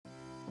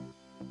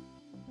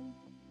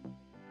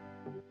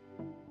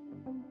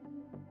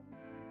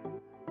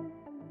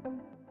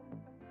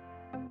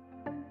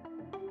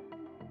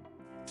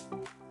Hey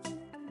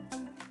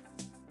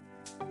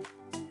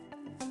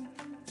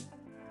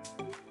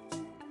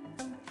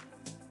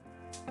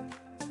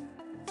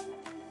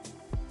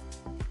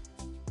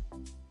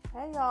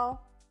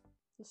y'all,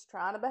 just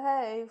trying to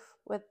behave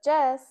with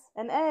Jess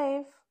and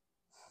Ave.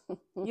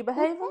 You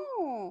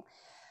behaving?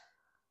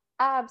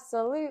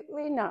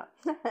 Absolutely not.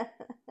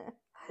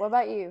 What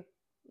about you?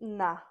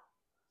 Nah.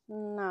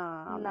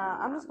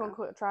 I'm just gonna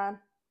quit trying.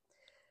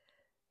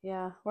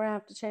 Yeah, we're gonna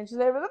have to change the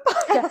name of the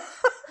podcast.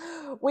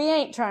 We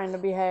ain't trying to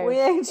behave. We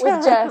ain't trying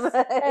with Jess to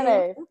behave. and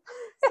Ave.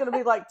 It's gonna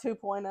be like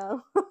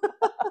 2.0.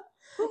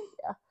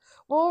 Yeah.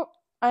 Well,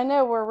 I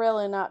know we're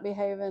really not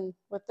behaving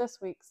with this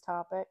week's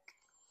topic.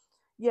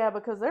 Yeah,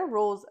 because their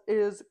rules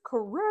is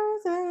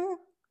crazy.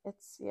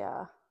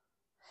 Yeah.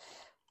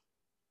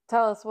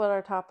 Tell us what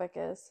our topic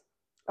is.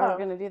 Are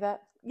we going to do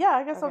that? Yeah,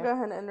 I guess I'll go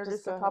ahead and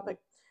introduce the topic.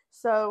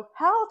 So,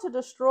 how to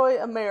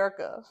destroy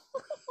America.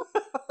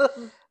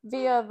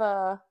 Via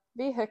the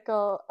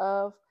vehicle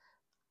of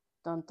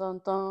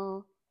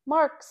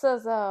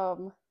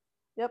Marxism.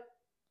 Yep.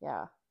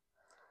 Yeah.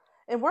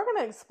 And we're going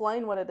to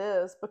explain what it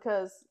is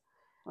because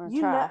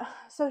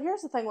so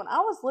here's the thing. When I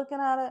was looking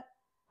at it,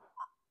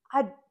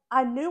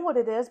 I knew what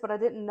it is, but I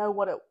didn't know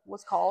what it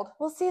was called.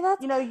 Well, see,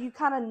 that's... you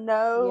kind of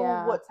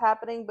know what's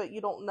happening, but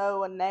you don't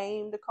know a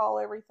name to call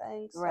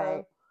everything. So.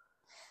 Right.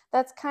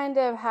 That's kind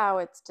of how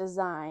it's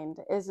designed,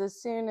 is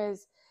as soon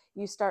as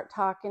you start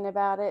talking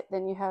about it,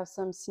 then you have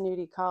some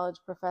snooty college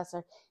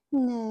professor.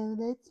 No,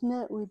 that's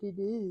not what it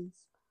is.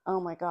 Oh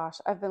my gosh.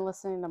 I've been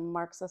listening to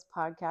Marxist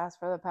podcast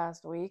for the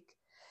past week.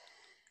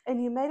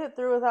 And you made it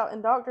through without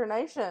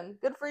indoctrination.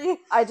 Good for you.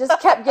 I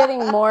just kept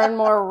getting more and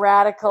more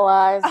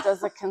radicalized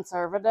as a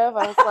conservative.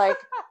 I was like,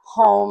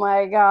 oh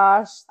my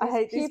gosh. I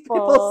hate these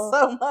people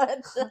so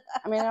much.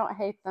 I mean, I don't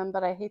hate them,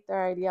 but I hate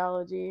their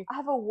ideology. I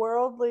have a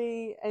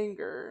worldly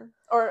anger.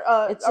 Or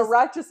a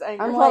righteous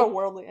anger. I'm not a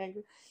worldly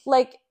anger.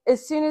 Like,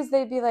 as soon as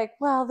they'd be like,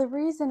 well, the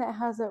reason it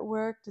hasn't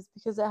worked is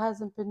because it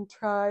hasn't been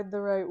tried the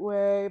right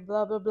way,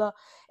 blah, blah, blah.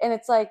 And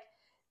it's like,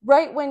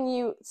 right when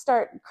you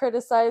start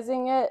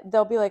criticizing it,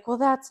 they'll be like, well,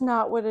 that's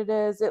not what it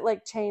is. It,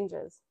 like,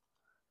 changes,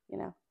 you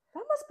know.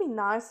 That must be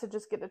nice to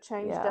just get to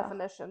change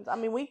definitions. I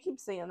mean, we keep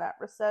seeing that.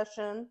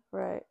 Recession.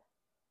 Right.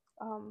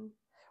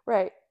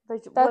 Right.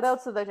 What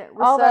else did they change?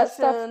 Recession. All that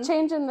stuff,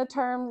 changing the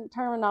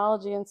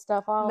terminology and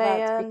stuff, all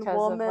that's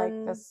because of,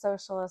 like, the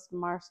socialist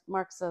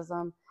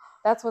Marxism.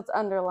 That's what's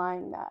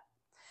underlying that.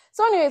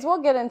 So anyways,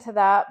 we'll get into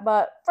that.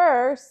 But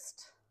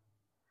first,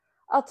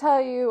 I'll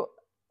tell you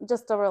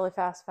just a really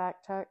fast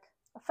fact check.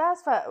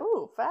 Fast fact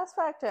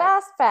check.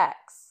 Fast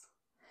facts.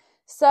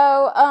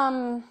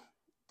 So,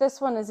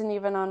 this one isn't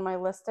even on my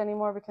list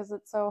anymore because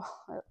it's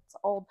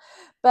old.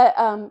 But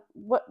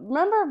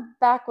remember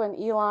back when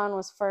Elon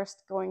was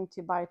first going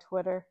to buy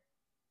Twitter?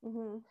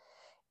 Mm-hmm.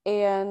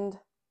 And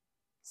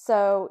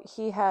so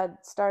he had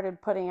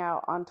started putting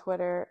out on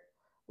Twitter,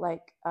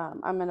 like,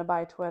 I'm going to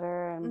buy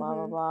Twitter and blah,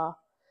 blah, blah.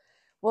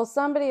 Well,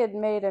 somebody had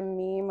made a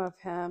meme of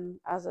him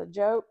as a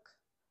joke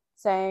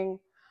saying,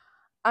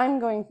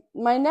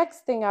 my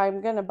next thing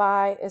I'm going to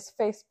buy is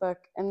Facebook,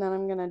 and then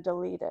I'm going to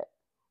delete it.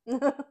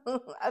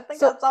 I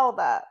think that's all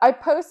that. I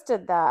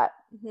posted that,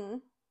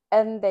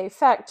 and they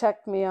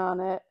fact-checked me on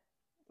it.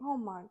 Oh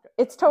my God.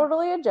 It's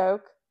totally a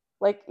joke.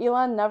 Like,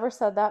 Elon never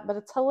said that, but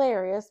it's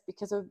hilarious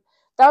because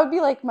that would be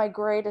like my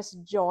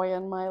greatest joy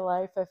in my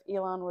life if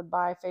Elon would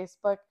buy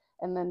Facebook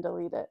and then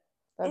delete it.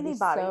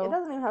 Anybody. It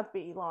doesn't even have to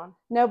be Elon.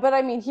 No, but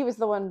I mean, he was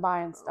the one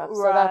buying stuff,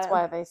 so that's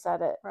why they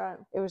said it. Right.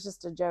 It was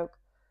just a joke.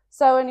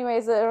 So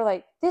anyways, they were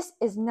like, this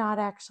is not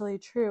actually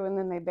true. And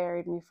then they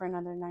buried me for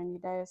another 90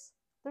 days.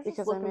 They're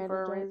just looking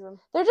for a reason.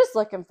 They're just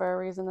looking for a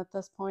reason at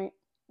this point.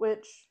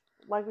 Which,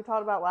 like we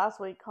talked about last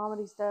week,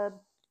 comedy's dead.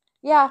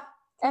 Yeah,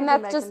 and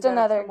that's just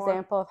another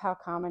example of how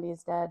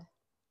comedy's dead.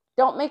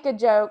 Don't make a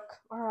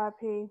joke.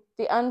 R.I.P.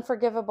 The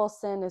unforgivable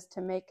sin is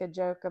to make a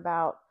joke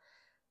about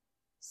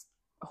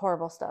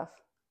horrible stuff.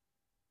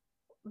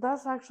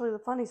 That's actually the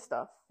funny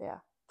stuff. Yeah.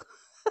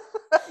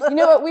 You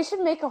know what? We should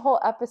make a whole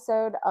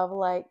episode of,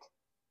 like,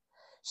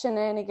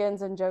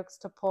 shenanigans and jokes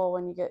to pull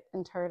when you get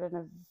interred in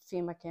a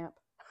FEMA camp.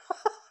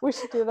 We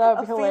should do that. It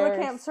would be hilarious.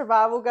 FEMA camp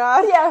survival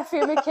guide. Yeah,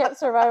 FEMA camp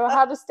survival.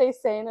 How to stay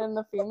sane in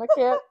the FEMA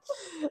camp.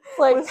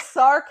 Like, with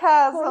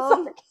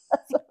sarcasm.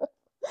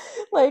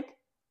 Like,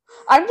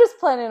 I'm just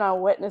planning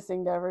on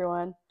witnessing to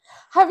everyone.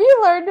 Have you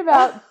learned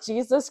about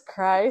Jesus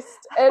Christ?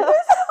 And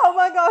oh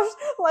my gosh,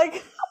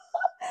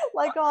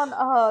 like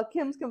on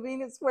Kim's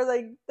Convenience, where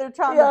they're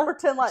trying to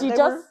pretend like Jesus?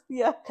 they were.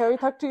 Yeah. Can we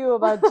talk to you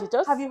about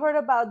Jesus? Have you heard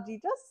about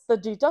Jesus? The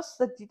Jesus?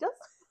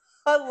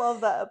 I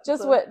love that episode.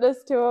 Just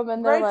witness to him,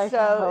 and they're like,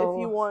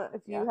 show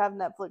if you have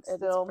Netflix still.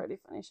 It's a pretty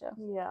funny show.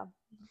 Yeah.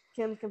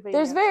 Kim's Convenience.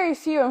 There's very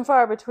few and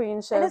far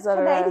between shows and it's that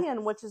Canadian,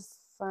 are which is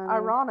fun.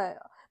 Ironic.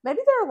 Maybe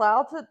they're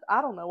allowed to.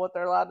 I don't know what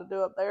they're allowed to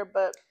do up there,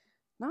 but.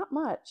 Not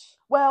much.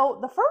 Well,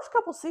 the first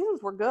couple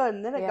seasons were good,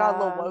 and then it got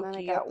a little wokey. And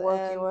then it got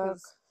wokey.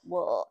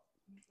 Well,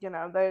 you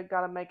know, they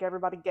got to make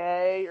everybody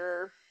gay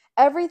or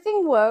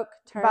everything woke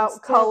turns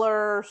about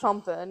color or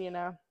something. You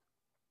know,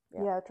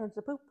 yeah, it turns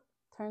to poop.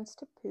 turns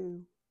to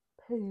poo.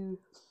 Poo.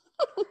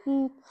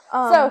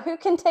 So, who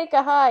can take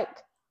a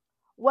hike?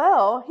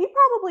 Well, he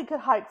probably could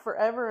hike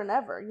forever and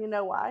ever. You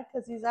know why?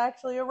 Because he's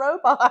actually a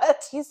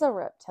robot. He's a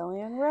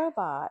reptilian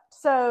robot.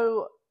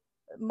 So,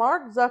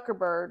 Mark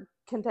Zuckerberg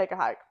can take a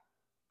hike.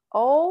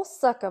 Oh,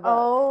 Zuckerberg.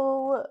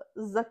 Oh,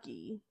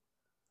 Zucky.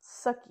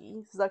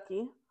 Zucky.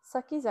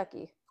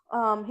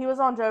 He was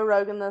on Joe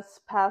Rogan this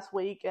past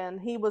week, and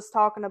he was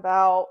talking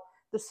about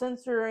the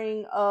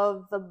censoring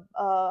of the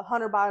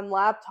Hunter Biden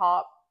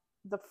laptop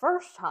the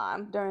first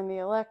time. During the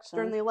election.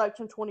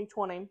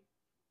 2020.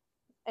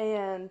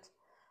 And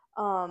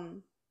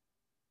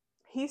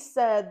he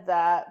said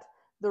that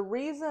the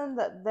reason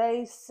that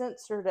they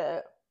censored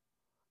it,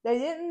 they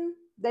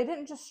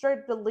didn't just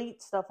straight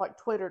delete stuff like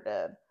Twitter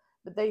did,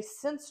 but they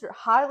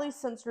highly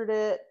censored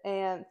it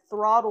and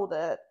throttled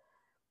it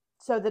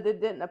so that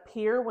it didn't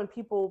appear when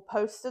people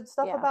posted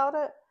stuff about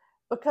it.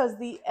 Because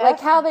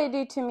how they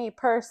do to me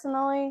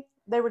personally,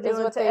 they were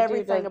doing to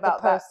everything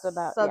about that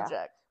subject.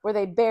 Yeah, where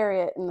they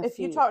bury it in the feed. If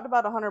you talked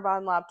about a Hunter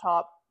Biden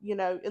laptop,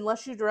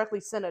 unless you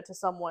directly sent it to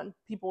someone,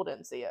 people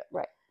didn't see it.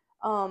 Right.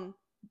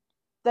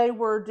 They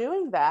were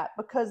doing that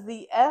because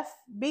the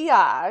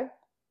FBI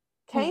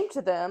came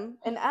to them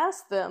and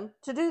asked them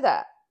to do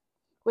that.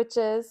 Which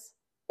is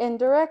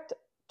indirect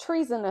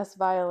treasonous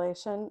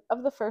violation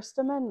of the First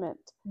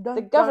Amendment. Dun,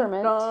 the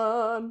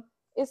government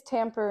is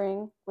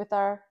tampering with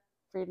our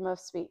freedom of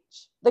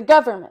speech. The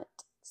government.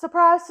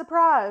 Surprise,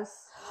 surprise.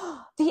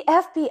 The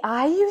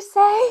FBI, you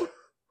say?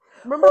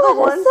 Remember the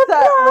ones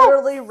that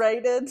literally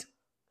raided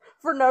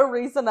for no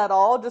reason at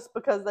all, just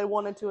because they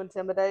wanted to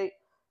intimidate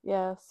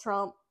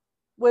Trump,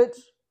 which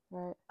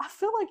I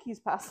feel like he's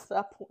past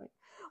that point.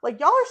 Like,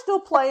 y'all are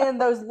still playing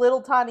those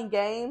little tiny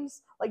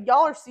games. Like,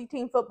 y'all are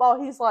C-team football.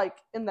 He's like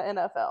in the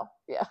NFL.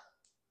 Yeah.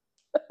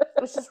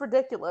 It's just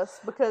ridiculous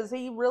because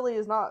he really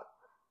is not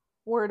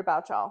worried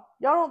about y'all.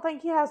 Y'all don't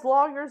think he has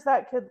lawyers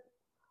that could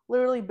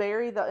literally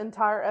bury the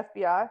entire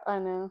FBI? I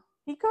know.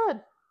 He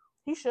could.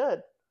 He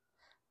should.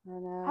 I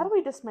know. How do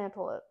we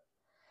dismantle it?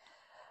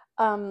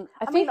 I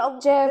think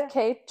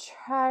JFK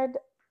tried.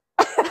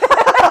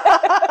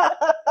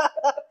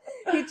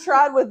 He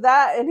tried with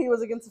that, and he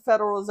was against the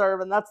Federal Reserve,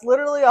 and that's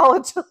literally all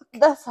it took.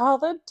 That's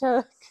all it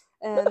took.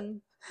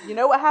 And you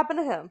know what happened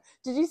to him?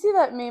 Did you see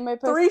that meme I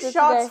posted 3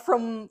 shots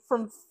today?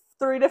 from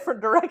 3 different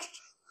directions,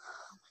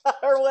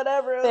 or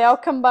whatever. They all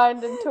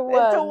combined into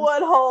one. Into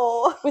one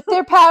hole. With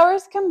their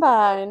powers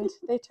combined,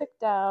 they took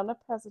down a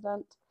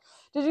president.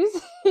 Did you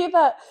see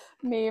that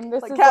meme?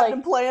 This like is Captain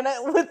like Planet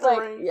with the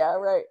ring. Yeah,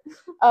 right.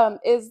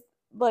 Is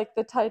like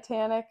the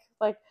Titanic.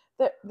 Like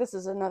this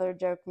is another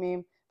joke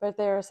meme, but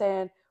they were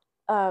saying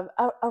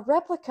a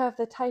replica of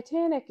the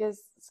Titanic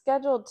is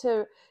scheduled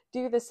to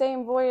do the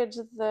same voyage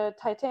that the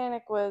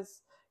Titanic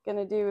was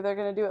gonna do. They're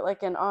gonna do it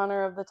like in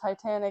honor of the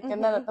Titanic,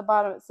 and then at the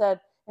bottom it said,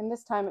 "And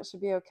this time it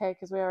should be okay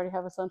because we already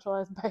have a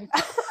centralized bank."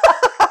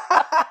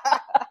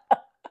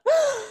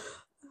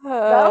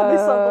 That'll be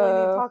something we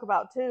need to talk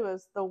about too,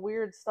 is the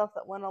weird stuff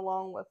that went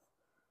along with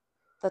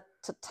the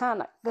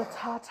Titanic. The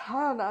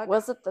Titanic.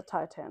 Was it the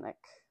Titanic?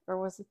 Or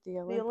was it the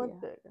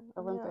Olympia?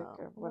 Olympic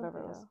or whatever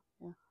it was.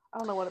 Yeah. I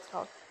don't know what it's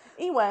called.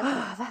 Anyway,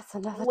 that's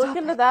another look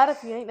topic. into that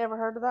if you ain't never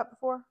heard of that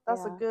before.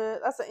 That's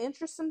an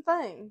interesting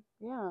thing.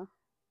 Yeah.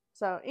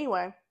 So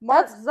anyway,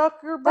 Mark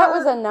Zuckerberg. That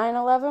was a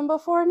 9/11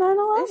 before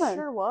 9/11. It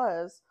sure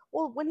was.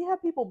 Well, when you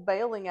have people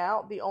bailing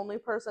out, the only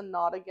person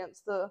not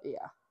against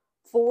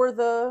for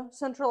the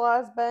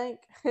centralized bank,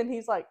 and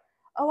he's like,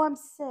 "Oh, I'm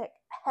sick,"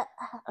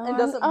 and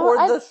doesn't board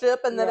the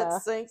ship, and then it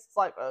sinks. It's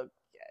like, okay.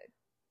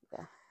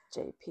 Yeah.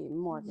 J.P.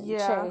 Morgan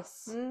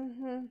Chase.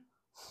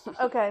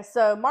 Okay,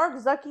 so Mark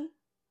Zucky.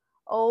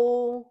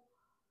 Oh,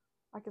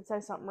 I could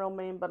say something real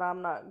mean, but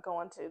I'm not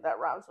going to. That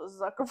rhymes with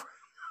Zuckerberg.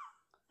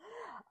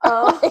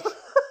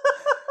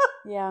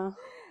 Yeah.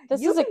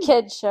 This is a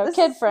kid show.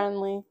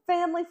 Kid-friendly.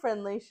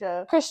 Family-friendly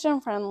show.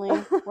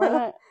 Christian-friendly.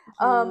 We're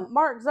not...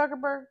 Mark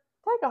Zuckerberg,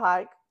 take a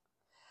hike.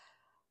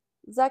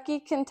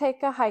 Zucky can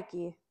take a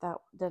hikey. That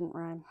didn't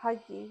rhyme.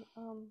 Hikey.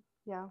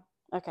 Yeah.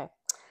 Okay.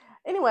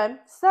 Anyway,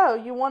 so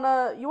you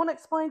wanna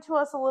explain to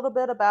us a little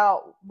bit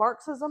about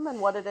Marxism and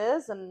what it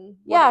is and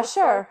what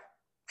sure.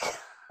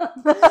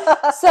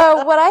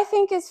 So what I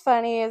think is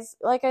funny is,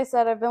 like I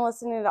said, I've been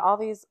listening to all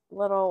these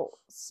little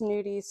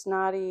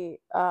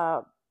snotty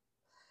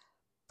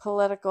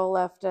political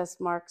leftist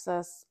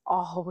Marxists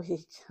all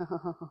week.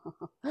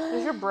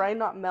 Is your brain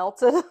not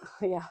melted?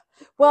 Yeah.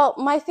 Well,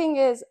 my thing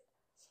is,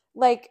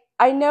 like,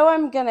 I know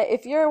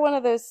if you're one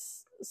of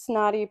those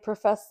snotty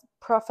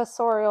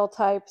professorial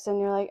types and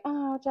you're like,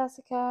 oh,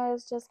 Jessica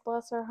is just,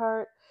 bless her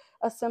heart,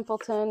 a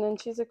simpleton, and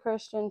she's a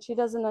Christian, she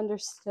doesn't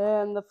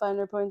understand the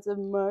finer points of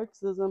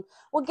Marxism.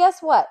 Well,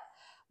 guess what?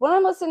 When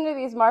I'm listening to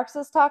these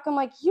Marxists talk, I'm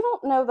like, you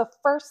don't know the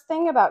first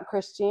thing about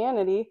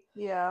Christianity.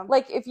 Yeah.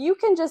 Like, if you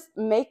can just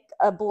make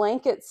a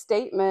blanket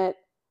statement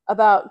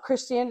about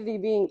Christianity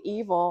being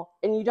evil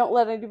and you don't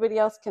let anybody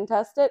else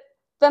contest it,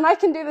 then I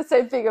can do the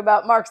same thing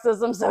about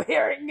Marxism, so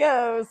here it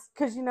goes.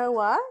 Because you know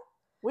why?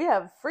 We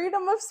have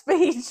freedom of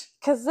speech.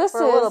 Because this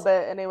for a little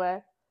bit,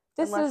 anyway.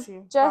 This Unless is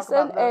you Jess talk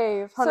about and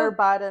the Ave. Hunter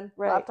Biden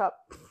right. laptop.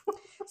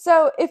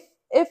 So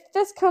if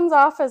this comes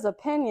off as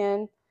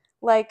opinion,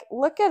 like,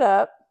 look it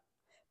up,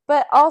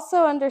 but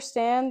also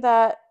understand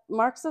that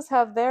Marxists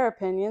have their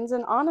opinions,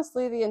 and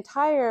honestly, the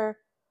entire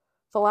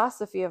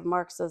philosophy of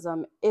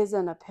Marxism is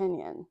an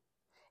opinion.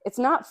 It's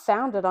not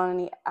founded on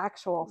any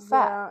actual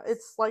facts. Yeah,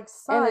 it's like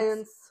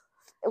science.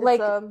 It's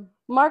like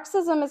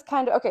Marxism is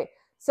kind of okay.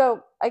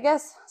 So I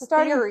guess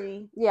starting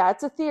theory. Yeah,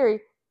 it's a theory,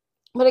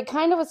 but it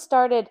kind of was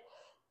started.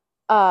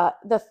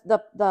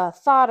 The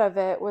thought of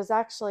it was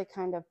actually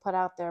kind of put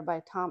out there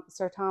by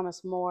Sir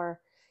Thomas More.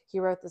 He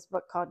wrote this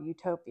book called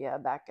Utopia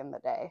back in the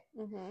day,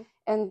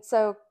 and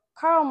so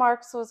Karl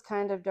Marx was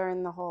kind of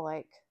during the whole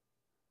like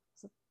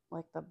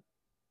the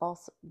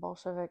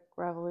Bolshevik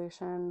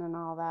Revolution and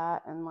all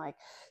that, and like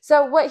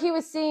so what he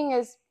was seeing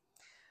is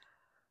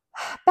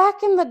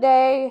back in the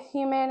day,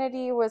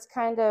 humanity was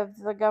kind of,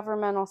 the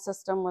governmental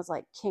system was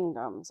like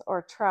kingdoms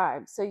or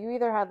tribes. So you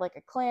either had like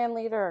a clan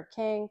leader or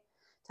king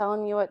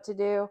telling you what to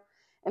do.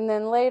 And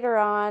then later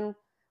on,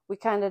 we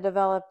kind of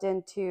developed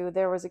into,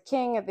 there was a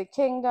king of the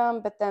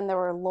kingdom, but then there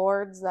were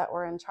lords that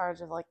were in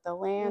charge of like the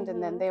land,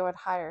 and then they would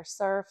hire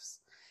serfs.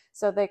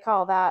 So they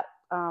call that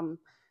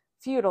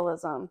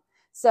feudalism.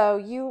 So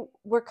you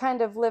were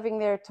kind of living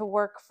there to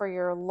work for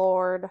your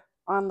lord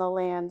on the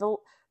land.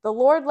 The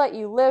Lord let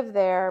you live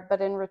there, but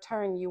in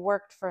return you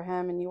worked for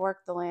him, and you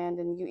worked the land,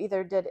 and you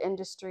either did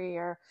industry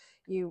or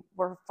you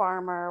were a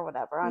farmer or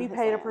whatever. And you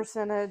paid a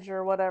percentage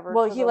or whatever.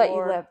 Well, he let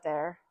you live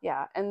there,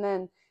 yeah. And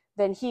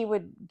then he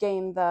would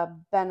gain the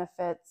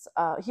benefits.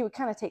 He would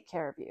kind of take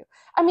care of you.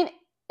 I mean,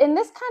 and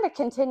this kind of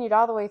continued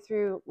all the way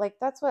through. Like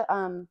that's what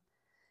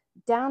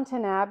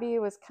Downton Abbey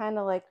was kind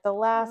of like the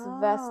last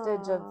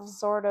vestige of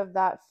sort of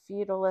that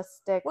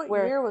feudalistic. What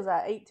year was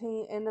that?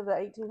 End of the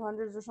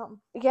 1800s or something?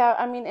 Yeah,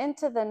 I mean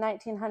into the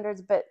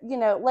 1900s, but you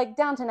know, like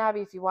Downton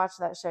Abbey, if you watch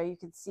that show, you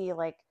could see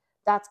like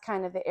that's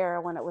kind of the era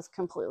when it was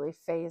completely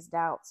phased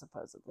out,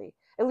 supposedly,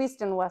 at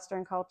least in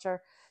Western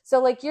culture.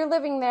 So like you're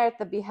living there at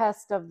the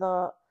behest of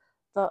by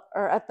the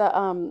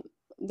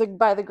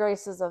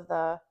graces of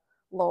the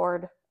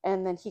Lord.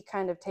 And then he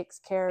kind of takes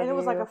care of you. And it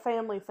was like a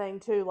family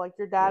thing too. Like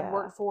your dad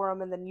worked for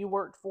him, and then you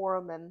worked for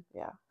him, and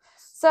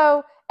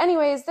So,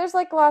 anyways, there's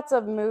like lots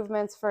of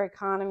movements for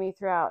economy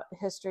throughout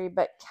history,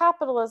 but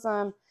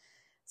capitalism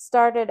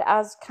started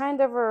as kind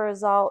of a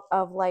result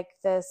of like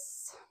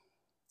this.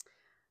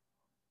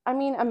 I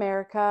mean,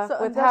 America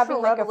so with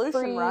having like a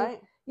free, right?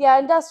 Yeah,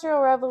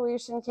 Industrial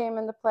Revolution came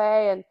into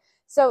play, and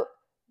so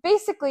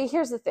basically,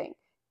 here's the thing: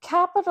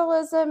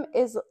 capitalism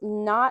is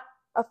not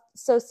a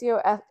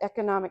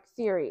socioeconomic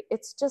theory.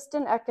 It's just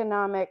an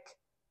economic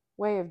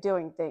way of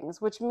doing things,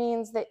 which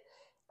means that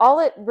all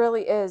it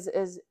really is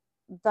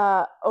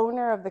the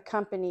owner of the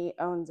company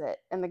owns it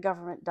and the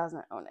government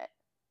doesn't own it.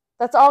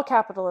 That's all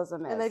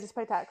capitalism is. And they just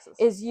pay taxes.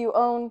 Is you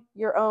own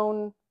your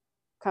own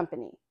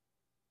company.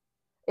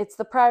 It's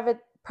the private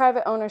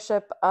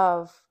ownership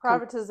of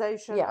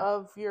privatization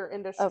of your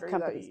industry of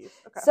companies. That you use.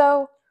 Okay.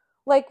 So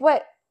like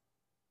what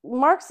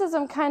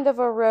Marxism kind of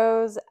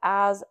arose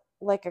as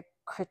like a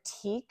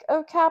critique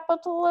of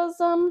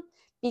capitalism,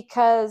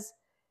 because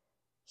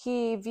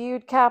he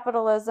viewed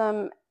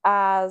capitalism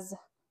as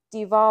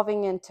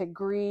devolving into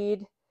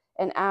greed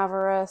and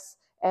avarice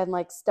and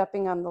like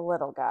stepping on the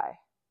little guy,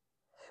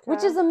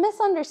 which is a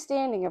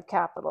misunderstanding of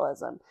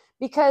capitalism.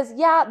 Because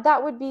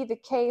that would be the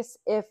case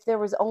if there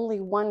was only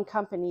one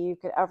company you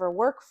could ever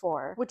work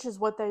for, which is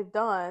what they've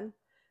done.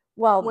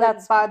 Well,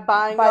 that's by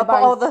buying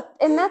all the,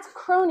 and that's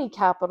crony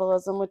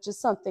capitalism, which is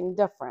something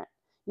different.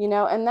 You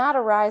know, and that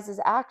arises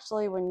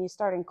actually when you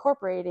start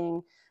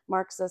incorporating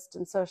Marxist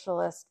and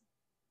socialist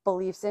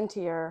beliefs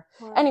into your.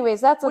 Right. Anyways,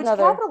 that's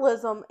another.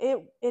 Capitalism,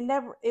 it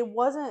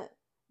wasn't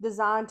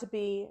designed to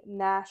be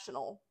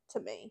national to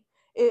me.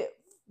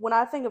 When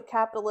I think of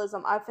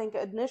capitalism, I think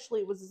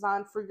initially it was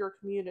designed for your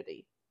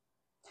community.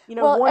 You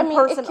know, one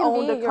person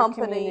owned a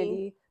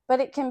company, but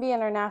it can be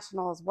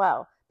international as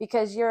well,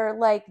 because you're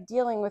like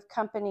dealing with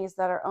companies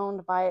that are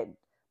owned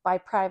by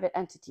private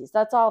entities.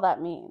 That's all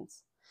that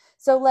means.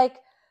 So like.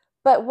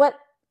 But what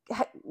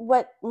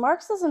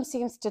Marxism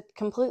seems to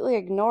completely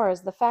ignore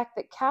is the fact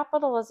that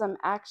capitalism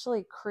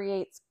actually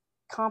creates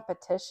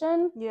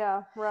competition.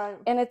 Yeah, right.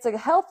 And it's a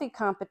healthy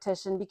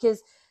competition,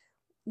 because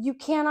you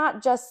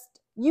cannot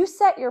you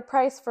set your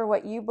price for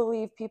what you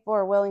believe people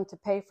are willing to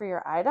pay for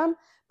your item,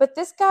 but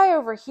this guy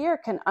over here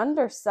can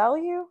undersell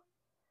you.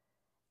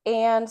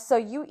 And so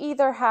you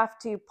either have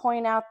to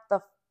point out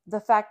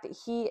the fact that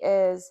he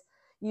is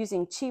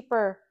using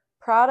cheaper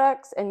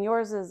products and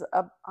yours is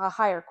a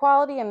higher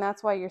quality, and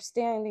that's why you're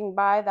standing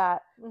by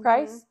that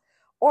price,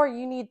 or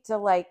you need to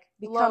like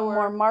become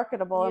more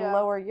marketable and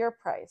lower your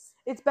price.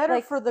 It's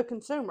better for the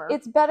consumer.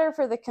 It's better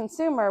for the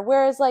consumer.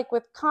 Whereas like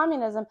with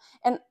communism,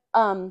 and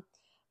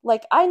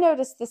like I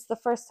noticed this the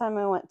first time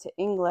I went to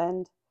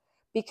England,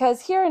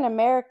 because here in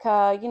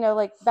America, you know,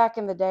 like back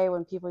in the day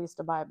when people used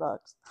to buy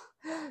books,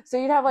 so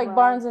you'd have like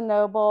Barnes and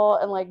Noble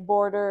and like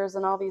Borders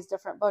and all these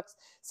different books.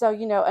 So,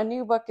 you know, a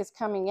new book is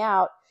coming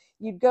out.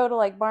 you'd go to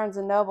like Barnes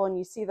and Noble and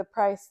you see the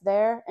price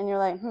there and you're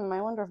like,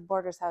 I wonder if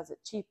Borders has it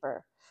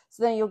cheaper.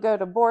 So then you'll go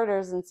to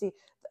Borders and see.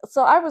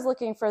 So I was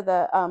looking for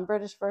the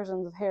British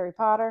versions of Harry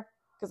Potter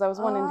because I was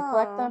wanting to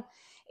collect them.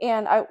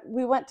 And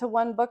we went to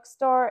one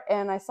bookstore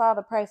and I saw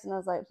the price and I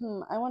was like,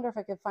 I wonder if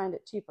I could find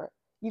it cheaper.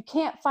 You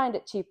can't find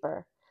it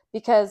cheaper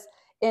because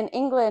in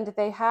England,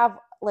 they have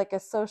like a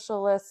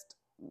socialist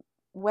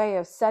way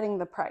of setting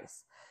the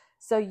price.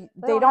 So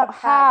they don't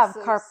have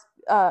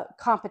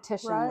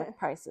competition with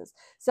prices.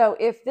 So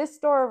if this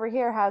store over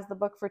here has the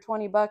book for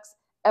 $20,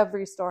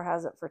 every store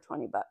has it for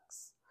 $20.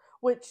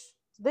 Which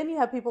then you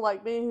have people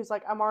like me who's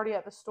like, I'm already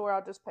at the store,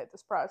 I'll just pay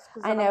this price.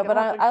 I know, but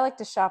I like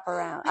to shop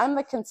around. I'm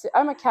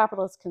a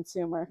capitalist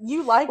consumer.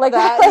 You like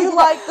that. You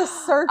like the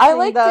searching. I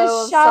like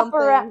to shop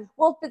around.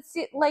 Well, but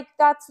see, like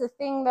that's the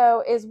thing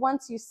though, is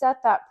once you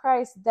set that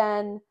price,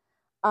 then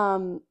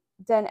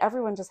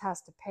everyone just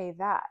has to pay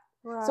that.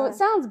 Right. So it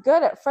sounds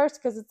good at first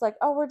because it's like,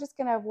 oh, we're just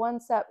gonna have one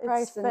set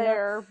price. It's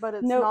fair, but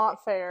it's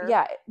not fair.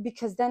 Yeah,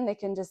 because then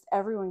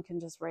everyone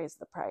can just raise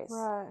the price.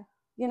 Right.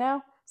 You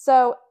know?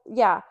 So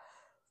yeah,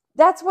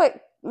 that's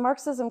what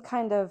Marxism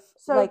kind of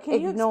like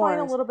can you ignores. Explain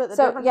a little bit the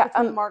difference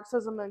between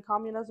Marxism and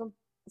communism?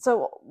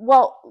 So,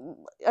 well,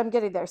 I'm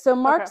getting there. So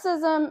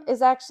Marxism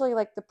is actually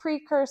like the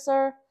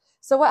precursor.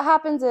 So what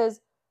happens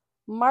is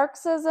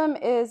Marxism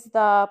is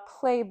the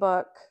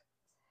playbook.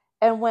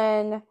 And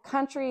when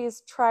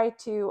countries try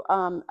to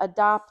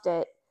adopt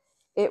it,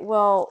 it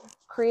will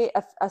create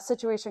a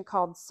situation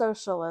called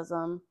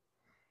socialism.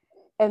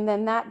 And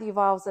then that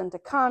devolves into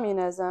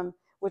communism,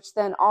 which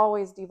then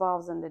always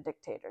devolves into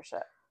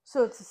dictatorship.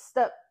 So it's a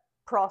step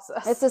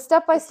process. It's a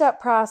step-by-step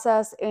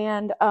process.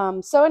 And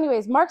so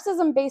anyways,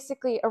 Marxism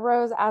basically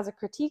arose as a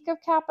critique of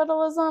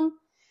capitalism.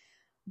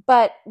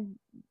 But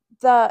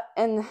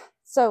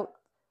so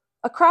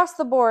across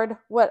the board,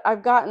 what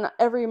I've gotten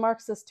every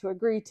Marxist to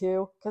agree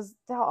to, because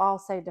they'll all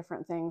say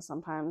different things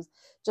sometimes,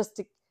 just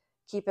to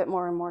keep it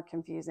more and more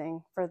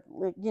confusing. For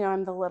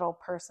I'm the little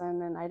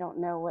person and I don't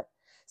know what,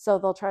 so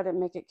they'll try to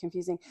make it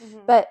confusing. Mm-hmm.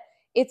 But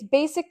it's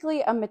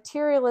basically a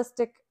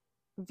materialistic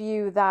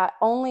view that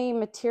only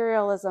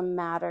materialism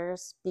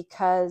matters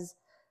because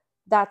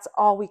that's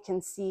all we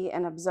can see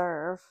and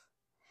observe,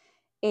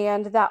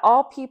 and that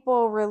all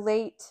people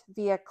relate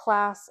via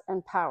class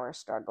and power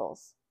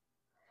struggles.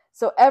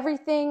 So every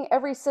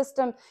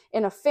system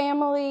in a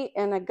family,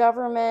 in a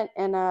government,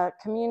 in a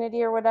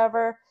community or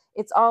whatever,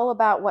 it's all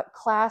about what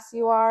class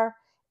you are.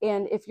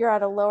 And if you're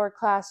at a lower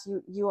class,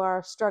 you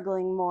are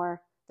struggling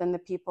more than the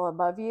people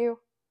above you.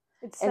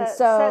 It sets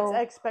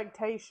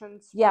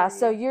expectations. Yeah,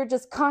 so you're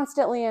just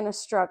constantly in a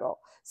struggle.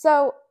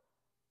 So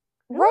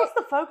who wants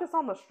to focus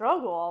on the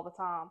struggle all the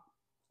time?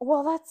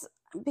 Well, that's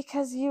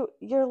because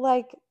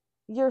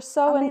you're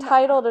so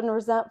entitled and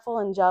resentful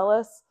and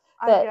jealous.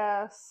 I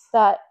guess.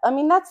 That's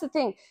the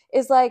thing,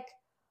 is like...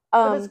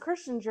 but as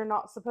Christians, you're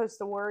not supposed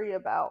to worry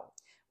about...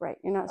 Right,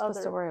 you're not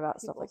supposed to worry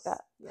about stuff like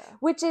that. Yeah.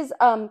 Which is,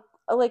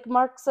 like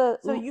Marxism...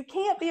 So you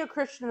can't be a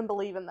Christian and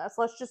believe in this.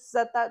 Let's just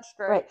set that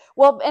straight. Right.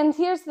 Well, and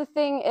here's the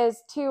thing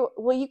is, too...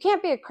 Well, you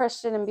can't be a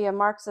Christian and be a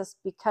Marxist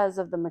because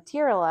of the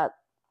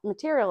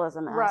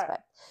materialism aspect. Right.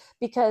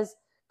 Because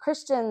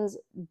Christians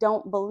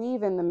don't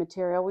believe in the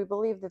material. We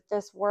believe that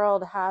this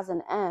world has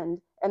an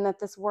end and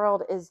that this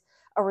world is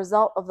a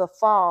result of the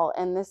fall,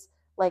 and this,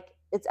 like,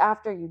 it's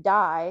after you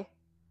die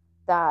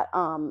that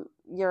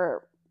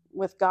you're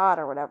with God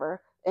or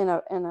whatever in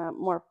a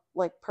more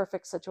like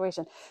perfect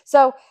situation.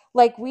 So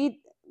like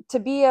to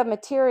be a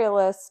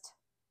materialist,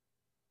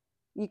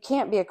 you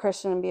can't be a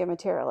Christian and be a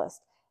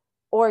materialist.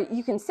 Or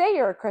you can say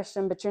you're a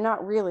Christian, but you're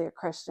not really a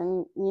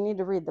Christian. You need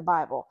to read the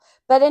Bible.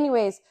 But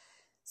anyways,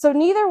 so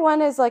neither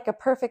one is like a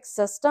perfect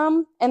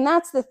system. And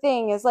that's the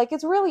thing, is like,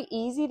 it's really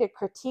easy to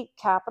critique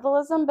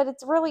capitalism, but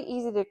it's really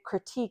easy to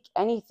critique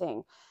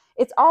anything.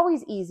 It's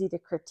always easy to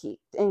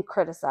critique and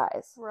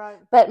criticize. Right.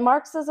 But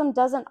Marxism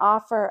doesn't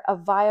offer a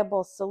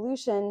viable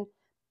solution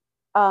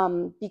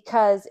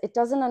because it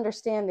doesn't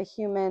understand the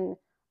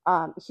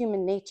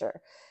human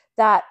nature.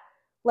 That,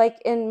 like,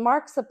 in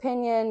Marx's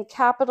opinion,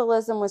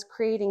 capitalism was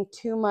creating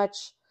too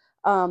much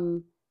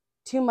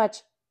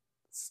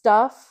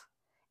stuff.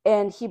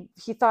 And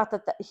he thought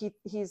that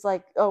he's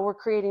like, oh, we're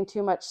creating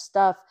too much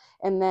stuff,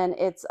 and then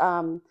it's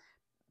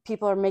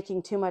people are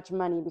making too much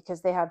money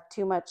because they have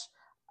too much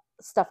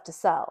stuff to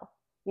sell,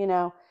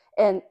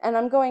 And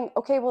I'm going,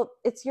 okay, well,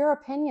 it's your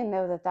opinion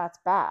though that's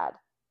bad.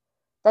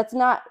 That's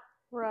not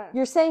right.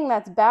 You're saying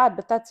that's bad,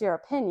 but that's your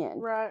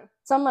opinion. Right.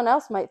 Someone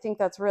else might think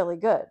that's really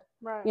good.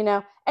 Right.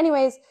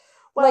 Anyways.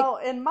 Well,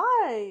 in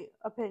my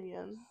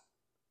opinion,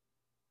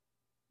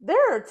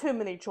 there are too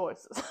many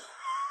choices.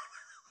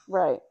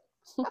 Right.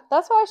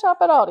 That's why I shop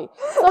at Aldi.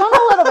 So I'm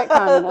a little bit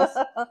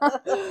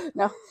communist.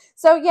 No.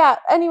 So yeah,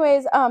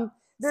 anyways,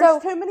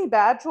 there's too many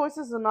bad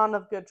choices and not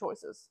enough good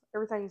choices.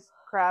 Everything's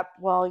crap.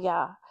 Well,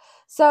 yeah.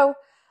 So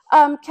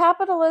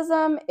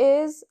capitalism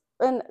is,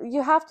 and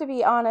you have to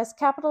be honest,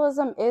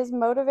 capitalism is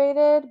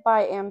motivated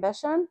by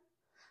ambition,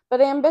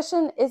 but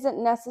ambition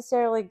isn't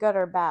necessarily good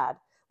or bad.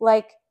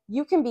 Like,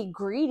 you can be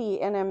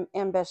greedy and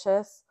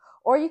ambitious,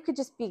 or you could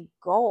just be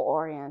goal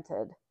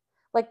oriented.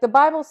 Like the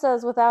Bible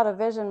says, without a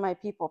vision, my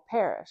people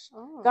perish.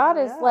 Oh, God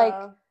is like,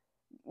 yeah.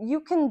 you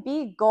can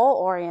be goal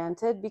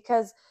oriented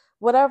because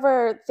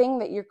whatever thing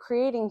that you're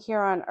creating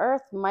here on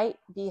earth might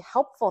be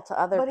helpful to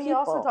other But people. he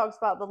also talks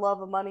about the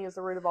love of money is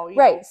the root of all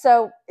evil. Right.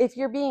 So if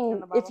you're in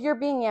the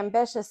being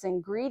ambitious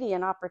and greedy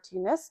and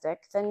opportunistic,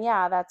 then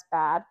yeah, that's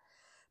bad.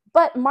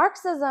 But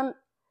Marxism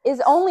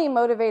is only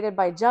motivated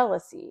by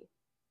jealousy.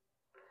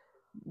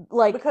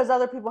 Like, because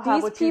other people have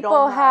these what you people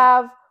don't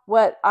have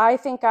what I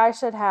think I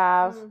should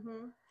have.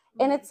 Mm-hmm.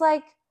 And it's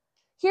like,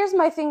 here's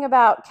my thing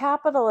about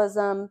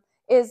capitalism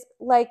is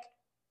like,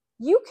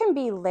 you can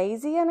be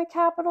lazy in a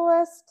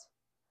capitalist,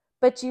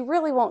 but you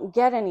really won't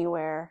get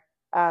anywhere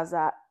as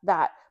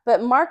that.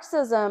 But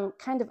Marxism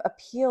kind of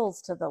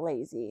appeals to the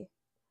lazy.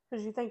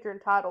 Because you think you're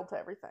entitled to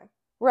everything.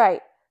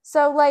 Right.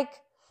 So like,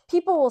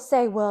 people will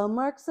say, well,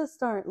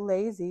 Marxists aren't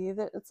lazy.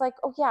 It's like,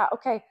 oh yeah,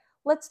 okay,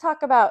 let's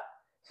talk about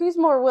who's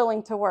more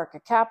willing to work, a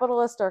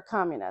capitalist or a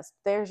communist?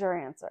 There's your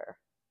answer.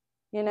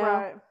 You know?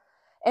 Right.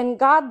 And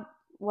God,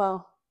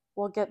 well,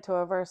 we'll get to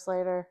a verse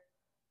later,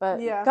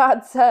 but Yeah.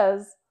 God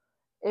says,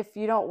 if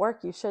you don't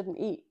work, you shouldn't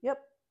eat. Yep.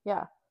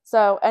 Yeah.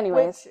 So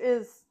anyways. Which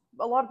is,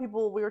 a lot of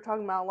people, we were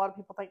talking about, a lot of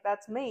people think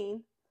that's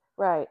mean.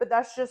 Right. But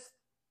that's just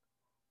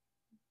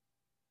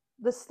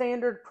the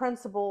standard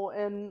principle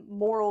and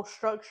moral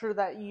structure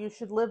that you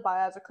should live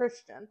by as a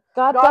Christian.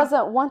 God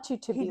doesn't want you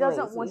to be lazy. He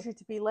doesn't want you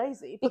to be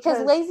lazy.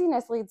 Because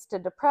laziness leads to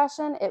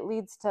depression. It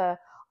leads to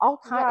all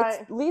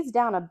kinds, it leads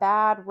down a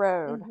bad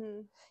road.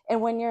 Mm-hmm.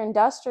 And when you're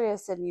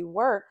industrious and you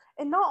work.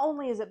 And not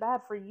only is it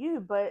bad for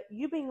you, but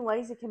you being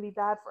lazy can be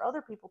bad for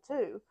other people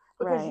too.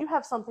 Because you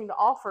have something to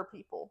offer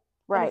people.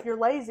 Right. And if you're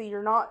lazy,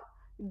 you're not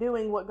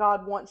doing what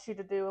God wants you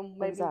to do and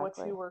maybe what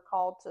you were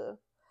called to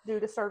do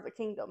to serve the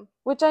kingdom.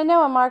 Which I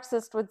know a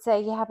Marxist would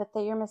say, yeah, but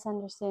you're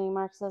misunderstanding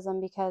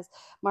Marxism because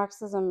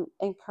Marxism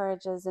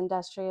encourages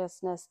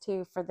industriousness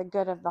too for the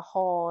good of the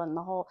whole and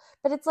the whole.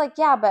 But it's like,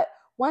 yeah, but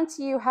once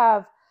you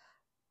have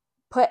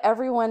put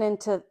everyone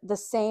into the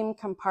same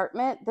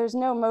compartment, there's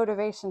no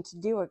motivation to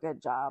do a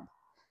good job,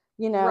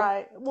 you know?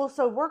 Right. Well,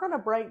 so we're going to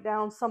break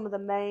down some of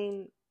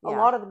the a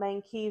lot of the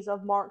main keys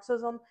of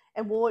Marxism,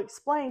 and we'll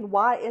explain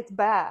why it's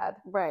bad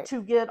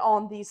to get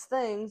on these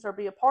things or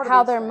be a part of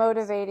how these they're things.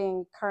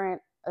 Motivating current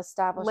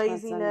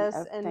establishments, laziness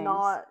and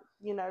not,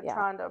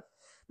 trying to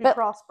be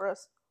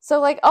prosperous.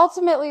 So like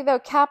ultimately though,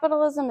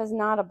 capitalism is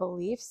not a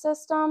belief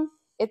system.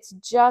 It's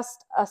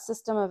just a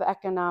system of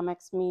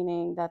economics,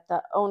 meaning that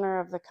the owner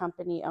of the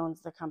company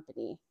owns the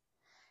company.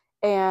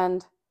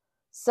 And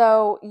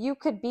so you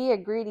could be a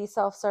greedy,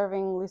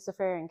 self-serving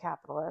Luciferian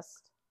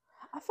capitalist.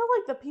 I feel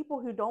like the people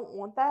who don't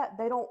want that,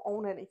 they don't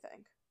own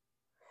anything.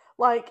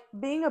 Like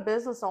being a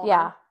business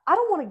owner, I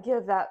don't want to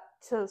give that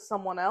to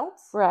someone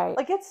else. Right.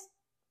 Like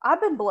I've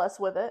been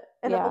blessed with it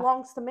and it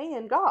belongs to me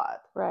and God.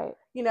 Right.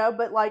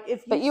 But like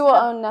if you But you will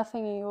own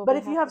nothing and you will But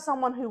if you have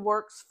someone who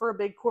works for a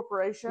big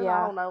corporation,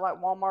 I don't know,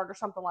 like Walmart or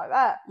something like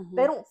that,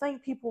 they don't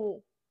think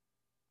people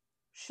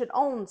should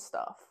own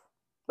stuff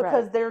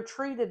because they're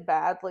treated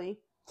badly.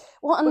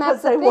 Well, and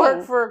because that's the they thing.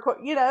 Work for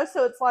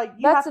so it's like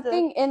that's the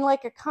thing. In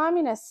like a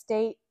communist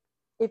state,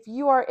 if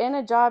you are in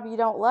a job you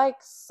don't like,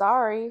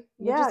 sorry,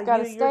 you just got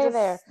to stay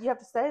there. You have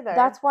to stay there.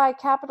 That's why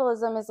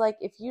capitalism is like,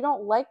 if you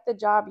don't like the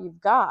job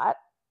you've got,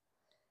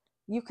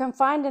 you can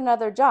find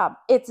another job.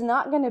 It's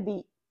not going to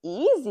be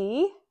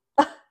easy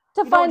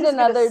to find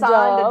another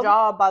job. A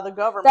job by the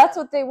government. That's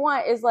what they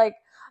want. Is like,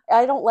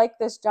 I don't like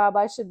this job,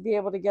 I should be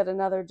able to get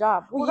another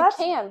job. Well you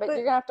can, but you're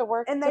going to have to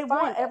work. And they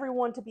want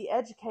everyone to be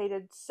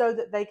educated so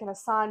that they can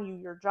assign you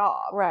your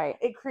job. Right.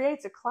 It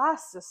creates a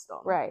class system.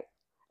 Right.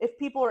 If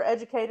people are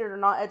educated or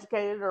not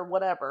educated or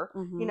whatever,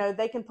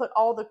 they can put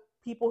all the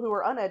people who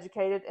are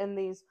uneducated in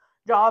these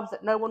jobs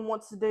that no one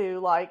wants to do,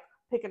 like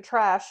picking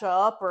trash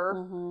up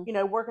or,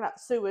 working at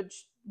the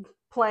sewage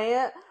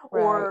plant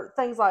or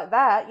things like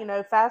that,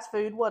 fast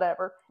food,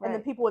 whatever. Right. And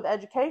then people with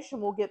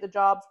education will get the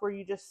jobs where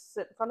you just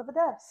sit in front of a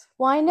desk.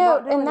 Well, I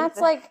know. And that's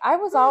like, I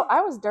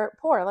was dirt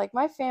poor. Like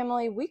my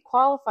family, we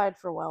qualified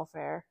for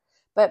welfare,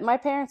 but my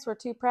parents were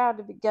too proud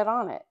to get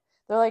on it.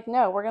 They're like,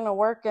 no, we're going to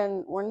work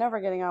and we're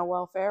never getting on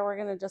welfare.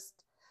 We're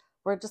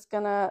just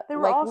going to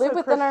like live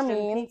within our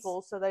means.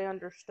 People, so they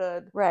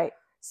understood. Right.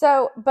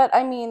 So, but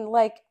I mean,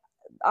 like,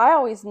 I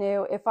always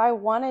knew if I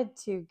wanted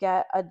to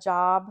get a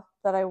job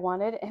that I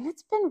wanted, and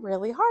it's been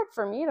really hard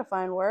for me to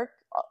find work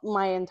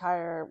my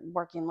entire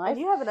working life. And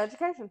you have an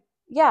education.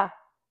 Yeah.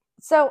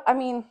 So, I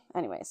mean,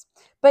 anyways,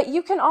 but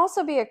you can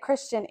also be a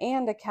Christian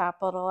and a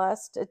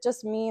capitalist. It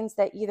just means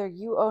that either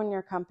you own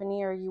your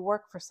company or you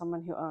work for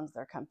someone who owns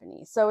their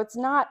company. So it's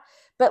not,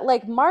 but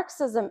like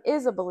Marxism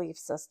is a belief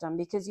system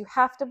because you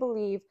have to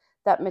believe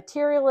that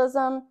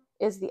materialism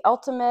is the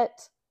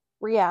ultimate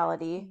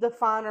reality.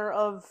 Definer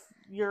of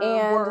your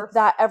worth. And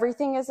that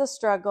everything is a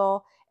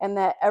struggle and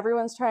that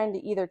everyone's trying to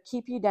either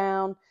keep you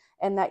down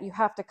and that you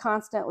have to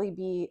constantly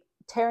be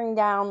tearing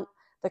down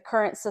the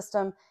current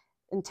system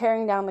and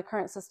tearing down the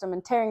current system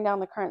and tearing down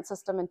the current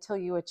system until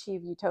you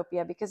achieve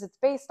utopia, because it's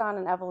based on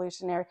an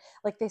evolutionary,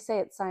 like they say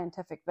it's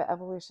scientific, but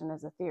evolution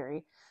is a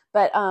theory.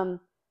 But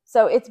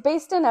so it's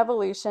based in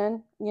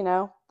evolution, you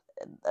know,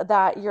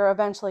 that you're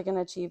eventually going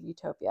to achieve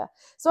utopia.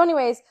 So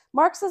anyways,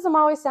 Marxism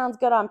always sounds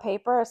good on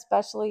paper,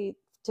 especially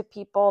to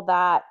people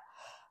that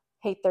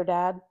hate their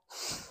dad.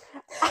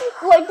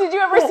 Like, did you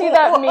ever see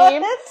that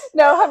meme?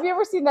 No, have you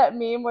ever seen that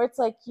meme where it's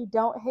like, you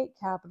don't hate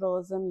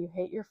capitalism, you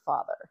hate your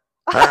father.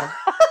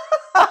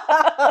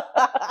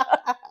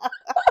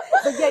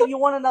 But yet you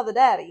want another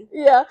daddy.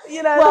 Yeah.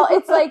 You know? Well,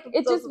 it's like,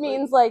 it just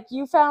means like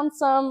you found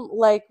some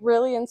like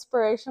really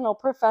inspirational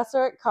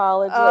professor at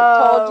college that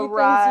told you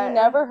things you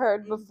never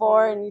heard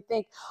before, and you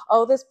think,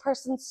 oh, this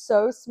person's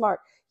so smart.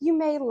 You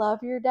may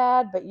love your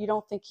dad, but you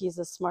don't think he's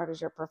as smart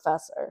as your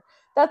professor.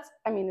 That's,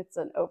 I mean, it's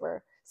an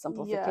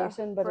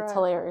oversimplification, but it's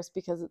hilarious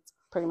because it's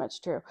pretty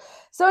much true.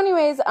 So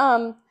anyways,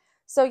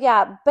 so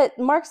yeah, but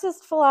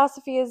Marxist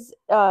philosophy is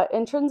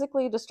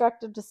intrinsically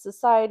destructive to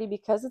society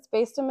because it's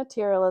based in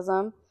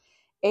materialism,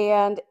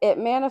 and it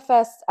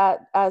manifests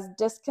as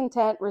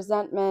discontent,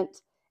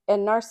 resentment,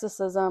 and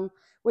narcissism,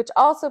 which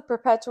also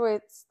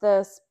perpetuates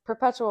this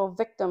perpetual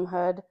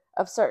victimhood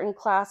of certain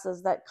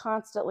classes that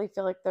constantly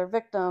feel like they're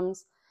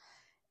victims,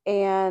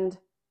 and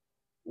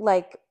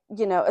like,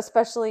 you know,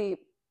 especially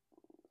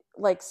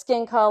like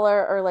skin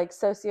color or like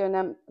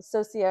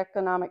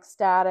socioeconomic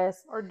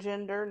status or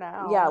gender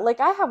now. Yeah, like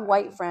I have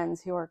white friends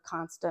who are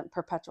constant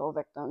perpetual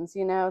victims,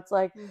 you know. It's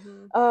like,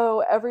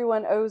 oh,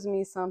 everyone owes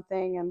me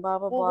something and blah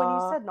blah blah. Well, when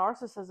you said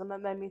narcissism,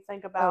 it made me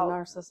think about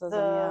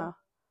narcissism,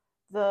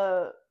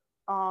 the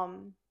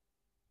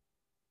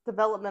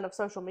development of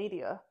social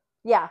media.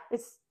 Yeah.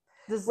 It's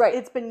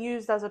been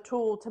used as a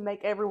tool to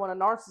make everyone a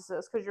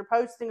narcissist, because you're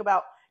posting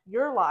about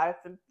your life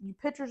and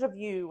pictures of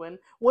you and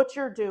what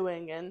you're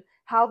doing and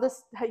how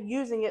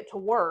using it to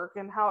work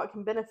and how it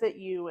can benefit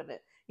you, and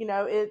it, you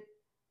know,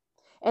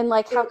 and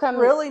like how come it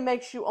really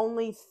makes you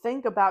only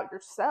think about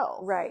yourself,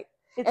 right?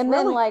 And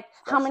then like,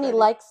 how many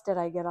likes did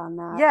I get on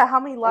that? Yeah, how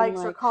many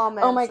likes or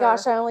comments? Oh my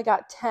gosh, I only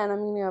got 10. I'm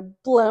gonna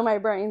blow my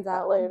brains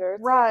out later.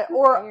 It's right,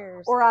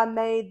 like, or I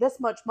made this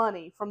much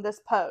money from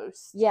this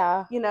post.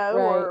 Yeah, you know,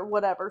 or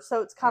whatever.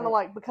 So it's kind of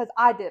like, because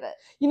I did it.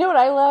 You know what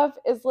I love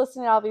is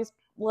listening to all these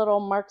little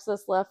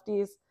Marxist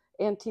lefties,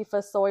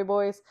 Antifa soy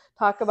boys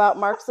talk about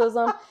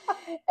Marxism,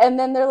 and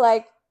then they're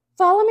like,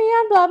 follow me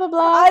on blah blah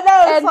blah. I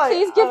know, and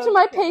please give to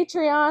my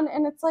Patreon,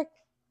 and it's like,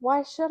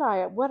 why should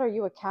I? What are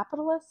you, a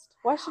capitalist?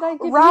 Why should I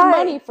give you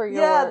money for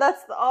your work?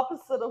 That's the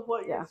opposite of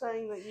what you're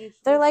saying that you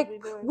should. They're like, be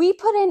doing. We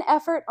put in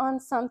effort on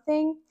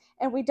something,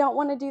 and we don't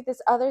want to do this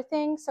other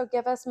thing, so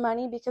give us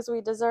money because we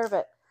deserve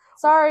it.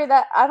 Sorry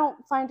that I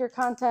don't find your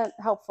content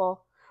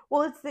helpful.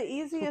 Well, it's the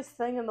easiest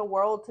thing in the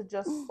world to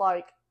just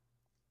like.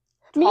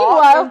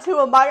 Meanwhile, into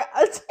a mic.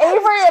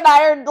 Avery and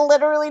I are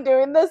literally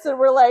doing this, and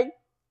we're like,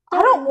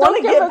 I don't want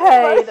to get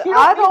paid.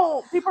 I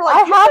don't. People are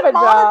like, you should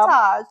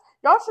monetize.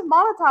 Y'all should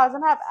monetize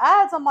and have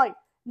ads. I'm like,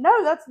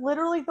 no, that's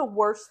literally the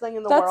worst thing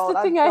in the world.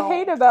 That's the thing I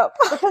hate about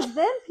because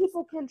then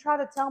people can try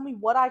to tell me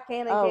what I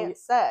can and can't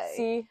say.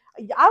 See,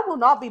 I will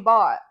not be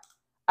bought.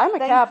 I'm a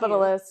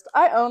capitalist.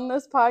 I own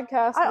this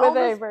podcast with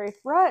Avery.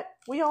 Right,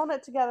 we own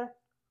it together,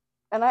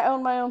 and I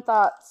own my own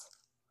thoughts.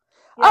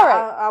 Yeah, all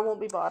right, I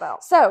won't be bought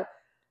out. So,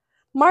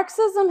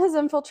 Marxism has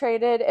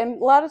infiltrated, and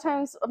a lot of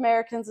times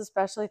Americans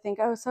especially think,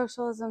 oh,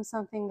 socialism's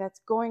something that's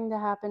going to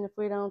happen if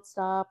we don't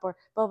stop, or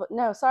blah, blah.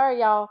 No, sorry,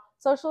 y'all.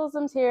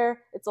 Socialism's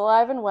here. It's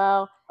alive and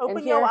well.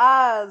 Open your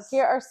eyes.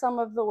 Here are some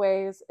of the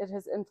ways it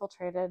has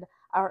infiltrated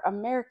our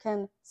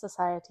American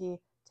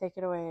society. Take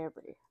it away,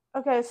 Avery.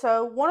 Okay,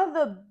 so one of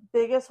the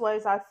biggest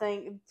ways I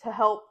think to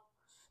help,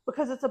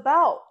 because it's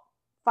about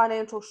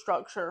financial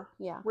structure,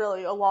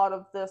 really, a lot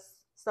of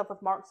this stuff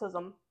with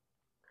Marxism.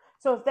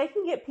 So if they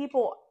can get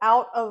people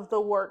out of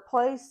the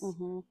workplace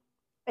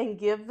and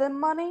give them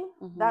money,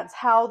 that's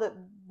how that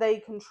they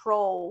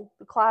control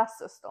the class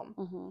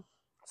system.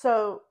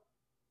 So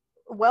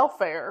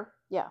welfare,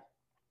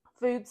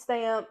 food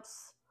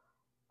stamps,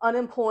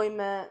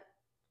 unemployment,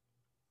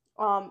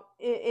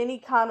 any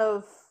kind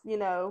of, you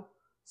know,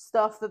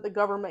 stuff that the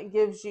government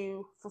gives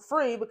you for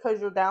free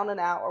because you're down and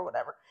out or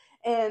whatever.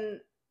 And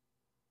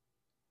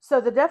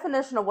so the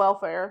definition of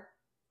welfare,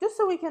 just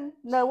so we can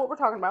know what we're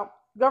talking about,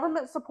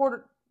 government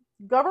support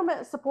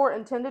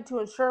intended to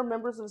ensure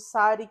members of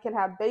society can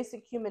have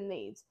basic human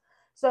needs.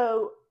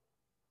 So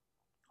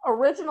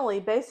originally,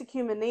 basic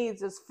human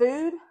needs is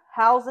food,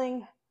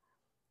 housing,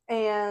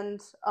 and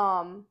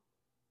healthcare.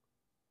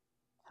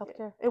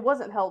 It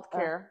wasn't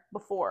healthcare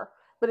before,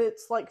 but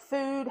it's like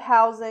food,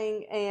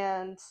 housing,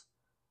 and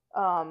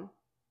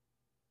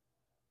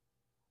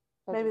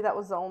maybe that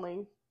was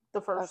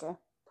the first. Okay.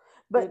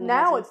 But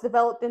now it's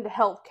developed into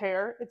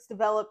healthcare. It's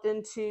developed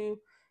into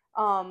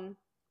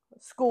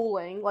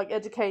schooling, like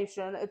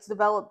education. It's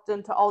developed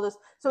into all this.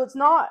 So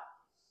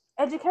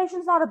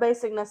education's not a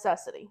basic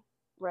necessity.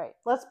 Right.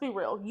 Let's be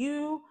real.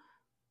 You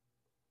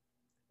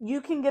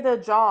can get a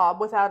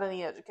job without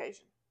any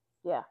education.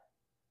 Yeah.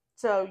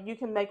 So you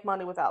can make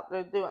money without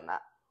doing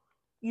that.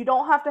 you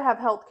don't have to have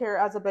health care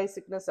as a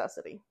basic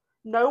necessity.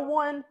 No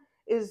one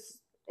is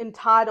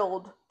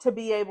entitled to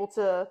be able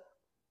to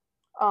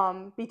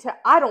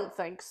I don't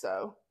think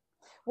so.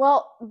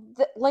 Well,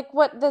 like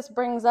what this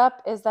brings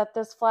up is that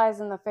this flies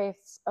in the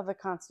face of the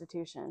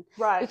Constitution,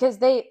 Right. Because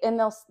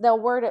they'll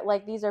word it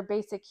like these are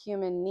basic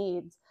human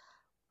needs.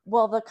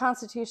 Well, the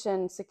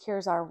Constitution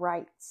secures our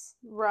rights.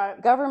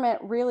 Right. Government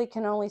really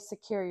can only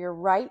secure your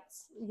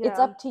rights. Yeah. It's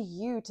up to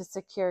you to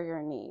secure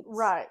your needs.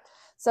 Right.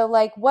 So,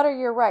 like, what are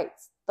your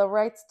rights? The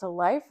rights to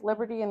life,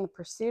 liberty, and the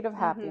pursuit of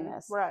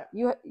happiness. Right.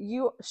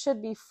 You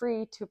should be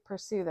free to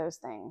pursue those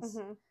things.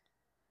 Mm-hmm.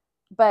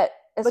 But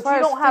as far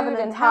you as don't have an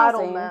food entitlement. and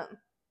housing,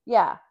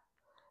 yeah,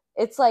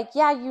 it's like,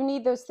 yeah, you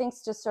need those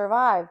things to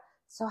survive.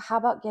 So how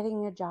about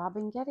getting a job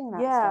and getting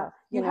that stuff?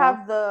 You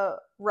have the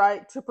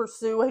right to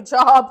pursue a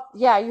job.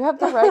 Yeah, you have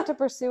the right to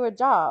pursue a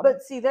job.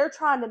 But see, they're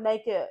trying to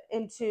make it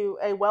into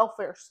a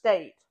welfare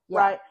state,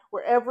 right?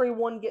 Where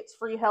everyone gets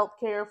free health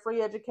care,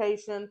 free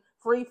education,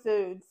 free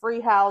food,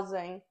 free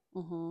housing.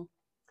 Mm-hmm.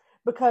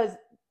 Because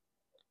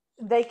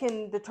they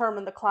can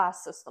determine the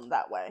class system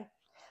that way.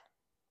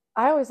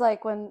 I always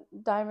like when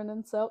Diamond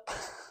and Silk,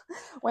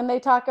 when they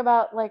talk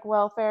about like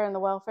welfare and the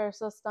welfare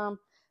system,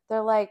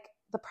 they're like,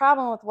 the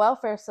problem with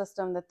welfare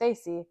system that they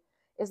see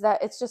is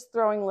that it's just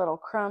throwing little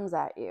crumbs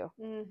at you.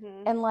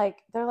 Mm-hmm. And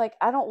like, they're like,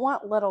 I don't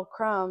want little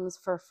crumbs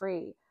for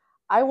free.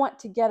 I want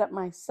to get it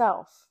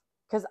myself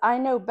because I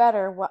know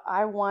better what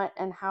I want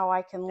and how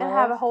I can live. And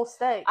have a whole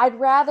state. I'd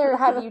rather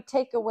have you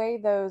take away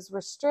those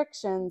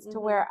restrictions to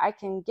where I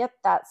can get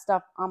that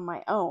stuff on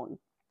my own.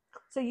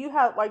 So you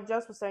have, like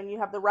Jess was saying, you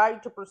have the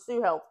right to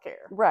pursue health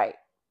care. Right.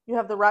 You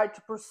have the right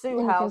to pursue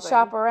and housing. You can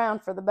shop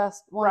around for the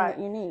best one that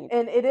you need.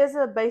 And it is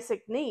a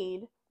basic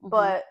need,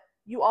 but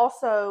you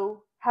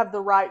also have the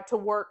right to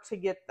work to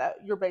get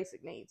your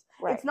basic needs.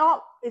 Right.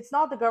 It's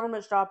not the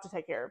government's job to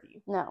take care of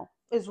you. No.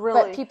 It's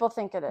really, but people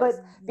think it is. But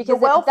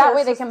because that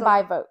way they can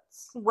buy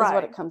votes. Right. Is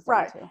what it comes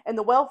down to. And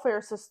the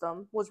welfare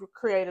system was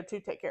created to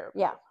take care of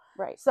you. Yeah.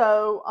 Right.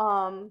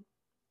 So,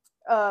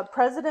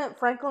 President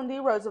Franklin D.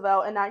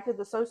 Roosevelt enacted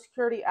the Social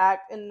Security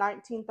Act in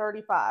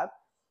 1935.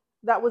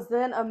 That was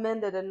then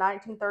amended in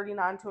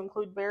 1939 to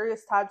include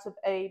various types of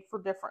aid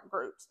for different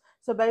groups.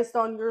 So based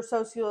on your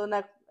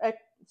socioeconomic...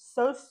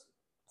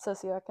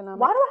 Socioeconomic.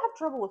 Why do I have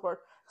trouble with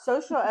words?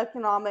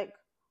 Socioeconomic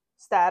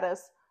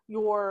status,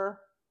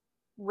 your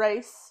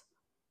race,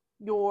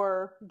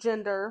 your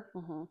gender,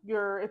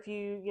 your if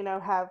you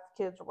have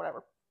kids or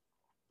whatever.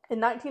 In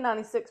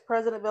 1996,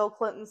 President Bill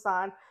Clinton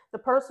signed the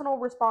Personal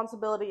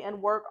Responsibility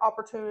and Work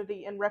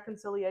Opportunity and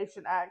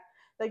Reconciliation Act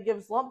that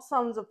gives lump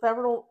sums of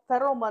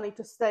federal money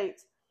to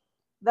states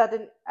that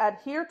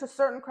adhere to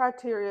certain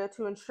criteria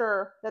to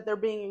ensure that they're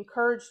being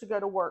encouraged to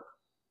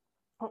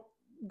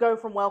go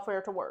from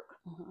welfare to work.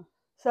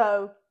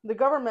 So the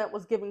government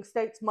was giving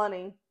states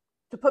money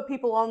to put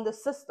people on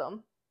this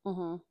system,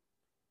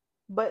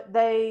 but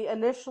they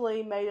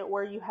initially made it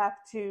where you have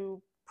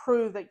to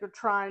prove that you're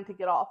trying to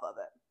get off of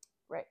it.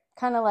 Right.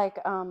 Kind of like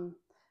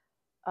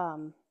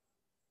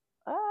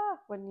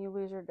when you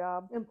lose your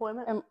job.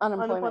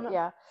 Unemployment,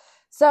 yeah.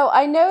 So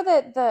I know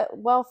that the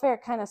welfare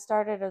kind of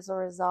started as a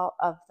result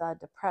of the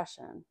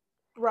Depression.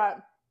 Right.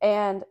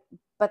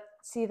 But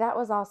see, that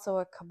was also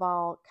a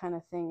cabal kind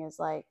of thing, is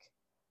like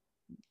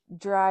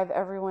drive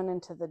everyone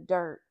into the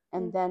dirt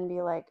and then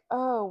be like,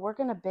 oh, we're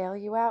going to bail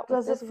you out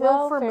with this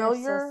welfare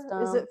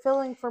system. Is it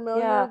feeling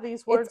familiar,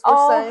 these words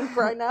saying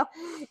right now?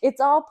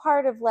 It's all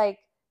part of like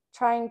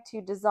trying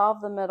to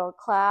dissolve the middle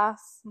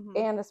class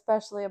and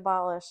especially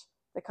abolish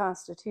the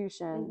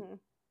Constitution.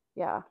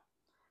 Yeah.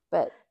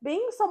 But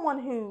being someone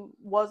who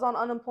was on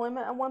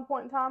unemployment at one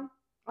point in time,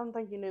 I don't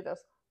think you knew this.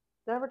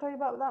 Did I ever tell you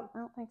about that? I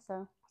don't think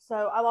so.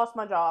 So I lost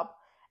my job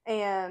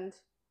and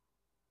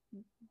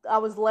I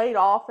was laid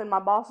off, and my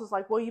boss was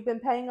like, well, you've been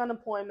paying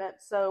unemployment,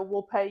 so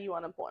we'll pay you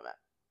unemployment.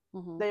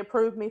 They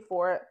approved me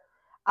for it.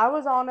 I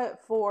was on it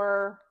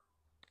for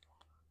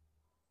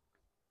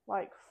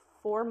like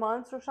 4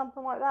 months or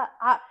something like that.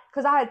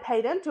 Because I had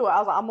paid into it. I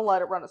was like, I'm going to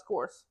let it run its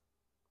course.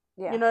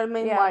 Yeah. You know what I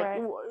mean? Yeah, like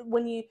right.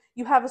 When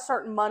you have a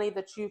certain money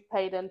that you've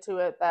paid into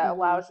it that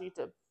allows you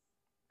to.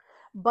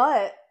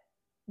 But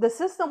the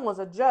system was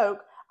a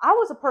joke. I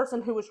was a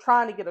person who was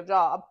trying to get a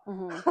job.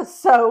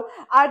 So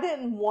I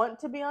didn't want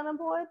to be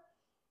unemployed.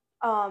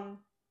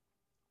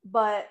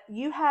 But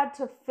you had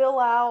to fill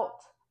out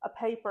a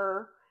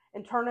paper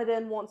and turn it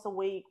in once a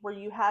week where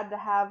you had to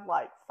have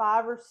like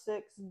 5 or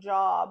 6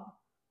 job.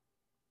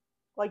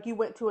 Like you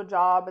went to a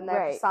job and they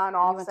had to sign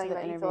off saying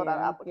that you filled out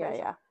an application.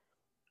 Yeah.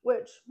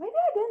 Which maybe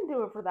I didn't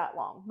do it for that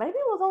long. Maybe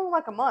it was only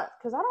like a month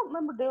because I don't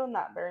remember doing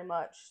that very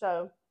much.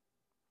 So,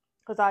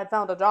 because I had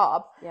found a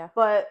job. Yeah.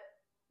 But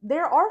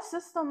there are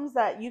systems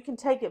that you can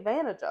take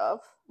advantage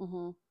of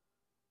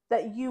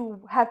that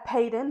you have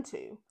paid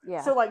into.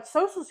 Yeah. So like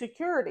Social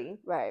Security,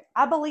 right?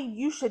 I believe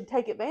you should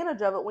take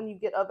advantage of it when you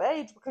get of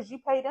age because you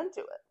paid into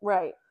it.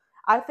 Right.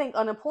 I think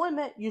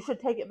unemployment you should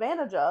take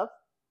advantage of.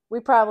 We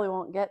probably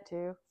won't get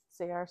to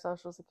see our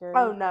Social Security.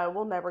 Oh no,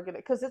 we'll never get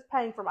it because it's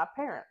paying for my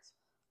parents.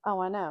 Oh,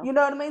 I know. You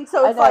know what I mean?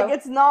 So it's like,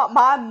 it's not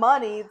my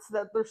money, it's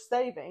that they're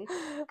saving.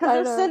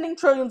 Because they're sending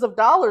trillions of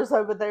dollars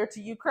over there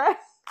to Ukraine.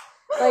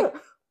 Like,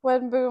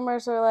 when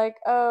boomers are like,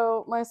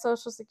 oh, my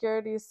Social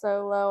Security is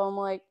so low, I'm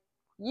like,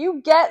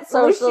 you get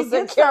Social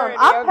Security,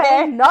 I'm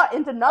paying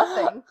into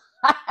nothing.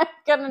 I'm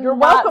gonna You're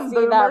not welcome, see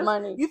boomers. that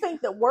money. You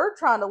think that we're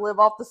trying to live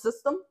off the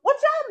system? What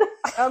y'all do?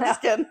 I'm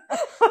just kidding.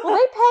 Well,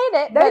 they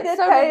paid it, but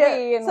so did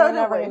we, and we're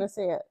never going to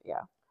see it.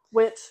 Yeah.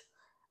 Which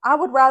I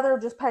would rather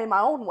just pay my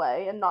own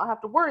way and not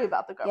have to worry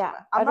about the government.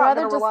 Yeah. I'm not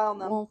going to rely on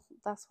them. Well,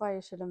 that's why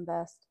you should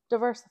invest.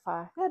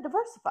 Diversify. Yeah,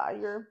 diversify.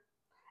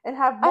 And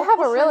have I have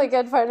a really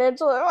good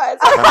financial advisor.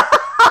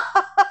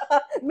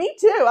 Me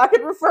too. I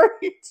could refer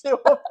you to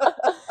him.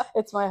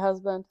 It's my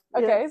husband.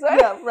 Okay.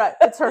 Yeah, right.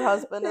 It's her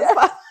husband. It's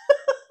fine.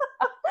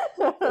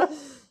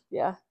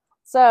 Yeah.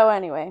 So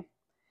anyway.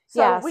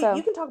 So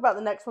you can talk about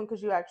the next one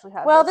because you actually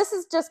have. Well, this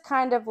is just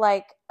kind of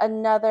like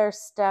another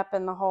step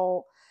in the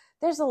whole.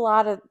 There's a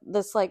lot of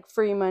this like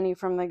free money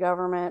from the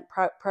government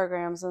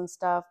programs and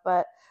stuff,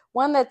 but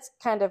one that's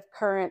kind of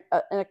current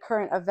in a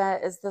current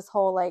event is this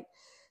whole like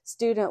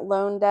student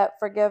loan debt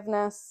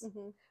forgiveness,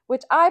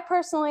 which I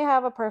personally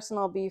have a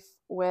personal beef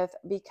with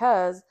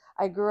because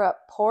I grew up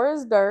poor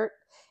as dirt.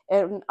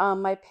 And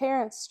my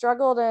parents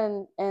struggled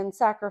and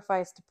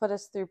sacrificed to put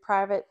us through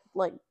private,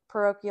 like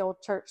parochial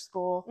church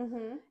school,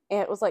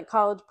 and it was like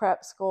college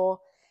prep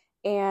school.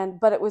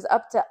 But it was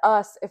up to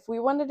us. If we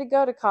wanted to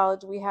go to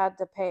college, we had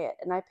to pay it,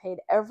 and I paid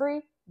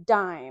every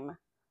dime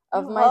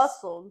of my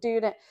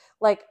student.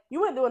 Like,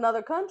 you went to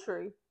another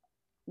country.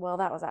 Well,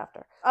 that was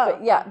after. Oh,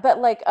 but yeah,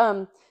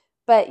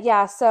 but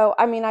yeah. So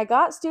I mean, I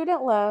got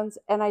student loans,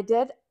 and I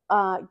did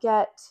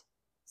get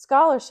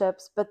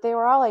scholarships, but they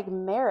were all like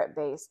merit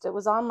based. It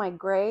was on my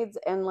grades,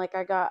 and like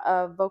I got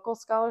a vocal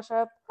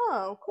scholarship.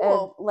 Oh,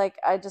 cool. And, like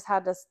I just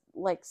had to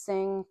like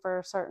sing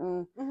for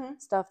certain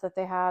stuff that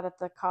they had at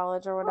the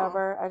college or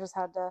whatever. I just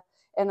had to,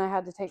 and I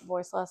had to take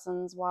voice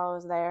lessons while I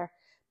was there.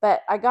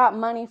 But I got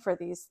money for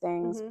these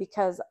things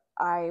because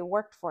I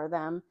worked for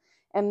them.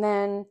 And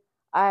then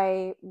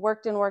I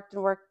worked and worked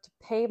and worked to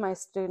pay my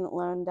student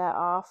loan debt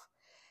off.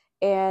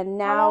 And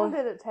now, how long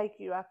did it take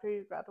you after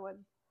you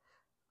graduated?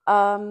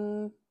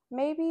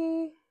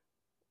 Maybe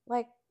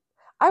like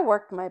I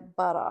worked my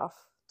butt off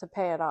to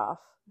pay it off.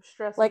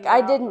 Like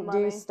I didn't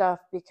do stuff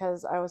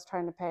because I was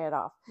trying to pay it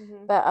off.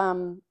 But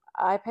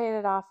I paid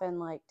it off in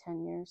like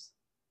 10 years.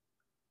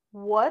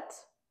 What?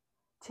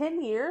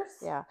 10 years?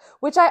 Yeah.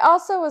 Which I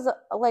also was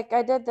like,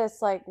 I did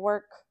this like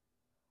work,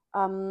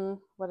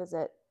 what is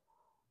it?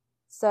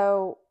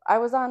 So I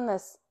was on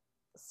this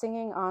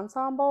singing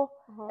ensemble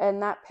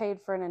and that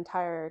paid for an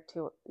entire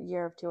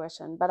year of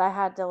tuition. But I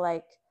had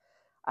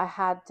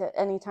to,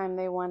 anytime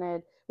they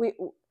wanted,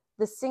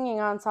 the singing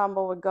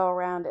ensemble would go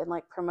around and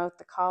like promote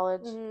the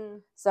college.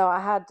 So I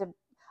had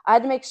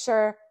to make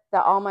sure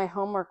that all my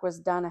homework was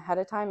done ahead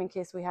of time in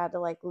case we had to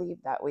like leave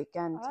that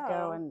weekend to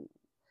go and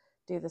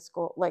do the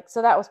school. Like,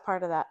 so that was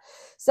part of that.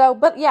 So,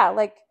 but yeah,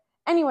 like,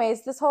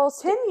 anyways, this whole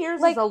 10 years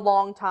like, is a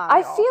long time.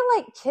 I feel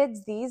like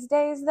kids these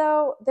days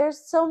though, there's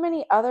so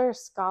many other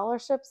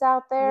scholarships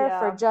out there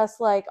for just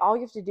like, all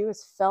you have to do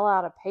is fill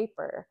out a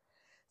paper.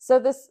 So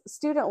this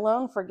student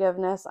loan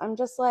forgiveness, I'm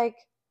just like,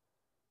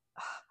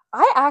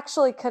 I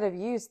actually could have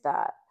used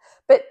that.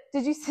 But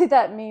did you see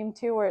that meme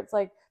too, where it's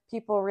like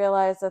people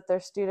realize that their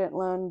student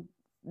loan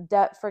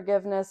debt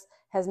forgiveness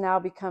has now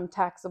become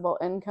taxable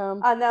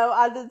income? I know,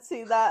 I did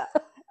see that.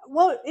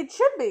 Well, it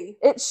should be.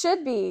 It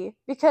should be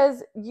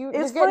because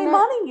it's free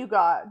money you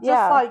got.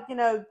 Just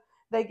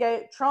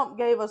like, Trump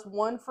gave us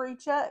one free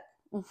check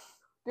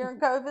during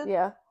COVID.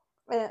 Yeah.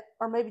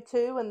 Or maybe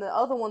two, and the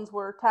other ones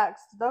were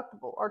tax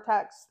deductible or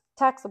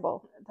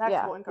taxable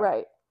income.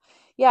 Right.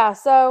 Yeah,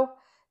 so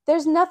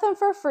there's nothing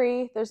for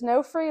free. There's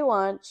no free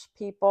lunch,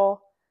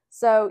 people.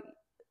 So,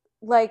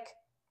 like,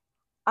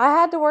 I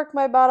had to work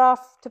my butt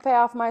off to pay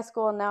off my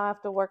school, and now I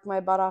have to work my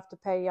butt off to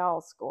pay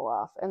y'all's school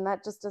off, and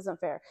that just isn't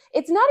fair.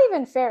 It's not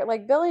even fair.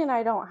 Like, Billy and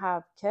I don't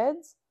have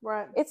kids.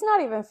 Right. It's not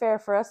even fair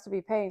for us to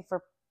be paying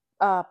for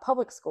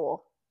public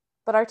school.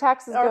 But our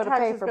taxes go to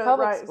pay for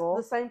public school.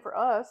 The same for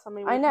us. I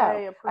mean, I know.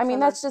 Pay a percentage. I mean,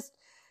 that's just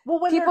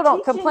people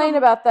don't complain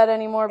about that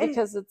anymore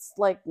because it's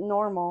like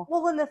normal.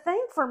 Well, and the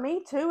thing for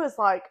me too is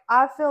like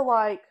I feel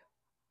like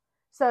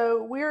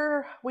so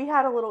we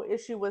had a little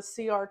issue with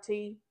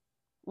CRT,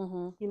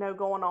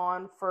 going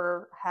on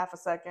for half a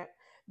second.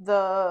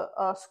 The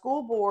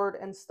school board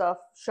and stuff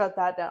shut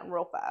that down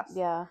real fast.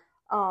 Yeah.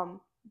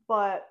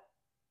 But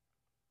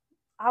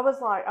I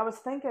was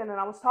thinking, and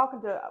I was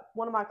talking to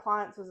one of my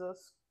clients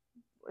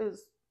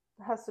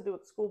has to do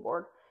with the school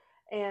board,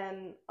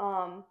 and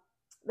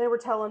they were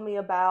telling me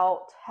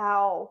about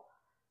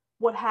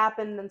what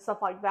happened and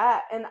stuff like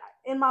that, and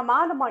in my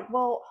mind I'm like,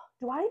 well,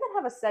 do I even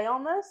have a say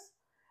on this?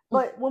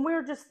 But when we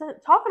were just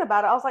talking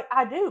about it, I was like,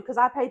 I do, because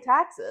I pay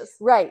taxes.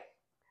 Right.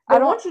 I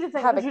don't want you to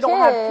think because you don't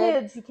have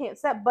kids you can't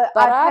set, but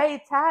I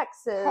pay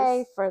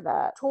taxes for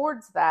that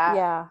towards that.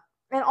 Yeah.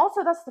 And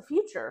also that's the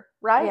future,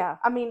 right? Yeah.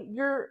 I mean,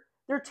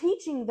 they're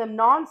teaching them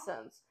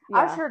nonsense.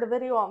 I shared a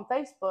video on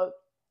Facebook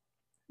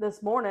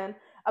this morning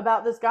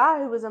about this guy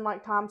who was in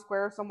like Times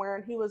Square somewhere,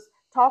 and he was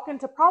talking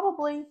to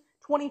probably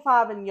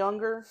 25 and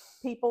younger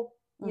people,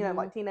 you know,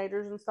 like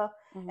teenagers and stuff,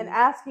 and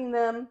asking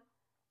them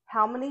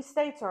how many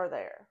states are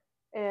there.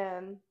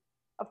 And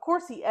of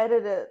course he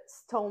edited it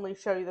to only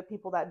show you the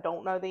people that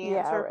don't know the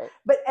answer. Yeah, right.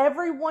 But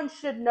everyone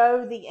should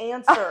know the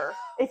answer.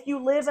 If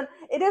you live in,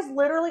 it is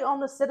literally on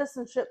the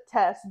citizenship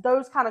test,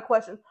 those kind of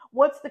questions.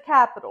 What's the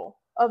capital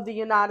of the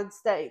United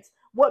States?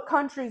 What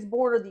countries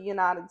border the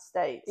United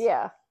States?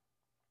 Yeah.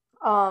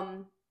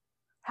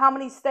 How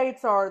many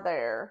states are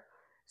there?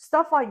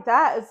 Stuff like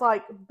that is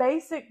like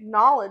basic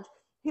knowledge.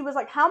 He was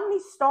like, how many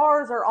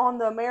stars are on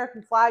the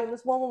American flag? And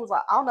this woman was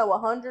like, I don't know,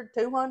 100,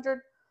 200.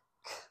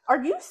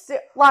 Are you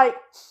like,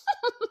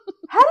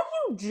 how do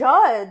you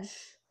judge?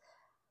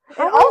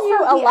 How are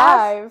you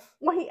alive?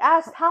 He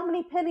asked how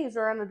many pennies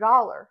are in $1.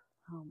 Oh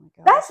my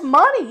god. That's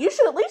money. You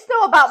should at least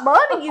know about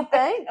money, you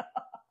think.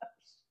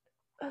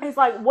 He's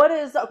like, what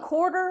is a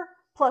quarter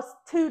plus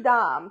 2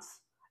 dimes?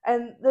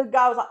 And the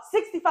guy was like,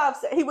 65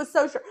 cents. He was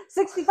so sure.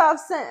 65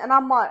 cents. And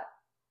I'm like,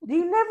 do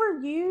you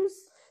never use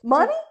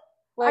money?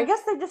 Like, I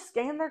guess they just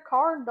scan their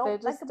card and don't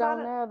think about it. They just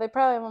don't know. They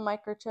probably have a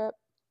microchip.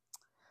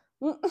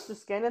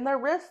 Just scanning their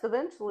wrist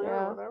eventually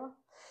or whatever.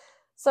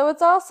 So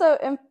it's also,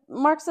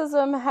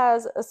 Marxism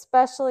has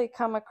especially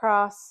come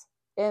across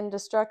in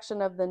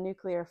destruction of the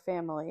nuclear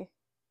family.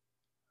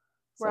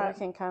 So we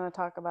can kind of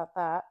talk about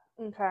that.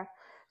 Okay.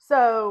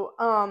 So,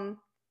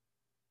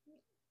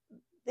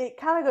 it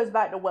kind of goes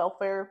back to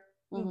welfare.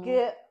 You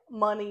get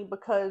money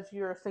because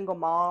you're a single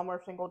mom or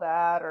a single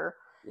dad or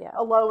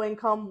a low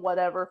income,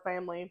 whatever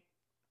family.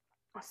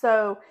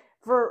 So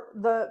for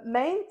the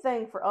main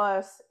thing for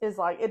us is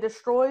like, it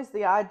destroys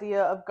the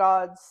idea of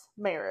God's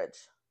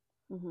marriage.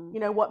 You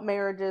know, what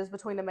marriage is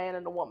between a man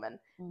and a woman,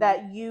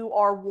 that you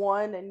are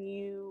one and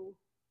you.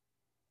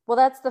 Well,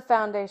 that's the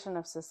foundation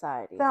of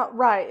society.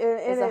 Right.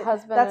 And a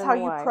husband that's and how a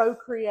you wife.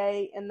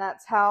 Procreate, and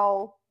that's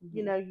how,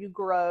 you know, you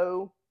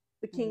grow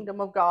the kingdom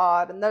of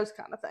God and those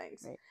kind of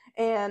things. Right.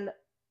 And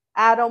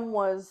Adam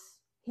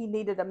he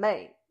needed a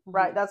mate,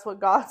 right? That's what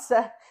God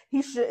said.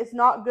 It's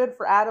not good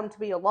for Adam to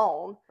be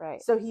alone.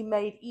 Right. So he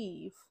made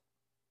Eve.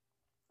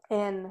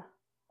 And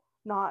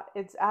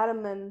it's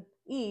Adam and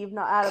Eve,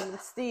 not Adam and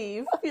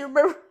Steve. You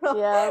remember?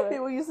 Yeah.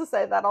 People used to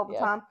say that all the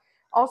time.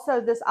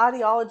 Also, this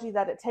ideology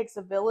that it takes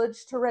a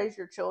village to raise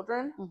your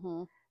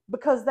children.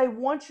 Because they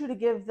want you to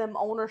give them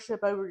ownership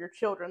over your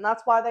children.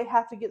 That's why they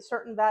have to get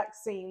certain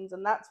vaccines,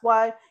 and that's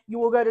why you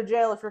will go to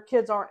jail if your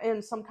kids aren't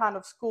in some kind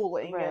of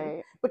schooling. Right.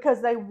 And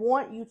because they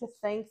want you to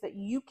think that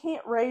you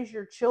can't raise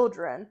your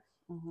children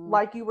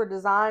like you were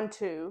designed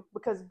to,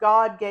 because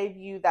God gave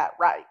you that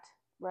right.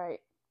 Right.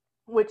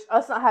 Which,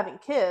 us not having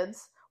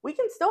kids, we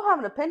can still have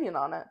an opinion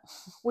on it.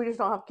 We just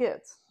don't have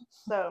kids.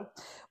 So,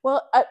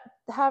 well,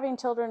 having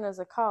children is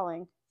a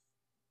calling.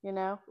 You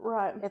know?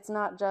 Right. It's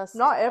not just.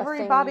 Not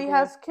everybody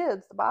has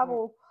kids. The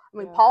Bible,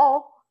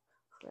 Paul,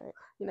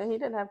 you know, he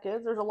didn't have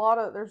kids. There's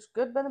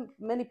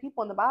many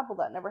people in the Bible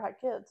that never had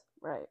kids.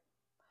 Right.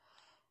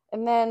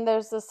 And then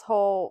there's this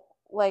whole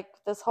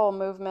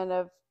movement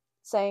of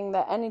saying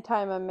that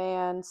anytime a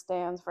man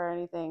stands for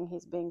anything,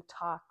 he's being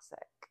toxic.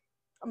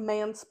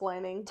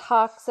 Mansplaining.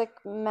 Toxic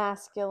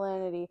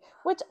masculinity.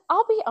 Which,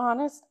 I'll be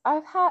honest,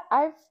 I've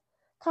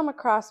come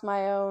across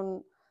my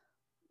own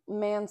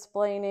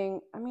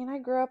mansplaining. I mean, I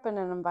grew up in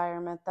an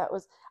environment that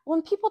was,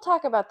 when people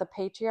talk about the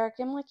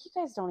patriarchy, I'm like, you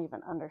guys don't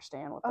even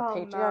understand what the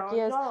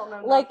patriarchy is.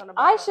 Like,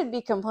 I should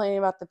be complaining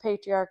about the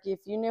patriarchy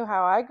if you knew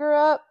how I grew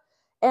up.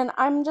 And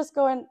I'm just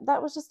going,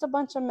 that was just a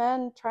bunch of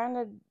men trying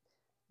to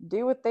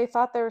do what they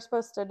thought they were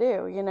supposed to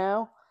do, you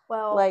know?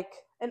 Well, like,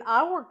 and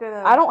I worked in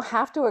I don't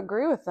have to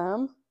agree with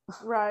them.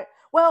 Right.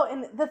 Well,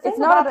 and the thing it's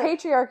not a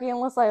patriarchy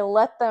unless I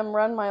let them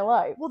run my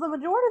life. Well, the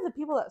majority of the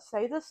people that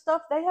say this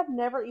stuff, they have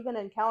never even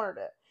encountered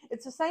it.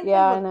 It's the same thing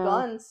with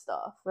gun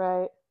stuff.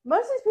 Right.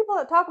 Most of these people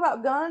that talk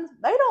about guns,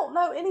 they don't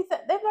know anything.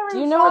 They've never even Do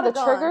you know where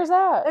the trigger's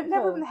at? They've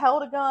never even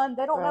held a gun.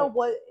 They don't know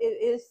what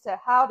it is to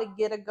how to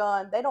get a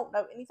gun. They don't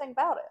know anything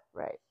about it.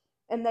 Right.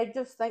 And they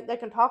just think they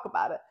can talk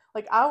about it.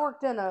 Like, I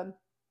worked at a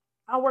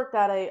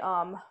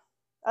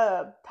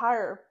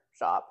tire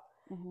shop,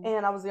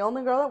 and I was the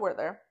only girl that worked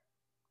there.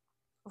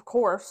 Of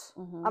course.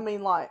 I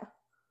mean, like,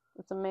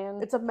 it's a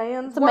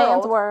man's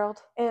world.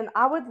 And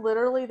I would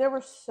literally, there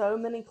were so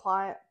many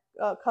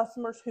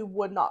customers who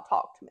would not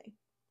talk to me.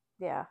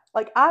 Yeah.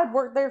 Like, I had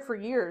worked there for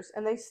years,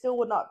 and they still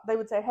would not. They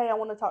would say, hey, I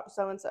want to talk to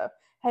so-and-so.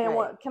 Hey,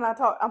 can I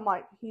talk? I'm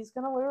like, he's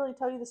going to literally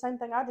tell you the same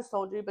thing I just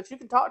told you, but you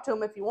can talk to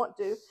him if you want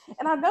to.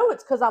 And I know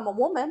it's because I'm a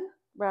woman.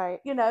 Right.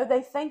 You know,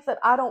 they think that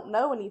I don't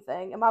know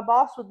anything. And my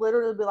boss would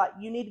literally be like,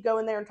 you need to go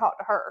in there and talk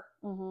to her.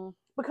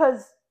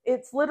 Because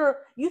it's literally,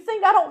 you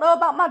think I don't know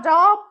about my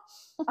job?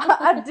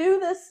 I do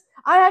this.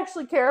 I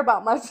actually care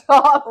about my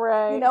job.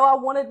 Right. You know, I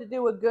wanted to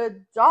do a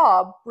good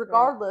job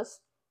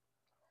regardless.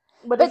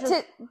 Right.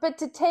 But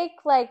to take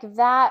like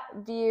that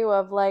view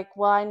of like,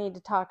 well, I need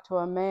to talk to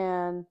a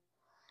man,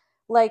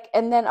 like,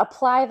 and then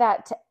apply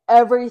that to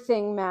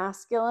everything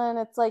masculine.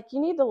 It's like, you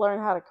need to learn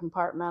how to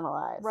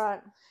compartmentalize.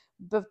 Right.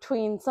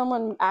 between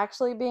someone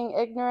actually being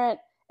ignorant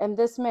and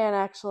this man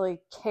actually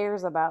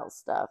cares about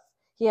stuff.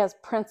 He has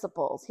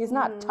principles. He's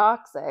not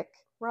toxic.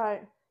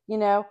 Right. You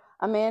know,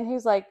 a man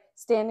who's like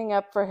standing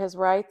up for his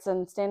rights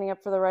and standing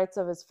up for the rights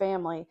of his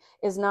family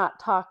is not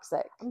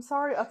toxic. I'm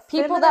sorry, a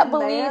people that feminine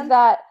believe man,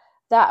 that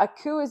a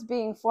coup is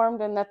being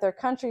formed and that their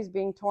country's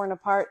being torn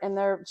apart and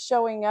they're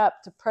showing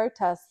up to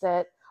protest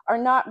it are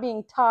not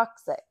being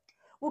toxic.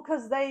 well,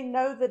 because they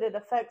know that it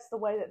affects the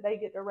way that they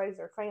get to raise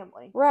their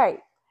family. Right.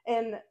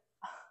 And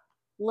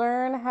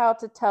learn how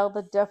to tell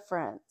the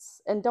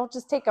difference and don't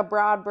just take a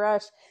broad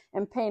brush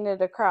and paint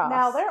it across.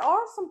 now there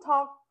are some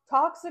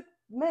toxic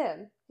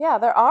men. Yeah,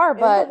 there are,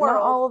 but world.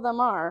 not all of them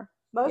are.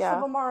 Most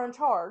of them are in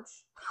charge.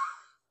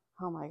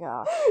 Oh my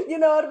gosh. You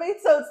know what I mean?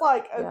 So it's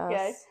like, okay.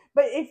 Yes.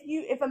 But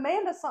if a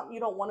man does something you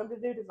don't want him to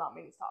do, does not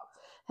mean he's toxic.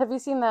 Have you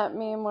seen that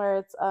meme where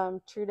it's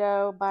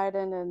Trudeau,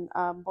 Biden,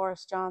 and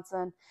Boris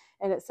Johnson,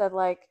 and it said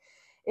like,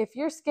 if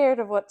you're scared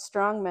of what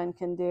strong men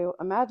can do,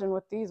 imagine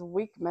what these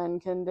weak men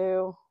can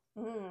do.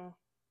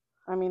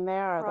 I mean, they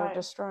are. Right. They're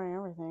destroying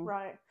everything.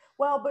 Right.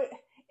 Well, but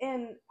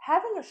in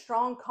having a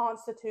strong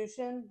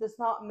constitution does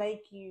not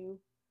make you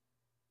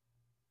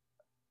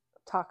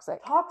toxic.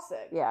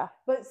 Yeah.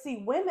 But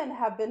see, women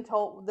have been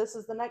told, this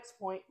is the next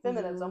point,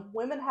 feminism.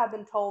 Women have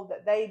been told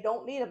that they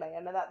don't need a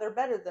man and that they're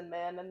better than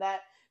men and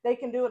that they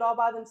can do it all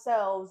by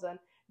themselves and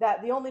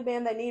that the only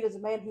man they need is a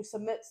man who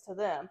submits to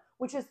them,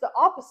 which is the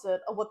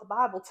opposite of what the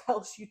Bible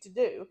tells you to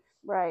do.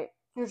 Right.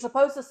 You're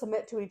supposed to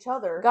submit to each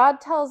other.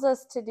 God tells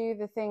us to do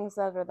the things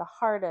that are the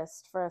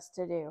hardest for us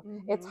to do.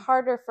 It's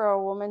harder for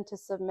a woman to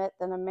submit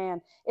than a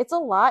man. It's a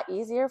lot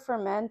easier for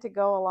men to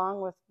go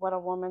along with what a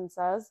woman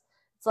says.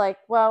 It's like,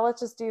 well, let's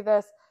just do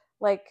this.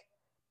 Like,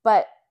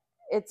 but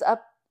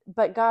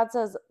God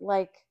says,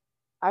 like,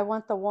 I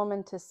want the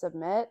woman to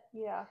submit.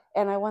 Yeah.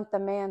 And I want the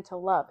man to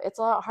love. It's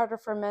a lot harder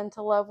for men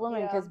to love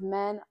women because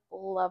men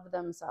love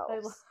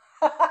themselves.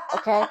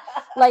 Okay?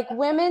 Like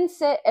women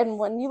sit and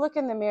when you look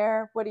in the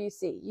mirror, what do you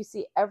see? You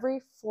see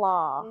every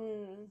flaw.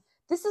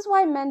 This is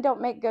why men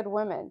don't make good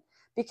women.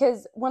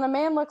 Because when a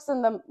man looks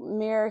in the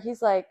mirror,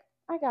 he's like,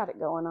 I got it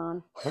going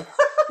on.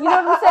 You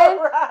know what I'm saying?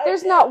 Right.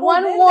 There's not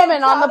one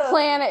woman on the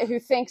planet who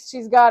thinks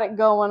she's got it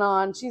going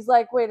on. She's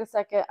like, wait a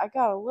second, I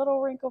got a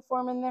little wrinkle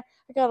form in there.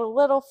 I got a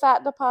little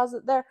fat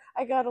deposit there.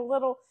 I got a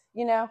little,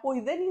 you know.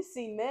 Well, then you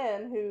see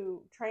men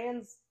who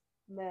trans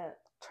men.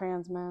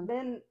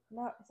 Men,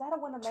 no, is that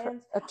when a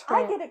man's?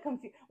 I get it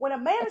confused. When a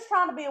man is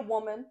trying to be a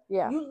woman,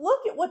 you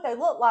look at what they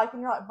look like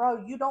and you're like,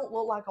 bro, you don't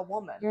look like a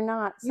woman. You're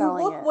not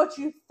selling You look what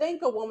you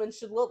think a woman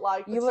should look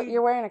like.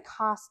 You're wearing a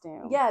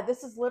costume. Yeah,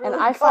 this is literally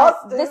a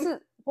costume.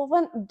 Well,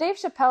 when Dave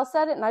Chappelle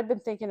said it, and I've been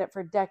thinking it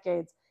for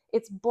decades,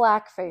 it's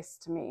blackface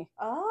to me.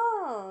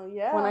 Oh,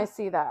 yeah. When I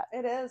see that.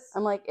 It is.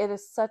 I'm like,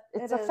 it's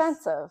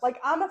offensive. Like,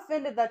 I'm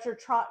offended that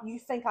you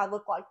think I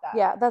look like that.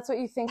 Yeah, that's what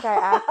you think I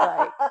act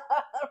like. Right.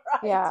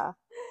 Yeah.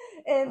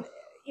 And,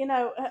 you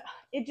know,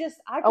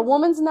 a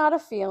woman's not a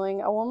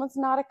feeling. A woman's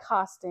not a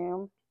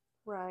costume.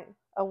 Right.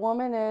 A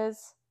woman is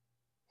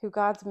who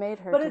God's made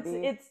her to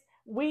be. But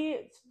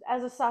we,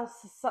 as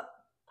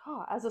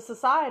a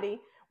society,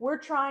 we're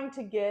trying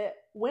to get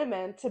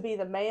women to be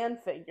the man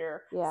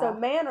figure. Yeah. So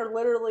men are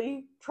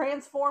literally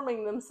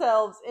transforming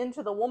themselves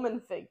into the woman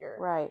figure.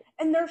 Right.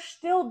 And they're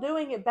still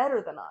doing it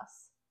better than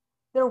us.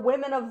 They're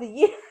women of the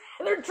year.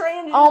 They're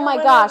transgender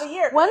women of the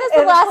year. When is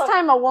the last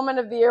time a woman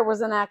of the year was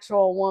an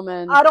actual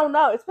woman? I don't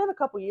know. It's been a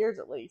couple years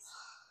at least.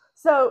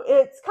 So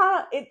it's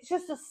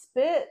just a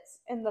spit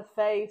in the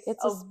face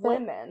of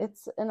women.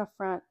 It's an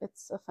affront.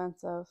 It's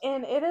offensive.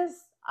 And it is,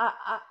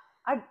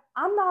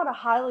 I'm not a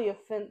highly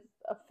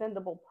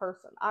offendable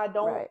person. I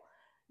don't. Right.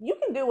 You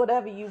can do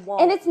whatever you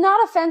want. And it's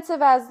not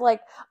offensive as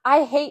like,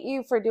 I hate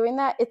you for doing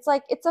that. It's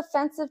like, it's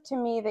offensive to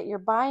me that you're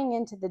buying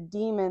into the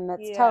demon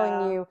that's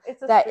telling you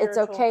that it's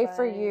okay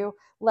for you.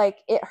 Like,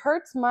 it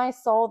hurts my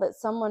soul that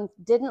someone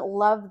didn't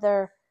love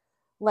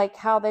like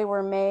how they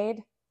were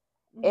made.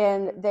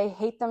 And they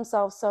hate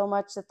themselves so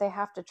much that they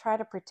have to try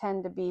to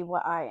pretend to be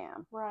what I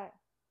am. Right.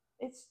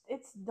 It's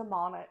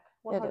demonic.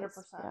 100%. It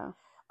is, yeah.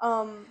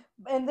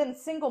 And then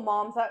single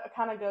moms, that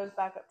kind of goes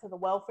back up to the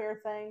welfare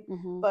thing,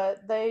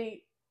 but the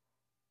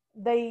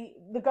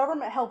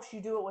government helps you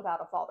do it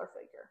without a father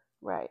figure.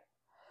 Right.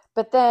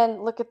 But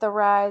then look at the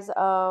rise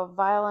of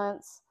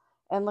violence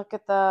and look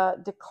at the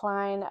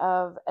decline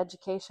of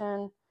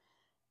education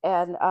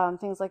and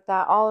things like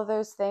that. All of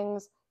those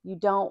things you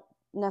don't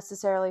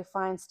necessarily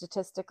find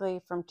statistically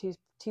from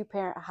two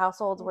parent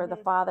households where the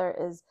father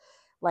is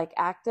like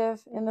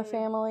active in the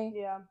family.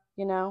 Yeah.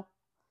 You know?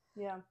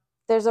 Yeah.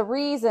 There's a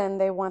reason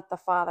they want the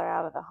father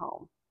out of the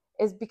home.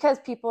 Is because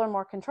people are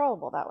more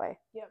controllable that way.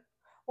 Yep.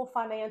 Well,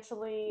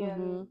 financially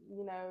and,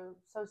 you know,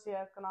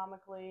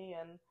 socioeconomically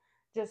and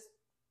just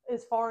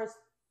as far as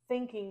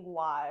thinking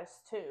wise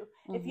too.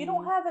 If you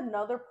don't have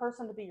another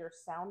person to be your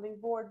sounding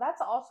board,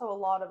 that's also a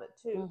lot of it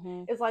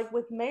too. It's like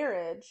with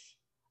marriage,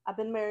 I've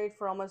been married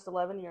for almost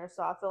 11 years,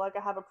 so I feel like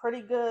I have a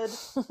pretty good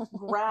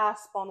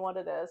grasp on what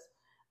it is.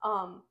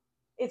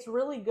 It's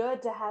really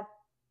good to have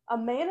a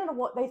man and a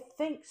woman, they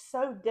think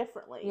so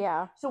differently.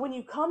 Yeah. So when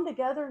you come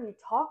together and you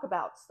talk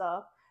about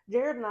stuff,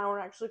 Jared and I were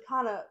actually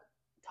kind of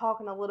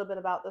talking a little bit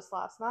about this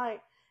last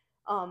night,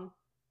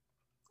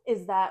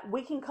 is that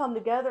we can come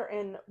together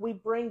and we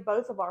bring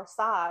both of our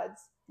sides.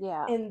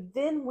 Yeah. And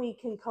then we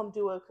can come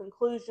to a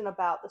conclusion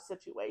about the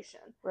situation.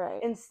 Right.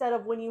 Instead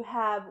of when you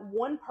have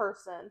one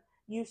person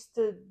used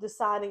to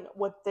deciding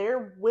what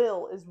their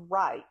will is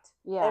right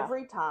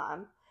every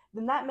time,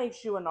 then that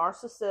makes you a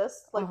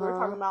narcissist. Like we were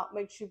talking about,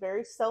 makes you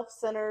very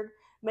self-centered,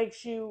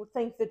 makes you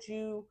think that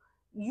you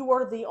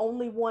are the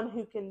only one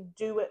who can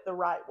do it the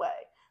right way.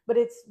 But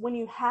it's when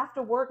you have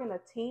to work in a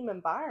team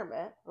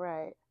environment,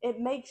 right,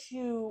 it makes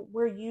you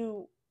where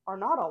you are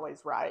not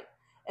always right.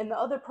 And the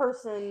other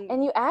person,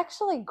 and you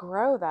actually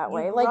grow that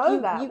way.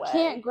 You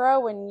can't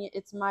grow when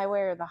it's my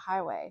way or the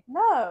highway.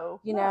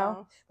 No, you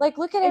know, like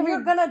look at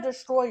you're gonna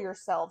destroy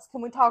yourselves.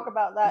 Can we talk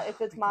about that?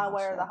 If it's my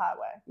way or the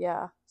highway?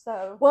 Yeah.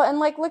 So well, and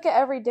like look at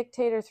every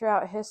dictator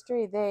throughout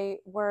history.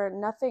 They were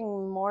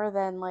nothing more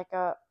than like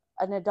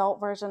an adult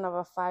version of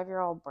a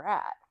 5-year-old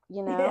brat.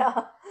 You know,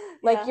 yeah.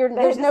 Like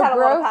there's no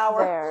growth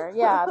there.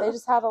 Yeah, they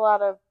just had a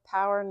lot of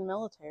power in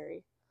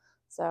military.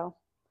 So.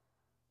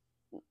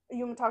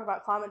 You want to talk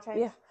about climate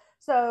change? Yeah.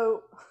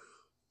 So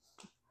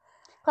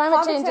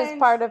climate change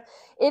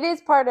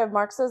is part of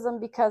Marxism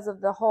because of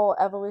the whole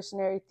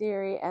evolutionary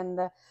theory and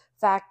the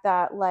fact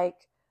that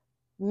like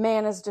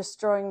man is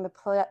destroying the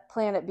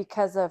planet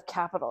because of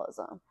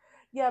capitalism.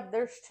 Yeah,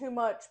 there's too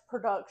much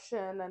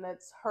production and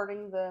it's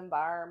hurting the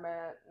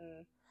environment.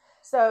 And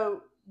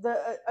so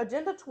the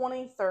Agenda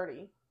 2030,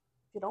 if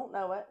you don't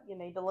know it, you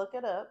need to look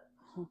it up.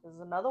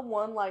 There's another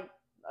one like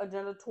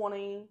Agenda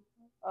 21.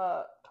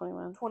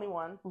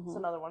 It's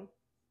another one.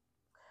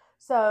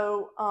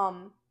 So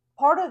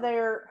part of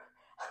their,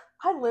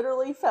 I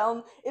literally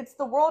found, it's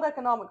the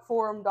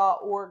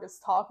worldeconomicforum.org is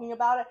talking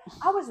about it.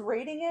 I was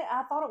reading it and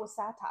I thought it was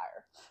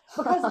satire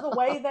because of the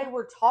way they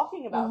were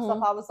talking about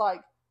stuff. I was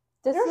like,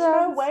 there's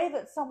no way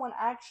that someone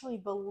actually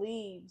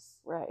believes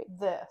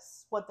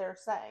this, what they're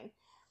saying.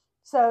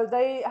 So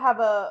they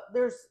have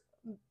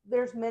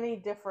there's many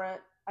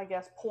different, I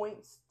guess,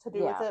 points to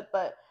do with it,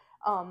 but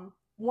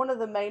one of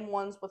the main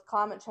ones with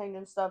climate change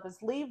and stuff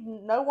is leave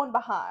no one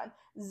behind.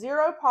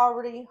 Zero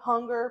poverty,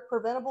 hunger,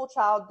 preventable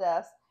child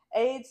deaths,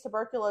 AIDS,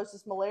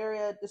 tuberculosis,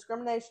 malaria,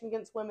 discrimination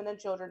against women and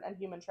children, and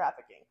human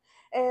trafficking.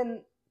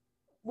 And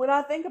when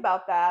I think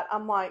about that,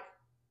 I'm like,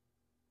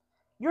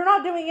 you're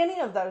not doing any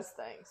of those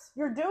things.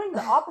 You're doing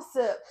the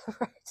opposite.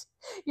 Right.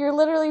 You're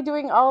literally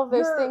doing all of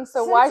those things.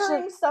 So why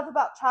should stuff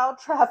about child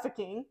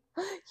trafficking?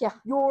 Yeah.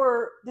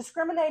 You're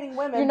discriminating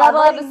women. You're not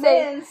allowed to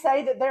men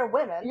say that they're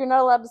women. You're not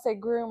allowed to say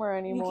groomer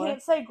anymore. You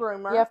can't say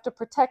groomer. You have to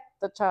protect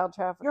the child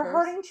traffickers. You're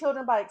hurting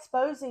children by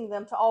exposing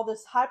them to all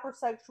this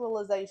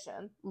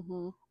hypersexualization,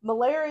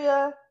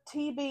 malaria,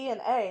 TB,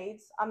 and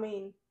AIDS. I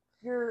mean,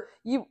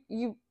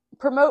 you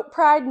promote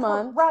Pride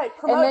Month, right?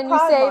 And then you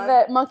say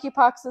that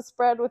monkeypox is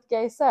spread with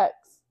gay sex,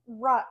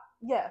 right?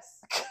 Yes.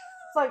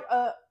 It's like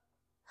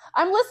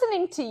I'm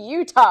listening to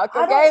you talk,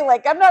 okay?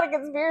 Like, I'm not a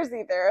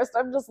conspiracy theorist.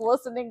 I'm just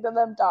listening to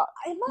them talk.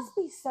 It must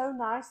be so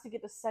nice to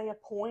get to say a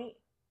point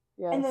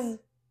and then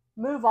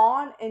move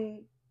on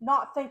and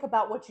not think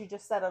about what you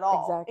just said at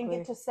all. Exactly. And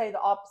get to say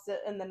the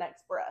opposite in the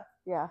next breath.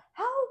 Yeah.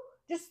 How?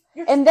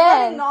 You're and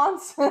then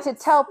nonsense. To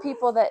tell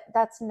people that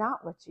that's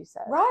not what you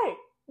said. Right.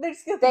 They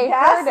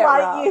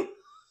gaslight you.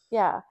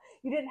 Yeah.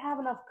 You didn't have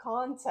enough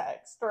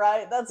context,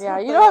 right? That's you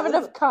don't have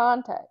enough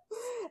context.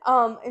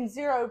 And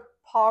zero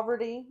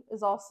poverty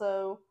is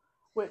also,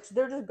 which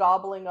they're just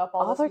gobbling up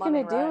all this money. All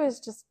they're going to do is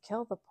just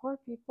kill the poor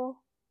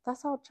people.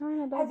 That's all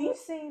China does. Have you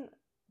seen,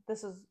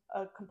 this is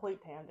a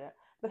complete tangent,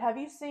 but have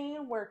you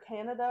seen where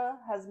Canada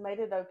has made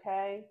it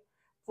okay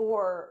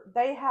for,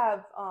 they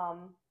have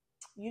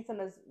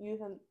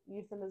euthanized.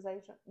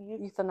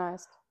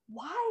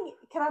 Why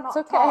can I not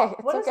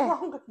talk? What is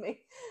wrong with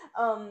me?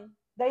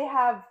 They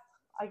have,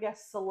 I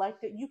guess,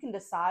 selected, you can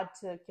decide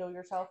to kill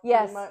yourself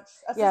pretty much.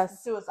 Assisted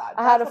suicide.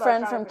 I had a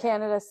friend from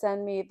Canada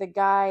send me the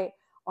guy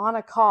on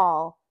a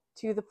call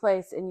to the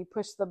place, and you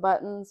push the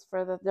buttons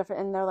for the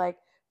different, and they're like,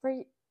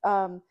 for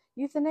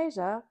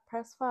euthanasia,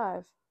 press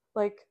 5.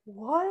 Like,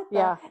 what?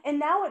 Yeah. And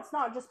now it's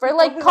not just for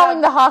like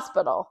calling the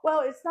hospital. Well,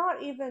 it's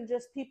not even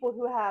just people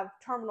who have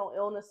terminal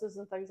illnesses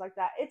and things like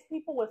that. It's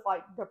people with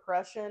like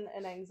depression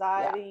and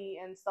anxiety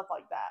and stuff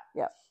like that.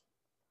 Yep.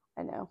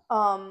 I know.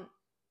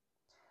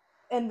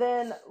 And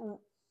then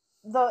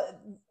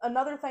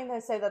another thing they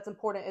say that's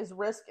important is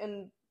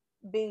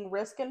being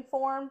risk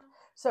informed.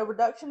 So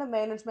reduction and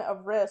management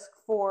of risk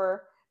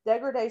for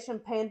degradation,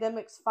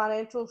 pandemics,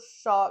 financial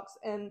shocks,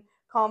 and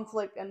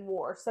conflict and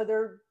war. So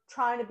they're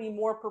trying to be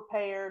more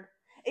prepared,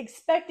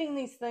 expecting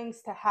these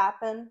things to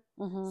happen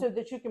so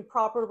that you can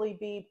properly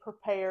be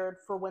prepared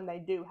for when they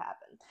do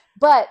happen.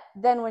 But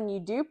then when you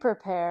do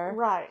prepare,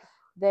 right,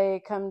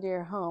 they come to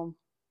your home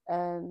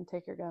and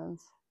take your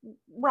guns.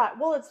 Right.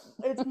 Well,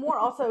 it's more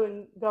also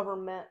in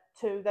government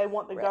too. They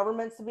want the Right.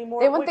 governments to be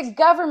more. They want the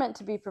government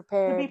to be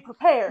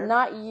prepared,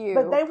 not you.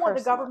 But they want personally.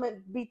 the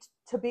government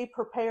to be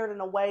prepared in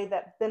a way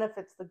that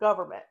benefits the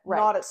government, Right.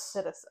 not its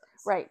citizens.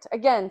 Right.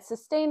 Again,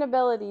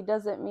 sustainability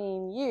doesn't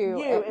mean you.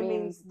 It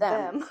means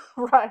them.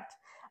 Right.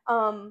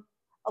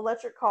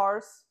 Electric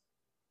cars.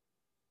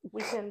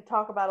 We can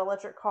talk about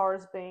electric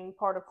cars being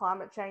part of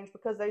climate change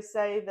because they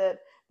say that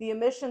the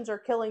emissions are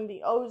killing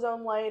the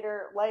ozone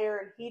layer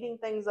and heating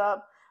things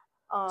up.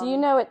 Do you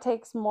know it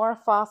takes more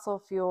fossil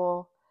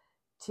fuel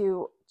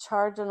to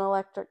charge an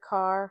electric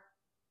car?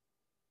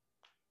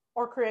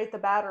 Or create the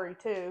battery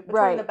too, between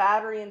right. the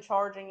battery and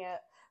charging it.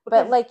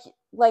 But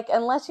like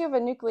unless you have a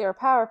nuclear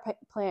power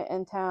plant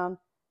in town,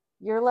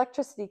 your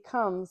electricity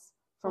comes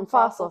from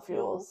fossil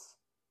fuels.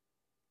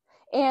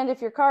 And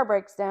if your car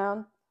breaks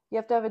down, you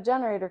have to have a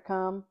generator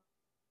come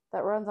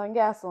that runs on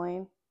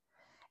gasoline.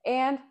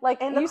 And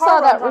you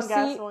saw that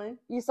receipt.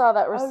 You saw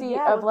that receipt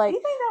of do you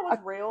think that was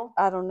real?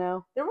 I don't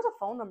know. There was a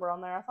phone number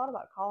on there. I thought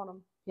about calling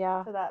them.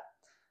 Yeah. To that.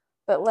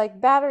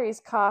 But batteries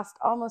cost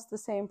almost the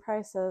same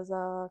price as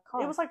a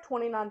car. It was like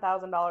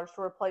 $29,000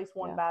 to replace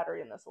one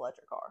battery in this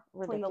electric car.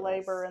 Ridiculous. Between the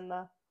labor and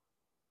the.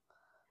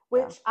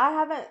 Which I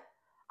haven't.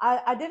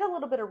 I did a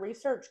little bit of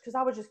research because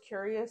I was just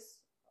curious.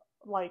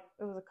 Like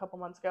it was a couple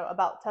months ago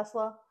about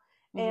Tesla.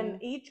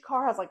 And each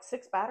car has like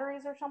 6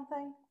 batteries or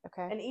something.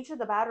 Okay. And each of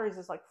the batteries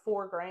is like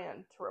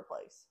 $4,000 to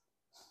replace.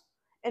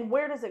 And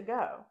where does it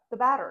go? The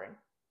battery.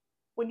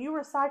 When you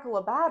recycle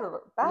a battery,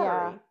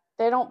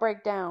 they don't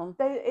break down.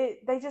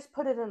 They just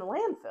put it in a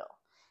landfill.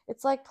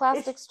 It's like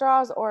plastic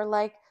straws or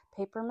like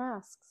paper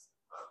masks.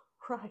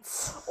 Right.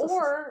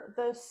 Or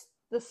the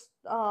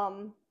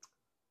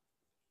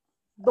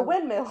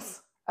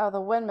windmills. Oh,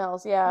 the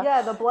windmills, yeah.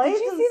 Yeah, the blades.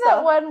 Did you see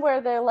that one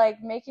where they're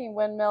like making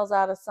windmills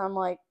out of some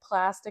like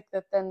plastic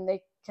that then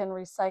they can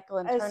recycle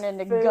and turn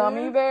into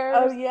gummy bears?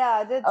 Oh yeah,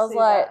 I did. I was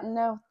like,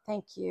 no,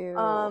 thank you.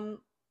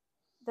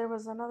 There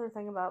was another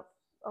thing about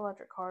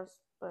electric cars,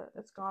 but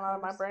it's gone out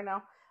of my brain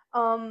now.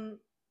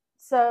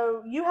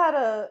 So you had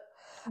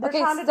they're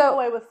trying to do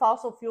away with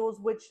fossil fuels,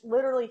 which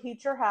literally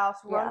heats your house,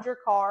 runs your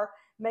car,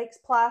 makes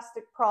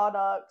plastic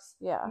products,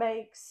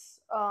 makes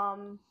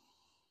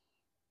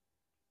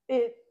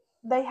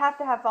they have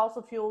to have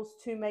fossil fuels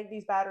to make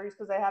these batteries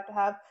because they have to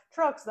have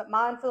trucks that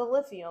mine for the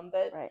lithium.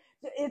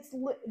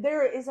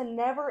 There is a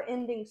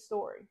never-ending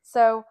story.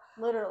 So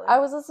literally, I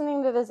was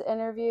listening to this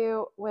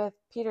interview with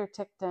Peter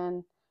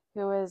Tickton,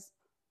 who is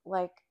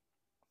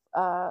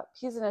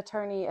he's an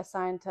attorney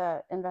assigned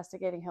to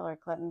investigating Hillary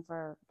Clinton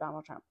for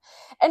Donald Trump.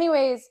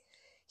 Anyways,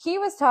 he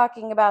was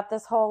talking about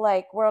this whole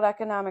World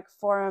Economic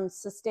Forum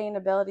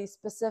sustainability,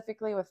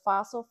 specifically with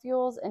fossil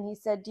fuels. And he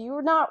said, do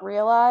you not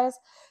realize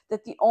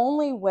that the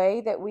only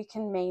way that we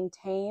can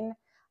maintain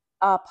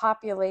a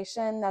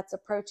population that's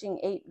approaching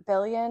 8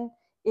 billion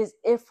is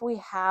if we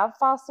have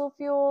fossil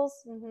fuels?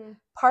 Mm-hmm.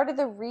 Part of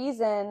the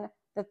reason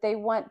that they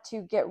want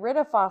to get rid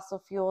of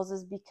fossil fuels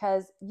is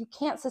because you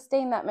can't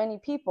sustain that many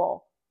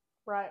people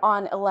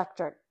on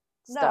electric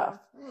stuff.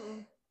 No.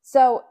 Mm-mm.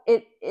 So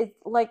it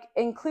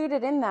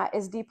included in that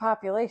is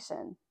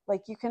depopulation.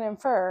 Like you can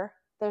infer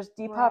there's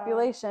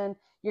depopulation. Right.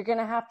 You're going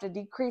to have to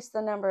decrease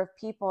the number of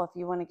people if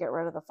you want to get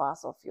rid of the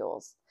fossil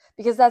fuels,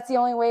 because that's the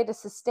only way to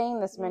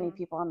sustain this many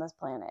people on this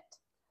planet.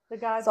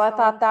 So I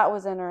thought that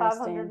was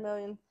interesting. 500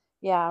 million.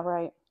 Yeah,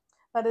 right.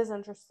 That is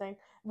interesting.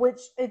 Which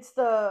it's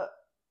the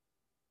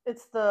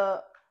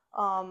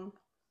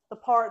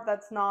part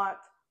that's not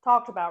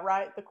talked about,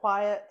 right? The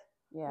quiet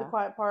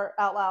part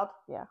out loud.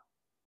 Yeah.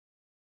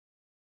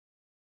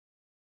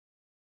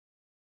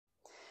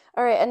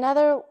 All right,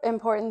 another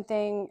important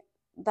thing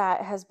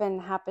that has been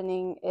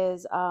happening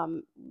is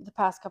the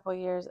past couple of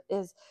years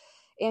is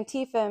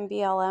Antifa and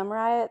BLM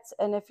riots.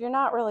 And if you're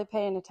not really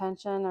paying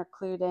attention or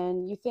clued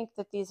in, you think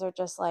that these are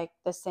just like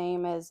the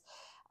same as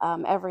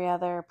every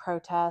other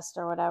protest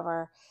or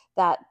whatever,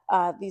 that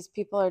these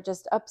people are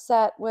just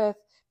upset with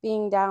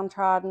being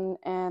downtrodden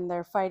and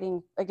they're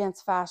fighting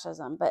against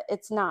fascism. But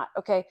it's not,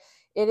 okay?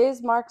 It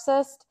is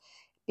Marxist,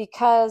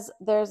 because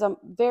there's a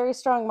very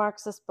strong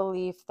Marxist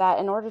belief that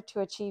in order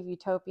to achieve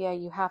utopia,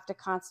 you have to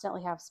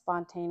constantly have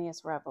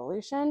spontaneous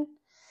revolution.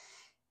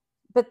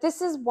 But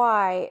this is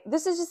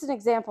just an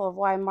example of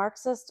why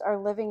Marxists are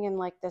living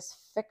in this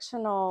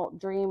fictional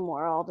dream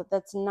world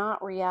that's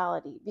not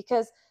reality,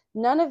 because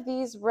none of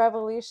these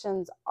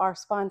revolutions are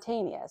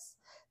spontaneous.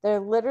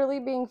 They're literally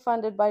being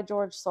funded by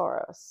George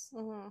Soros.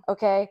 Mm-hmm.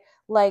 Okay?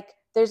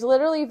 There's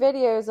literally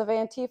videos of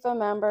Antifa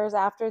members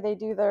after they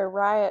do their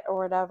riot or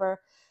whatever,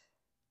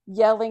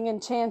 yelling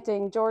and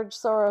chanting, George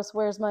Soros,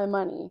 where's my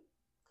money?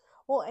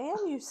 Well,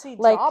 and you see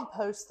job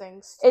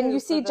postings too. And you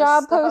see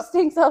job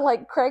postings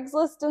on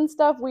Craigslist and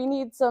stuff. We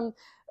need some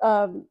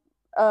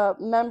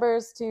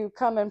members to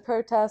come and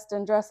protest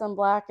and dress in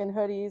black and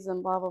hoodies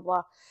and blah, blah,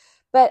 blah.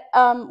 But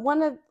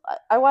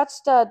I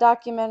watched a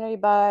documentary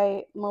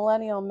by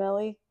Millennial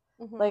Millie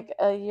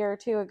a year or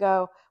two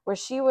ago, where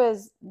she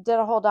did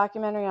a whole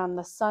documentary on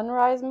the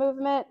Sunrise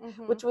Movement,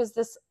 which was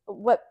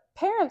what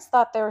parents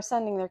thought they were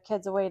sending their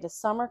kids away to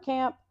summer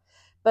camp,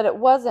 but it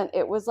wasn't.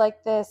 It was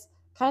like this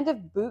kind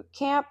of boot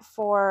camp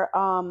for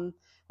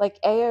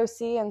like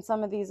AOC and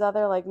some of these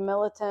other like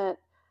militant.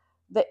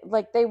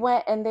 They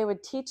went and they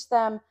would teach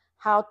them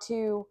how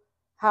to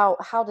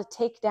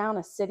take down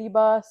a city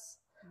bus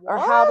or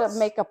how to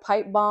make a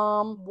pipe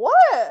bomb.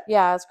 What?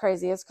 Yeah, it's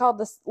crazy. It's called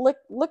this.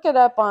 Look it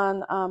up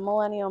on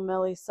Millennial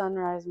Millie's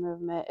Sunrise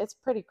Movement. It's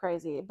pretty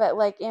crazy. But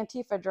like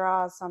Antifa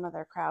draws some of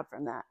their crowd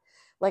from that,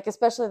 like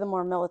especially the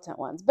more militant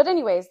ones. But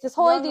anyways, this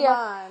whole Young idea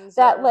minds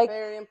that are like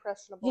very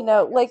impressionable, you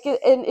know, like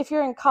and if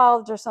you're in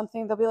college or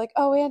something, they'll be like,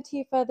 oh,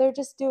 Antifa, they're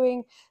just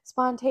doing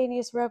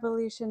spontaneous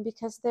revolution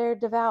because they're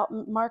devout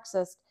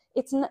Marxist.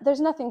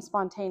 There's nothing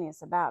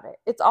spontaneous about it.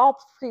 It's all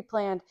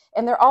pre-planned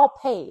and they're all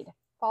paid.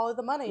 Follow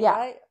the money, yeah,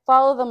 right?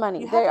 Follow the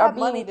money. You have they to are have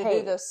being money to paid.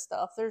 do this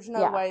stuff. There's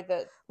no way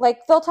that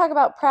like they'll talk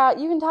about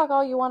you can talk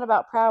all you want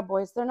about Proud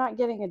Boys. They're not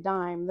getting a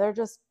dime. They're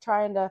just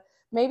trying to,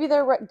 maybe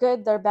they're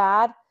good, they're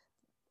bad,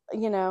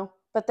 you know,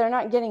 but they're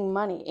not getting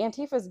money.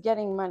 Antifa's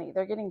getting money.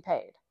 They're getting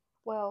paid.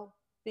 Well,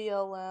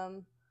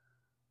 BLM,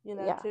 you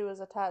know, too, is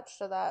attached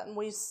to that, and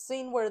we've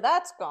seen where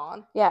that's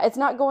gone. Yeah, it's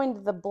not going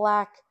to the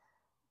black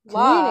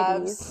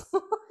communities.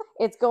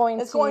 It's going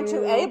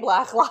to a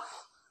black life.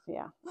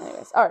 Yeah.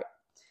 Anyways, all right.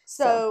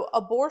 So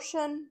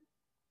abortion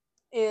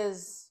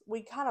is,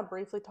 we kind of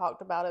briefly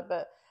talked about it,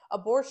 but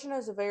abortion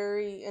is a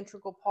very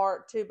integral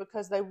part too,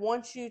 because they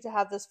want you to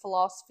have this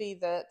philosophy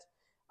that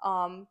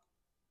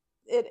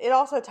it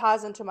also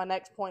ties into my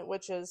next point,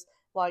 which is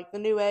like the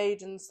New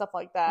Age and stuff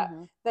like that.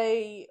 Mm-hmm.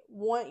 They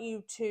want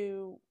you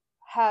to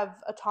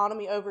have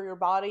autonomy over your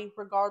body,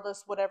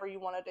 regardless whatever you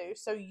want to do.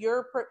 So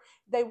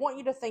they want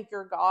you to think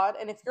you're God,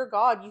 and if you're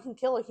God, you can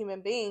kill a human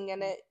being,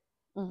 and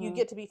you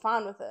get to be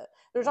fine with it.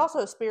 There's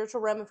also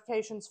spiritual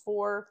ramifications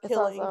for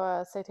killing. It's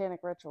also a satanic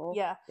ritual.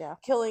 Yeah,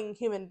 killing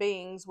human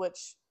beings,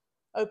 which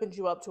opens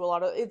you up to a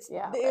lot of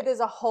it is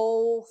a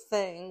whole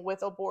thing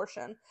with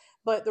abortion.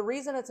 But the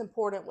reason it's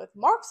important with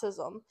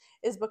Marxism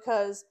is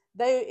because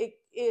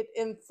it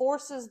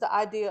enforces the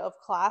idea of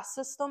class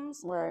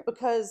systems, right?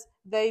 Because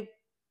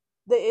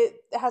it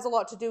has a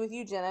lot to do with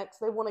eugenics.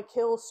 They want to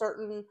kill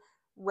certain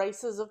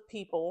races of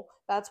people.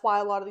 That's why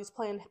a lot of these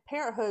Planned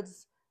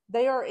Parenthoods,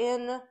 they are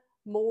in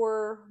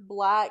more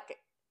black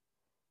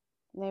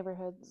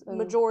neighborhoods,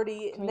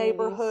 majority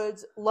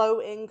neighborhoods,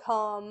 low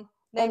income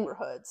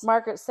neighborhoods. And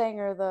Margaret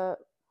Sanger,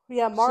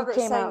 Margaret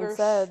came Sanger, out and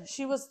said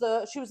she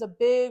was a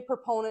big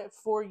proponent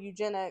for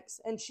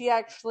eugenics, and she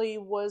actually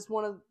was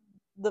one of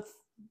the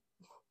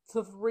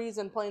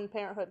reason Planned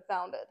Parenthood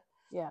founded.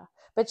 Yeah,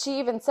 but she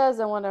even says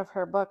in one of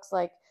her books,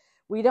 like,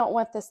 we don't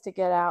want this to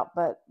get out,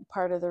 but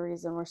part of the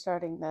reason we're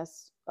starting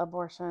this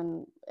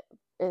abortion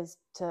is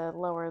to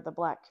lower the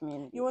black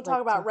community. You want to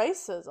talk about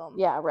racism?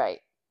 Yeah, right.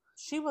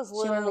 She was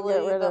literally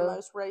the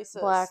most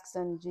racist. Blacks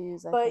and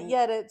Jews, I think.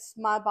 Yet it's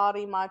my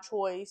body, my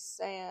choice,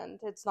 and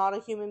it's not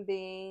a human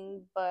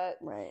being. But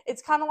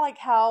it's kind of like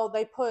how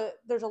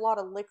there's a lot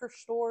of liquor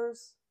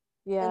stores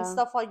and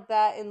stuff like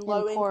that in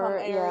low-income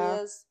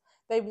areas.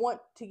 Yeah. They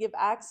want to give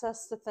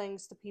access to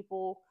things to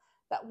people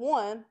that,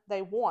 one,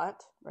 they want,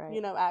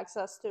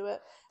 access to it.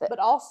 But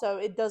also,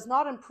 it does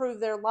not improve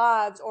their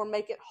lives or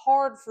make it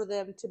hard for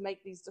them to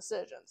make these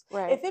decisions.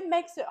 Right. If it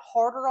makes it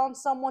harder on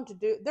someone to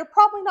do, they're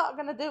probably not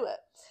going to do it.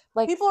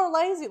 Like, people are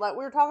lazy, like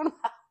we were talking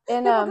about.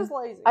 And people are just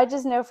lazy. I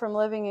just know from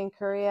living in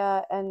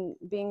Korea and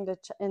being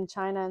in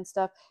China and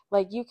stuff,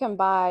 like you can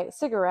buy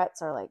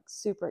cigarettes are like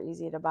super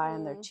easy to buy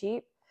and they're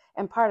cheap.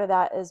 And part of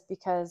that is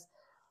because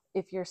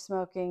if you're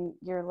smoking,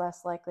 you're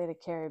less likely to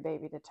carry a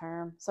baby to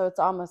term. So it's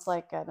almost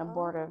like an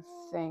abortive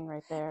thing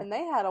right there. And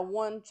they had a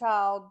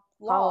one-child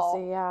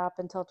policy, up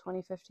until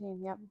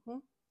 2015. Yep. Mm-hmm.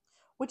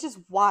 Which is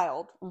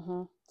wild.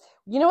 Mm-hmm.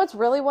 You know what's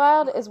really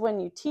wild is when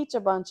you teach a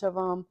bunch of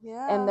them,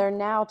 and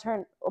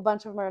a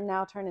bunch of them are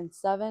now turning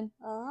 7,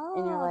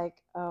 and you're like,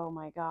 oh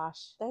my gosh,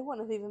 they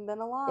wouldn't have even been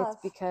alive. It's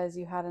because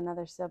you had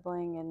another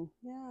sibling, and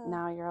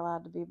now you're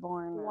allowed to be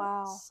born.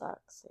 Wow, it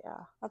sucks. Yeah,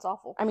 that's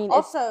awful. I mean,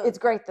 also, it's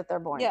great that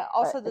they're born. Yeah.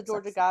 Also, the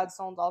Georgia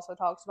Guidestones also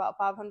talks about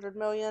 500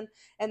 million,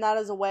 and that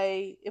is a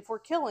way if we're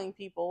killing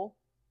people.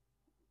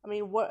 I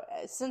mean,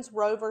 since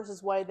Roe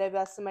versus Wade, they've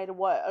estimated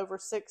over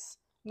 6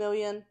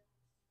 million.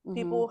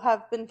 People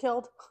have been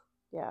killed.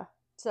 Yeah.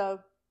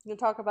 So you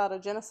talk about a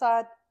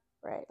genocide,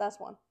 right? That's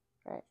one.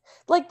 Right.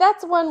 Like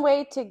that's one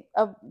way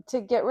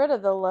to get rid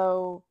of the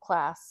low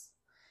class.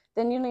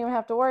 Then you don't even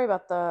have to worry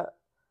about the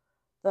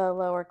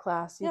lower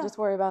class. You just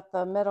worry about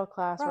the middle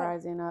class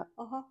rising up,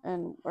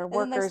 and workers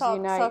then they stop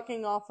unite,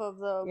 sucking off of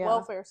the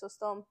welfare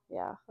system.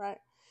 Yeah. Right.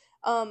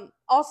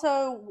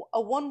 Also,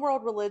 a one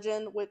world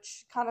religion,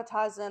 which kind of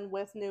ties in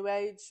with New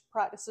Age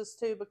practices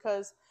too,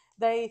 because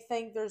they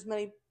think there's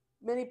many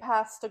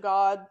paths to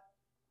God,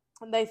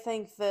 and they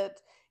think that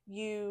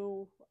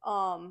you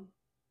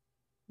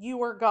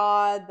are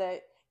God,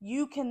 that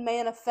you can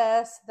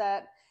manifest,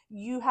 that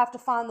you have to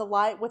find the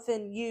light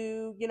within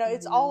you. You know,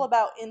 it's all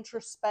about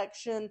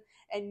introspection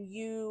and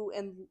you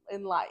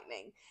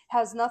enlightening. It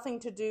has nothing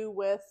to do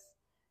with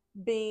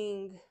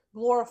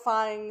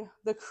glorifying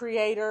the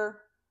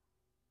Creator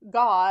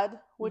God,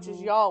 which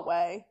is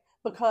Yahweh,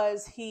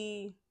 because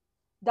he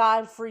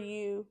died for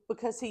you,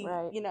 because he,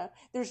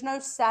 there's no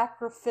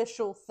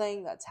sacrificial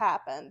thing that's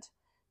happened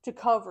to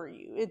cover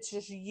you. It's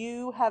just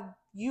you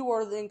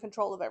are in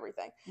control of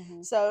everything.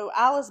 So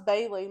Alice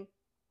Bailey,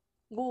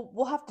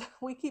 we'll have to,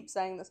 we keep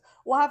saying this,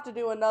 we'll have to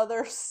do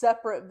another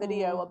separate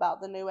video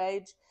about the New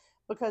Age,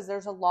 because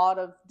there's a lot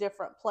of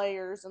different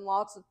players and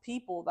lots of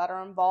people that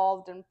are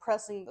involved in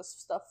pressing this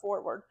stuff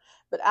forward.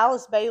 But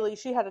Alice Bailey,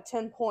 she had a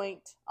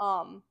 10-point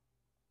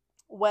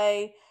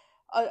way,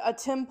 a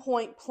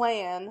 10-point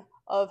plan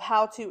of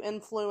how to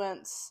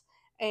influence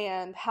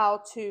and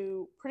how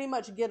to pretty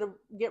much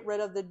get rid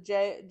of the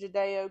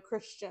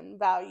Judeo-Christian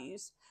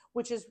values,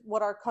 which is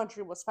what our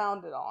country was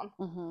founded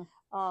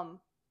on.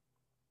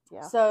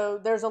 So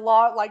there's a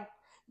lot, like,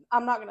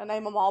 I'm not going to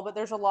name them all, but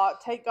there's a lot.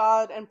 Take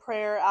God and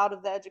prayer out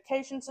of the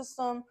education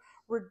system,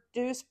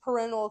 reduce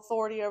parental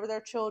authority over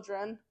their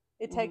children.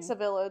 It takes a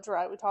village,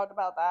 right? We talked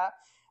about that.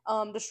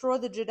 Destroy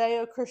the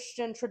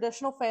Judeo-Christian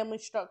traditional family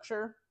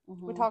structure.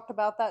 We talked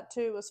about that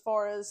too, as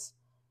far as,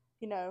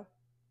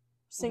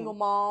 single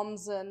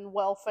moms and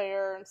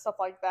welfare and stuff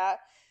like that.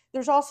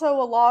 There's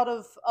also a lot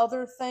of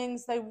other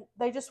things.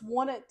 They just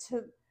want it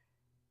to,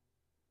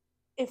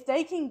 if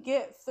they can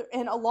get through,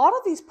 and a lot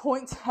of these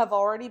points have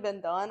already been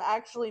done.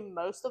 Actually,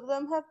 most of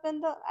them have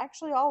been done.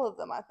 Actually, all of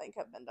them, I think,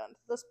 have been done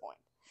to this point,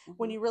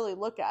 when you really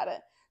look at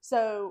it.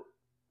 So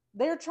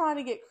they're trying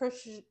to get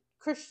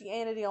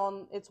Christianity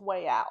on its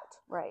way out.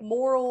 Right.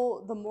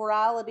 The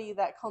morality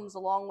that comes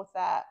along with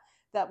that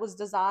was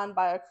designed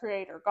by a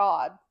creator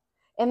God.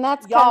 And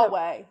that's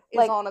Yahweh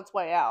is on its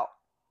way out.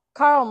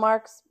 Karl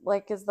Marx,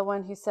 is the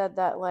one who said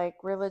that,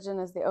 religion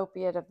is the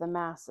opiate of the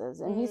masses.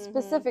 And he's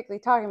specifically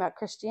talking about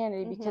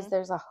Christianity because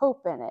there's a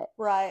hope in it.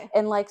 Right.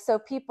 And, so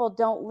people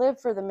don't live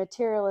for the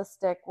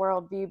materialistic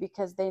worldview,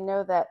 because they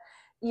know that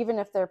even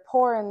if they're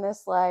poor in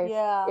this life,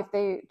 if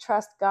they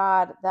trust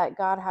God, that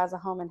God has a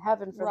home in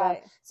heaven for them.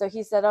 So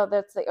he said,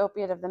 that's the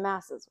opiate of the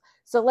masses.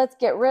 So let's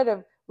get rid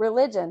of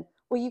religion.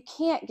 Well, you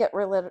can't get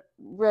rid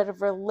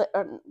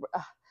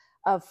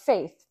of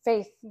faith,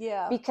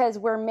 because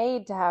we're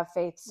made to have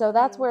faith. So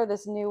that's where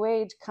this New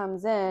Age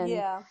comes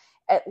in.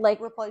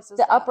 Replaces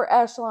the upper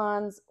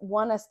echelons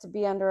want us to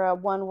be under a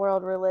one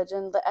world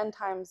religion. The end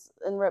times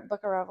in Book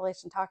of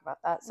Revelation talk about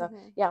that. So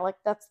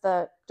that's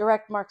the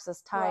direct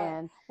Marxist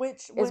tie-in,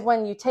 which is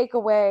when you take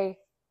away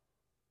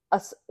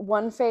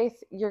one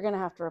faith, you're going to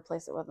have to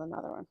replace it with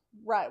another one.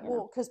 Right.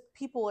 Well, because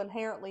people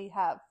inherently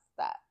have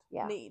that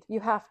need.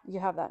 You have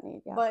that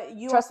need. Yeah. But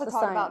you also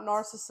talk about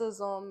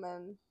narcissism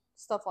and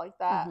stuff like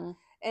that.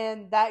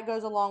 And that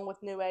goes along with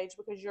New Age,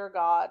 because you're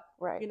God.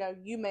 Right.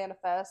 You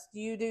manifest.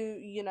 You do,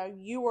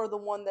 you are the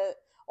one that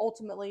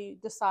ultimately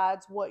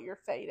decides what your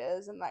fate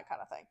is and that kind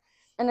of thing.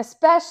 And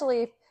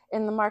especially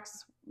in the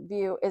Marxist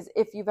view, is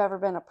if you've ever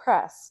been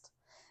oppressed,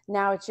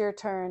 now it's your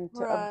turn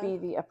to be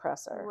the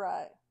oppressor.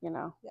 Right.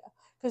 Yeah.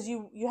 Because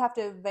you have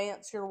to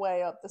advance your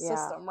way up the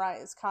system,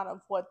 right? It's kind of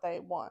what they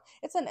want.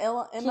 It's an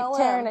MLM. Keep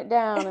tearing it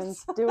down and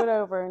do it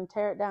over, and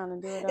tear it down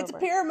and do it over. It's a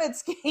pyramid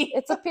scheme.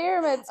 It's a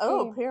pyramid scheme.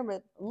 Oh,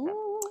 pyramid.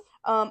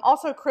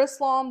 Also,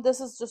 Chrislam, this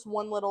is just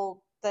one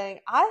little thing.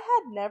 I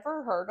had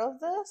never heard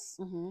of this.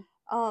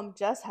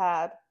 Jess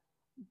had.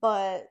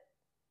 But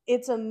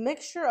it's a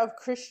mixture of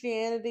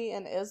Christianity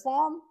and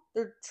Islam.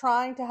 They're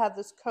trying to have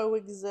this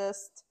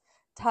coexist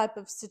type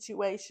of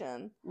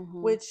situation,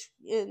 which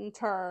in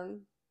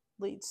turn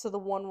leads to the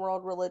one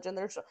world religion.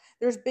 There's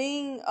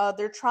in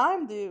Abu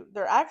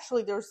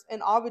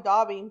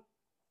Dhabi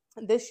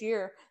this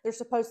year, they're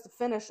supposed to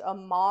finish a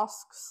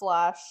mosque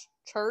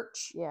 /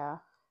 church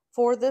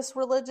for this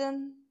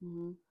religion,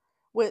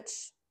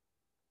 which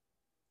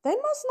they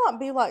must not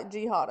be like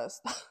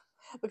jihadists,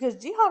 because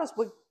jihadists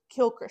would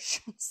kill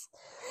Christians.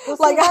 Well,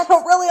 I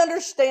don't really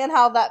understand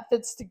how that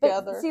fits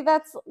together. But see,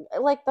 that's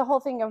the whole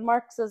thing of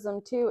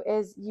Marxism too,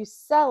 is you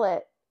sell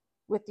it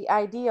with the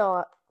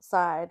ideal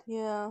side.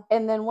 Yeah.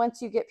 And then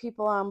once you get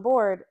people on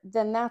board,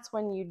 then that's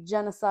when you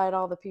genocide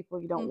all the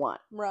people you don't want.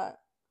 Right.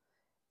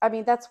 I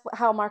mean, that's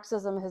how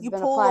Marxism has been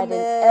applied in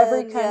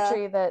every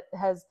country that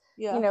has,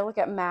 look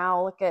at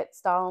Mao, look at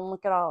Stalin,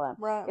 look at all of them.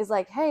 Right. It's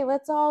like, hey,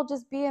 let's all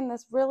just be in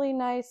this really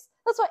nice,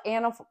 that's what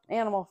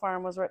Animal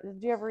Farm was.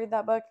 Did you ever read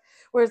that book?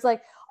 Where it's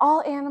like,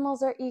 all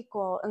animals are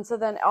equal. And so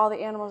then all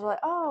the animals are like,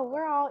 oh,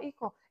 we're all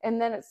equal.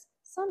 And then it's,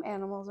 some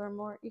animals are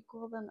more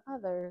equal than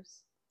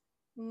others.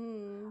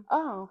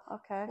 Oh,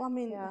 okay. Well, I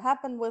mean, it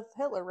happened with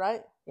Hitler,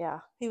 right?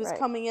 Yeah. He was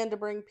coming in to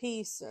bring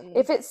peace. And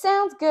if it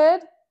sounds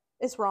good,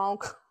 it's wrong.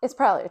 It's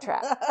probably a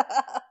trap.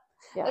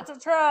 It's a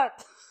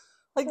trap.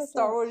 Like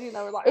Star Wars,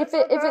 like, if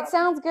it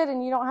sounds good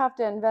and you don't have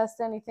to invest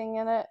anything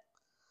in it,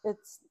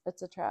 it's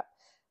a trap.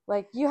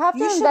 Like, you have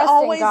to invest in God. You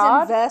should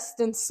always invest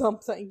in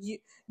something.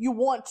 You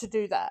want to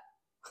do that.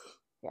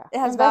 Yeah. It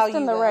has invest value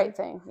in the right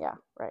thing. Yeah.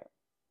 Right.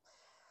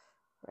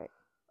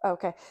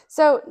 Okay,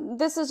 so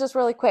this is just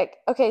really quick.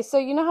 Okay, so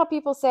you know how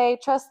people say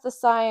trust the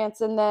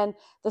science, and then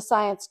the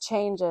science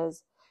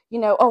changes.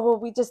 Oh, well,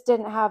 we just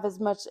didn't have as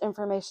much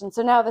information,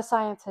 so now the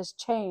science has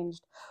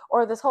changed.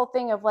 Or this whole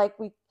thing of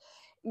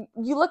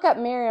you look up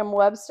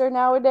Merriam-Webster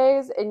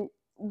nowadays, and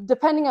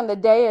depending on the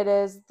day it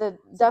is, the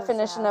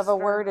definition of a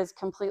word is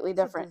completely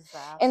different.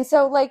 And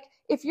so, like,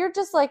 if you're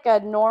just like a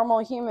normal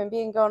human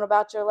being going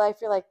about your life,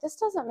 you're like, this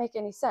doesn't make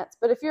any sense.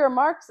 But if you're a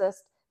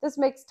Marxist, this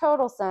makes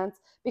total sense,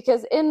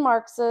 because in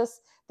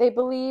Marxists, they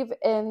believe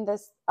in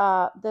this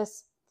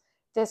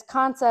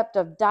concept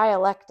of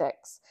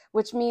dialectics,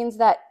 which means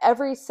that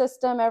every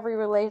system, every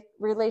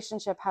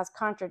relationship has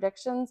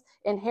contradictions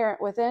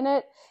inherent within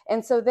it.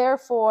 And so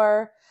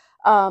therefore,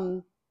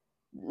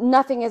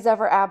 nothing is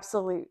ever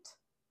absolute.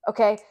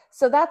 Okay,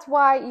 so that's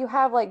why you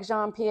have like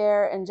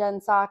Jean-Pierre and Jen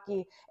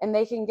Psaki, and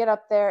they can get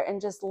up there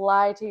and just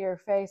lie to your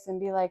face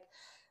and be like,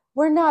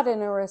 we're not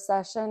in a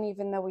recession,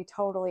 even though we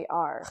totally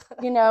are.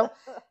 You know,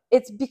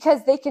 it's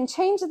because they can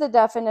change the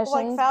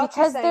definitions, like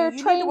because they're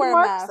trained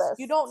Marxists.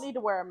 You don't need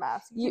to wear a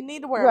mask. You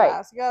need to wear a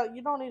mask. You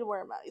don't need to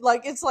wear a mask.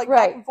 Like, it's like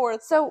back and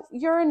forth. So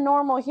you're a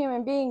normal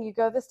human being. You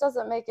go, this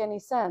doesn't make any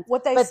sense.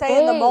 What they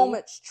say in the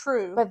moment's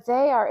true. But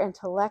they are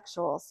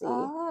intellectual, see.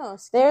 Oh,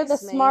 they're the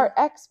smart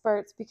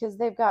experts because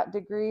they've got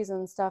degrees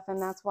and stuff,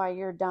 and that's why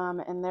you're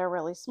dumb and they're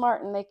really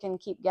smart, and they can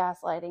keep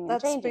gaslighting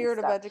and changing spirit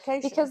stuff of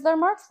education. Because they're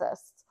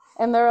Marxists.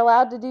 And they're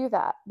allowed to do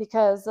that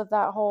because of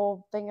that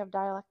whole thing of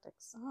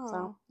dialectics. Oh,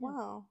 so,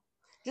 wow.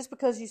 Just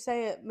because you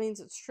say it means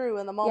it's true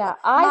in the moment. Yeah,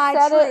 I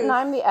said it and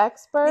I'm the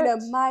expert. You know,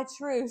 my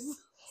truth.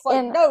 It's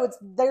like, no,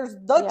 there's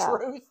the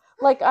truth.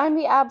 Like, I'm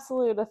the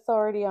absolute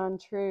authority on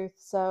truth,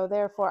 so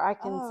therefore I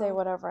can say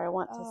whatever I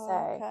want to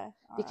say. Okay.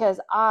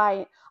 Because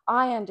I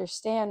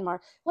understand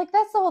like,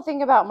 that's the whole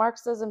thing about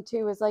Marxism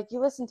too, is like, you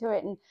listen to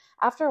it and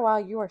after a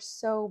while you are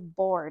so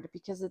bored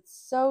because it's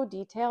so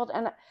detailed.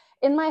 And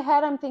in my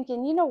head I'm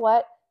thinking, you know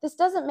what? This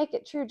doesn't make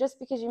it true just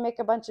because you make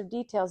a bunch of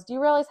details. Do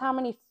you realize how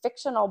many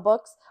fictional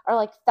books are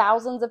like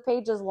thousands of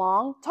pages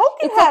long?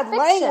 Tolkien had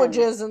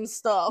languages and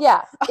stuff.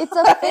 Yeah, it's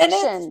a fiction.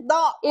 And it's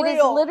not real. It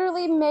is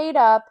literally made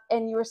up,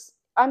 and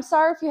I'm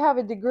sorry if you have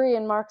a degree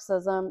in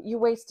Marxism, you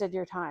wasted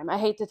your time. I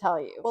hate to tell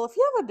you. Well, if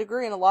you have a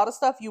degree in a lot of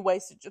stuff, you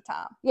wasted your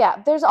time.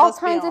 Yeah, there's all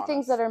kinds of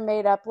things that are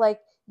made up. Like,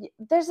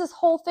 there's this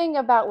whole thing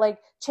about like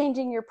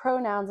changing your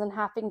pronouns and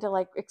having to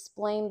like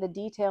explain the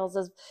details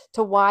as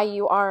to why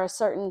you are a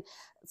certain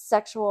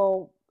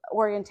sexual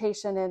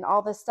orientation and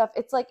all this stuff.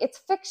 It's like, it's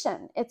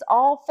fiction. It's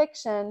all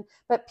fiction,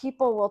 but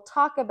people will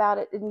talk about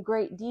it in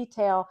great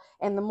detail.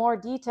 And the more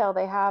detail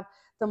they have,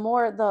 the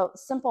more the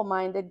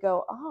simple-minded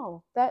go,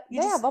 oh, they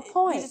have a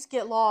point. You just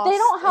get lost. They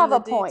don't have a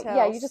point.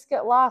 Yeah, you just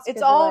get lost.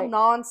 It's all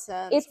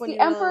nonsense. It's the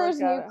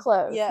emperor's new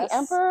clothes. Yes. The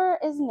emperor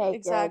is naked.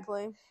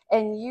 Exactly.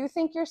 And you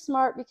think you're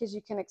smart because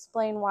you can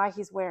explain why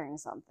he's wearing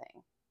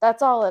something.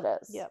 That's all it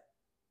is. Yep.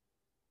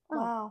 Oh.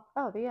 Wow.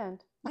 Oh, the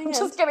end. The I'm end.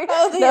 just kidding.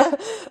 Oh, the end.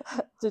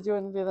 Did you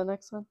want to do the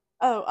next one?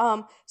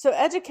 Oh, so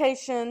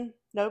education.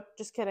 Nope,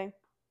 just kidding.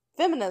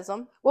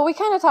 Feminism. Well, we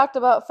kind of talked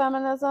about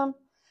feminism,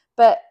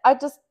 but I wrote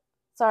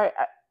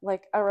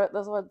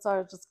this one, so I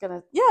was just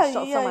gonna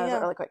summarize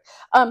it really quick.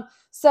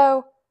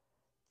 So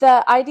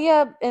the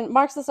idea in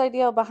Marxist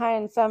ideal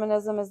behind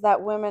feminism is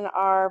that women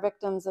are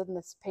victims in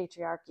this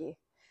patriarchy,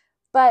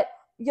 but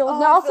you'll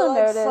also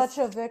notice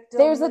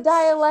there's a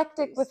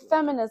dialectic with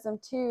feminism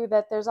too,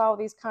 that there's all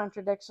these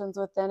contradictions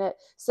within it.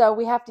 So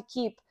we have to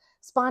keep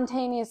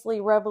spontaneously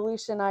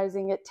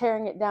revolutionizing it,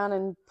 tearing it down,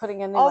 and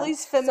putting a new all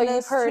these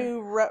feminists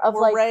who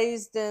were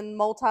raised in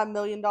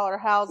multi-million-dollar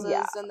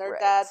houses, and their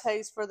dad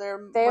pays for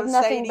their they have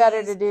Mercedes nothing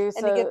better to do,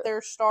 and to get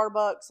their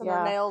Starbucks and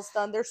their nails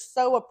done. They're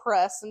so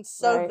oppressed and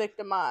so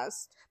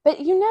victimized. But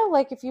you know,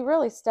 like, if you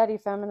really study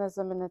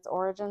feminism and its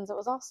origins, it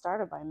was all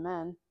started by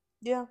men.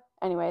 Yeah.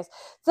 Anyways,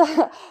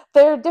 so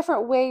there are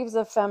different waves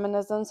of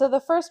feminism. So the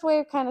first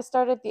wave kind of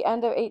started at the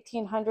end of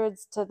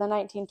 1800s to the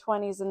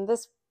 1920s, and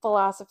this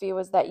philosophy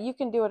was that you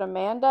can do what a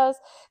man does.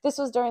 This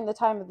was during the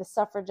time of the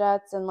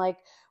suffragettes, and like,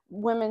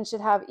 women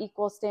should have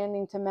equal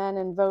standing to men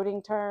in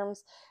voting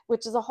terms,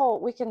 which is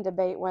we can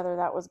debate whether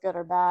that was good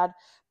or bad,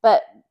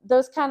 but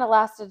those kind of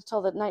lasted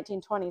until the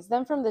 1920s.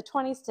 Then from the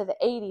 20s to the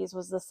 80s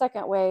was the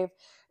second wave,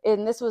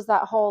 and this was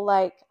that whole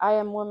like, I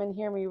am woman,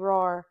 hear me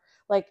roar.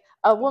 Like,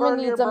 a woman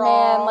needs a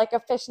man, like a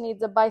fish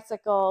needs a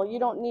bicycle. You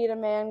don't need a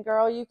man,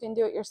 girl. You can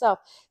do it yourself.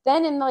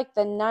 Then in like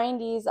the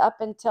 90s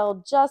up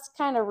until just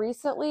kind of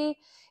recently,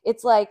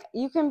 it's like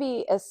you can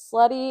be as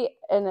slutty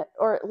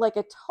or like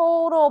a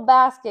total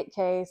basket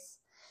case.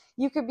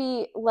 You could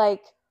be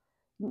like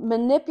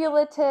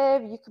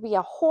manipulative. You could be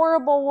a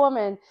horrible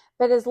woman,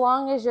 but as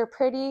long as you're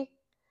pretty,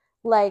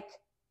 like,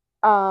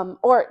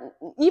 or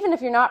even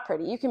if you're not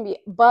pretty, you can be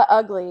butt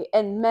ugly,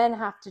 and men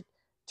have to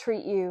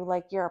treat you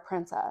like you're a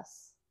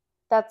princess.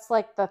 That's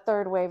like the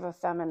third wave of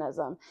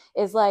feminism,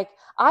 is like,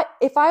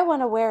 if I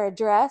want to wear a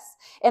dress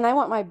and I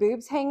want my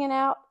boobs hanging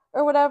out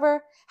or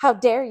whatever, how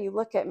dare you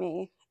look at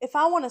me? If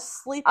I want to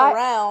sleep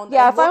around,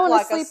 if I want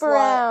to sleep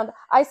around,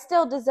 I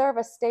still deserve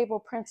a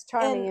stable Prince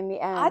Charming in the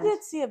end. I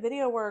did see a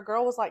video where a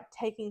girl was like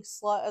taking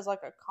slut as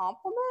like a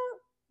compliment.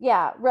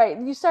 Yeah, right.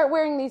 You start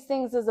wearing these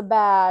things as a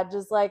badge,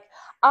 as like,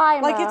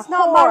 I'm like, a it's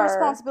not my whore.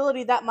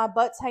 responsibility that my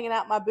butt's hanging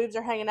out, my boobs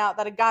are hanging out,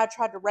 that a guy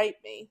tried to rape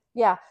me.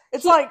 Yeah.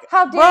 It's like,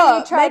 how dare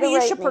you try maybe to you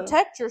rape should me.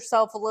 protect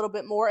yourself a little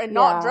bit more and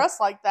not dress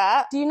like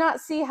that. Do you not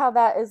see how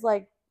that is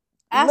like,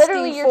 asking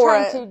literally you're for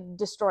trying it. to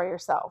destroy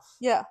yourself.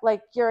 Yeah.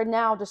 Like, you're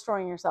now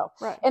destroying yourself.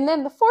 Right. And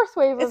then the fourth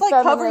wave it's of like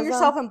feminism, covering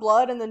yourself in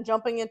blood and then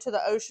jumping into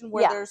the ocean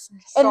where there's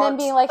sharks. And then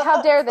being like,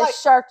 how dare this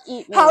shark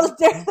eat me? How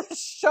dare the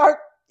shark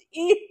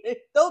eat me?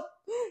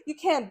 You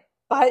can't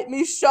bite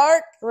me,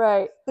 shark.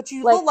 Right. But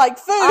you look like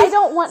food. I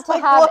don't want to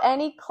have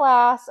any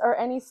class or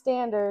any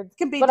standards,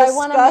 but disgusting. I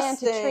want a man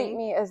to treat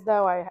me as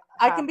though I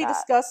can be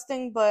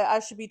disgusting, but I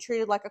should be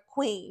treated like a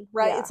queen,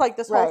 right? It's like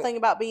this whole thing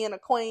about being a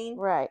queen.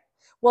 Right.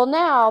 Well,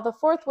 now the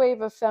fourth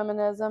wave of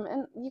feminism,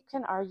 and you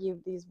can argue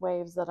these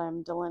waves that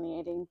I'm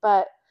delineating,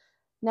 but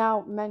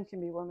now men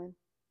can be women.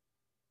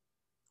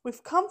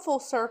 We've come full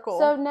circle.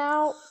 So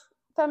now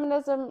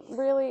feminism,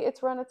 really,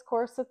 it's run its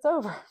course. It's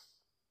over.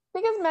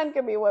 Because men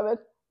can be women.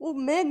 Well,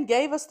 men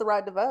gave us the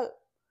right to vote.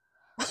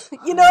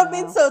 You know what I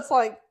mean? So it's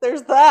like,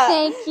 there's that.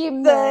 Thank you,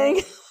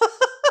 men.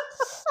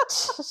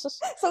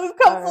 So we've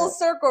come full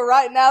circle.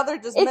 Right now, they're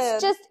just men.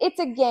 It's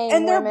a game.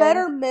 And they're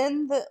better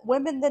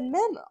women than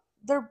men.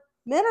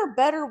 Men are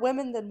better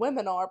women than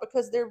women are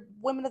because they're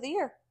women of the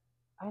year.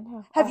 I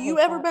know. Have you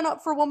ever been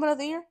up for woman of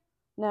the year?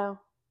 No.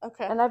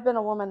 Okay. And I've been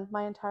a woman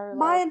my entire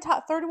life.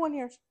 31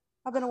 years.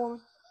 I've been a woman.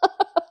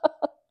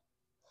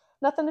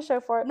 Nothing to show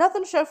for it.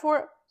 Nothing to show for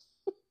it.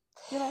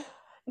 You know.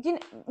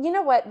 You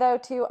know what though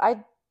too?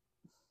 I'm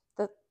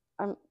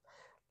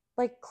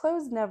like,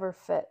 clothes never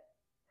fit.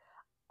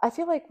 I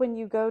feel like when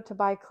you go to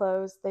buy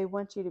clothes, they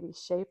want you to be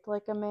shaped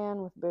like a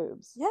man with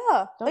boobs.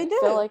 Yeah, they do.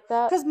 Feel like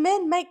that? Because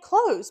men make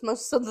clothes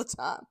most of the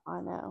time. I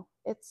know.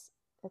 It's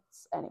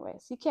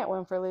anyways. You can't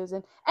win for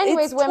losing.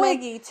 Anyways, it's women.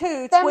 Twiggy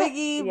too.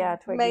 Twiggy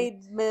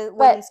made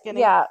women skinny.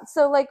 Yeah.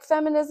 So like,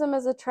 feminism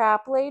is a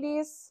trap,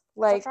 ladies.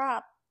 Like, it's a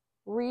trap.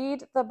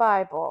 Read the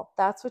Bible.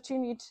 That's what you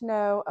need to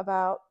know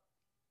about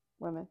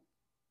women.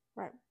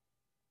 Right.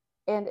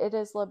 And it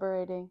is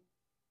liberating.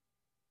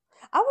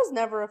 I was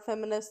never a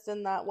feminist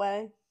in that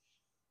way.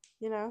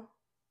 You know?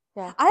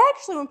 Yeah. I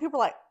actually, when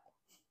people are like,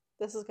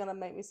 this is going to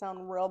make me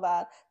sound real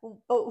bad,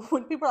 but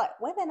when people are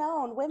like, women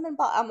owned, women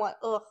bought, I'm like,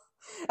 ugh.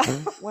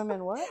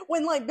 Women what?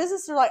 When like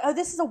businesses are like, oh,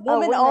 this is a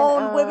woman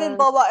owned, women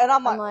blah blah, and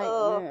I'm like,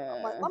 ugh. Yeah.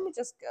 I'm like, let me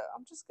just go.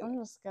 I'm just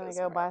gonna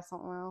go buy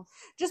something else.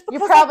 Just because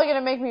you're probably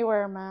gonna make me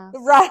wear a mask,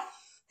 right?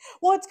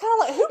 Well, it's kind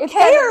of like, who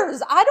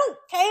cares? I don't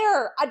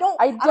care. I don't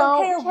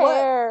care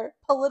what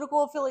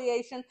political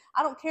affiliation.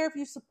 I don't care if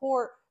you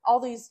support all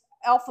these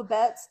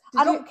alphabets.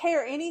 I don't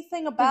care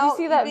anything about.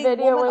 Did you see that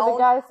video where the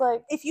guy's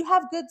like, if you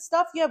have good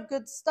stuff, you have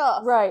good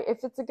stuff. Right.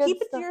 If it's a good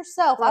keep it to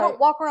yourself. Right. I don't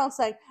walk around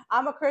saying,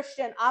 I'm a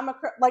Christian.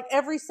 like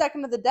every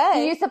second of the day. Do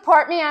you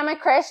support me? I'm a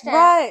Christian.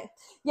 Right.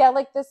 Yeah.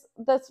 Like this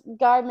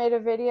guy made a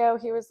video.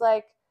 He was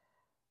like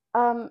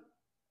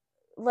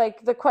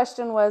the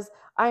question was,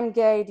 I'm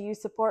gay. Do you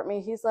support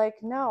me? He's like,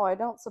 no, I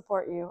don't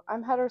support you.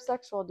 I'm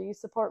heterosexual. Do you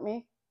support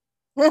me?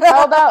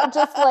 How about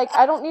just like,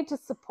 I don't need to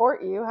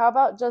support you. How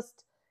about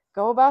just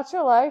go about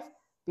your life,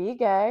 be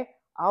gay,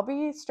 I'll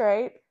be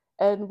straight,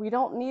 and we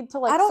don't need to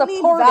like support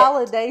it. I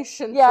don't need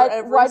validation for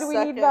every why do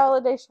we need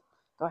validation?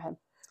 Go ahead.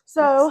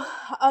 So,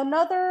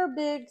 another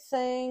big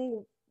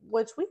thing,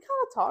 which we kind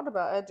of talked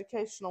about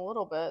education a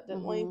little bit,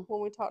 didn't we,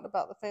 when we talked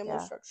about the family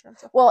structure and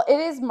stuff? Well,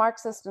 it is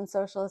Marxist and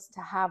socialist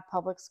to have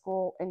public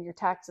school and your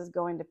taxes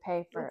going to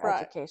pay for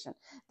education.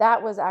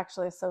 That was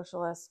actually a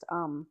socialist,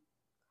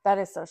 that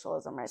is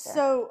socialism right there.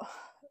 So,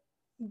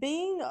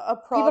 being a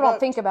product, people don't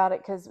think about it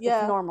because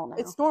it's normal now.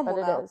 It's normal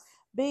now.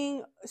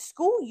 It is.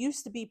 School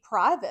used to be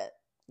private.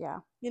 Yeah.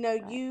 You know,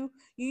 you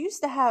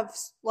used to have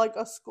like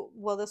a school.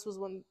 Well, this was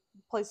when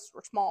places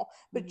were small,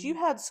 but you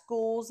had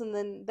schools, and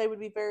then they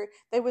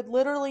would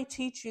literally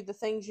teach you the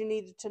things you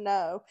needed to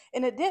know,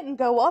 and it didn't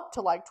go up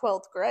to like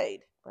 12th grade.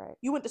 Right.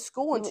 You went to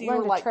school until you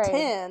were like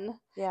 10,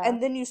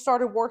 and then you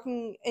started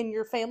working in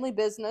your family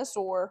business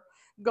or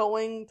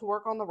going to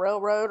work on the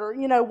railroad or,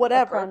 you know,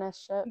 whatever.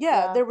 Apprenticeship.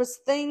 Yeah, there was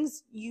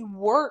things you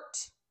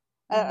worked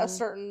at a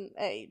certain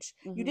age.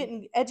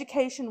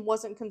 Education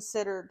wasn't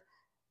considered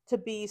to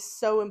be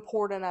so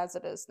important as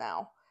it is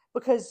now,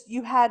 because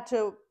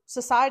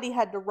society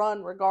had to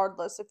run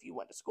regardless if you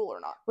went to school or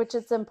not. Which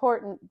is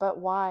important, but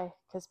why?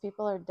 Because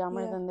people are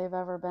dumber than they've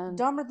ever been.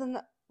 Dumber than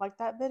like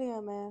that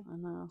video, man. I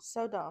know.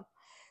 So dumb.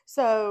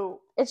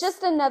 So it's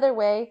just another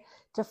way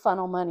to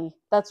funnel money.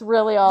 That's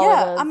really all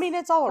it is. I mean,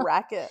 it's all a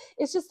racket.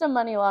 It's just a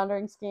money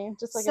laundering scheme,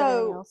 just like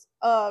everything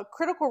else.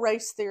 Critical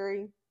race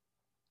theory,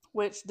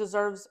 which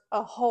deserves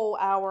a whole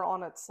hour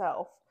on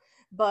itself,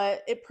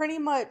 but it pretty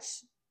much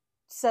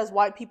says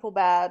white people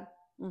bad,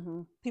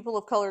 people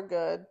of color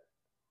good.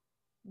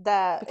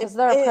 Because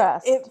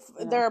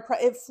they're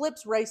oppressed. It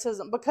flips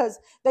racism, because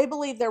they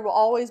believe there will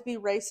always be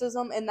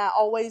racism, and that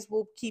always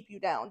will keep you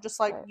down. Just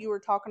like you were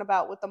talking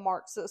about with the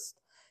Marxist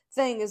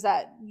thing is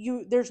that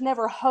there's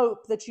never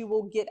hope that you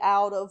will get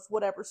out of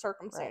whatever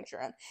circumstance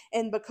you're in.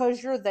 And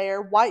because you're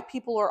there, white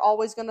people are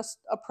always going to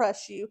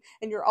oppress you,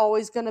 and you're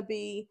always going to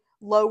be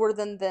lower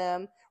than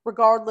them,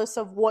 regardless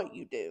of what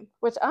you do.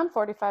 Which I'm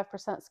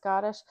 45%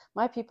 Scottish.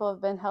 My people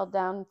have been held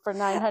down for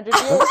 900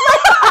 years.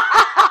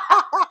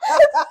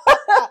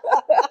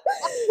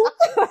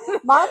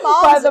 My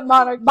by the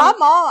monarchy. My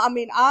mom, I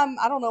mean,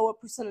 I don't know what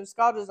percentage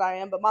Scottish I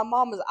am, but my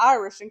mom is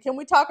Irish. And can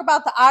we talk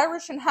about the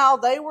Irish and how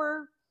they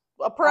were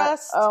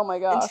oppressed? Oh my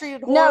gosh. And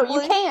treated horribly?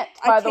 No, you can't,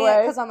 by the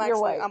way. Because I'm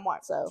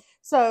white.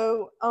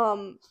 So,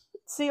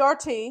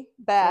 CRT,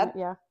 bad.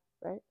 Yeah,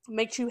 right.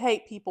 Makes you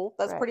hate people.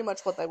 That's pretty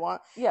much what they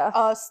want.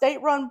 Yeah.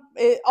 State-run,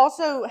 it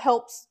also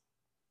helps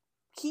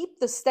keep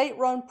the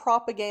state-run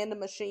propaganda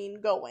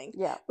machine going.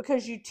 Yeah.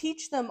 Because you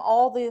teach them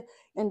all the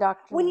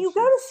indoctrination. When you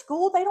go to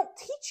school, they don't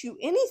teach you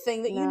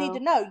anything that you need to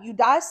know. You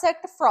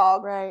dissect a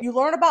frog. Right. You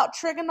learn about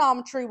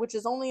trigonometry, which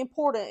is only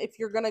important if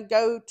you're going to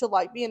go to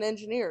like be an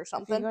engineer or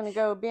something. If you're going to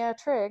go be a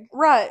trig.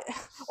 Right.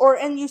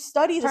 And you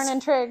study Turn in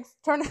trigs.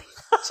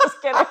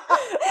 Just kidding.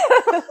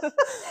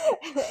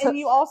 And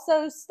you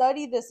also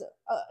study this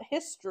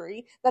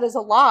history that is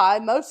a lie.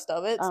 Most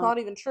of it. It's not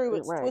even true.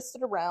 It's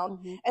twisted around.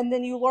 Mm-hmm. And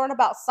then you learn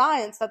about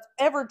science that's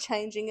ever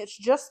changing. It's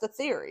just a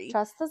theory.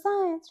 Trust the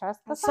science.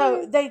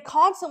 So they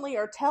constantly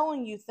are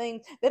telling you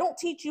things. They don't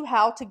teach you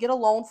how to get a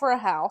loan for a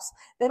house.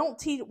 They don't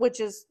teach, which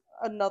is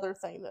another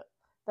thing that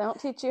they don't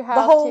teach you how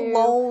the whole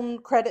loan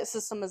credit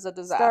system is a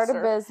disaster. Start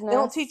a business. They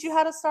don't teach you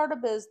how to start a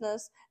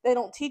business. They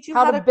don't teach you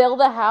how to build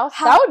a house.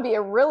 That would be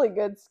a really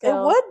good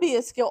skill. It would be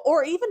a skill,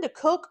 or even to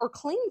cook or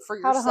clean for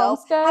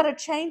yourself. How to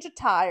change a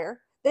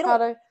tire. They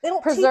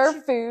don't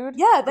preserve food.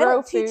 Yeah, they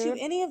don't teach you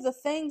any of the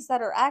things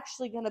that are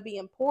actually going to be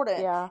important.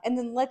 Yeah. And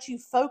then let you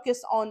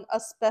focus on a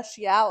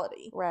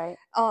speciality. Right.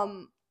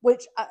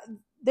 Which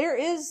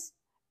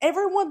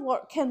everyone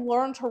can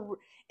learn to,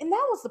 and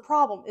that was the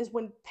problem, is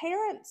when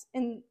parents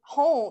in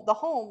the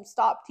home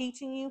stopped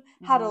teaching you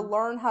how to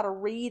learn how to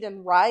read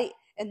and write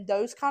and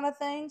those kind of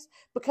things,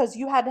 because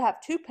you had to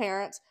have two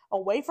parents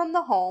away from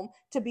the home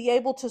to be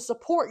able to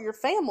support your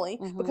family,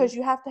 because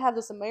you have to have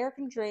this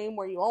American dream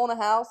where you own a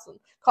house and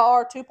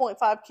car,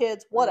 2.5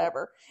 kids,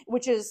 whatever,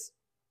 which is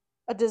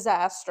a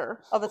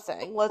disaster of a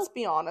thing. Let's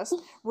be honest.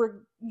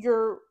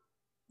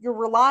 You're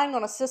relying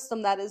on a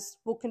system that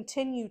will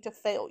continue to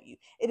fail you.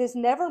 It is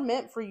never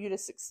meant for you to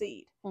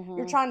succeed.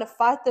 You're trying to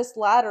fight this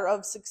ladder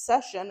of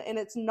succession, and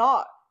it's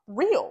not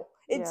real.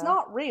 It's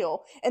not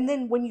real. And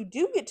then when you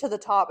do get to the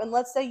top, and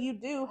let's say you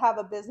do have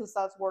a business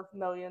that's worth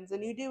millions,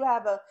 and you do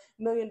have a $1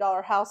 million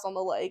house on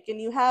the lake, and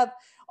you have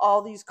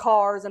all these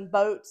cars and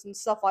boats and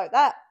stuff like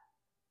that,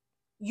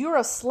 you're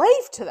a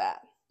slave to that.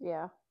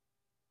 Yeah.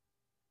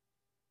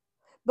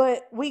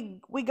 But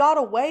we got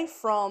away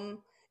from,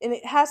 and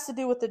it has to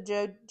do with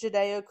the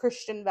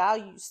Judeo-Christian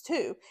values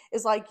too,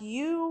 is like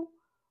your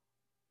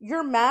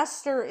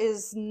master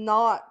is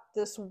not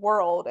this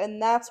world,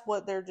 and that's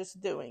what they're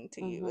just doing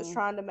to you, is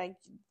trying to make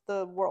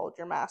the world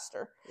your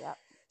master. Yeah.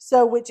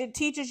 So, which it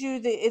teaches you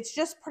that it's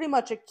just pretty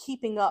much a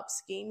keeping up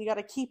scheme. You got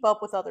to keep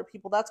up with other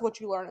people. That's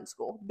what you learn in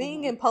school.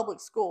 Being in public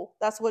school,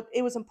 that's what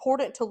it was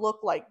important to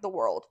look like the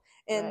world,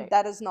 and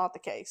that is not the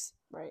case.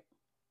 Right.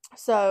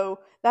 So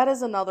that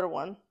is another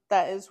one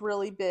that is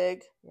really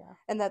big,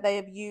 and that they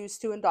have used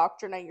to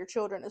indoctrinate your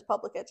children is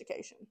public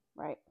education.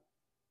 Right.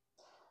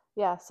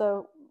 Yeah.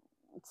 So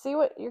see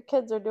what your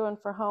kids are doing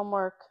for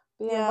homework.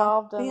 Be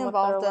involved in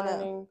what they're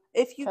learning.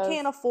 If you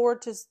can't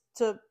afford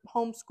to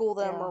homeschool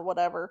them or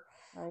whatever,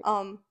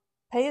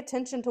 pay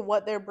attention to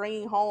what they're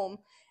bringing home,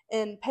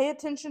 and pay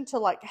attention to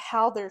like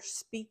how they're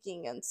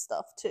speaking and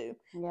stuff too.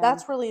 Yeah.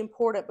 That's really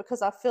important,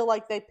 because I feel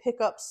like they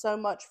pick up so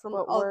much from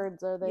what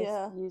words are they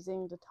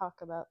using to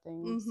talk about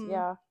things.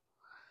 Yeah.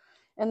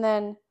 And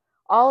then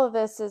all of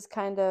this is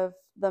kind of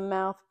the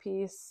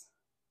mouthpiece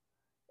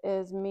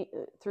is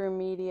through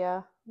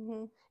media.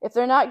 If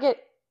they're not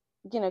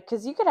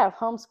because you could have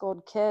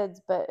homeschooled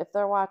kids, but if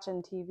they're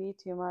watching TV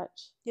too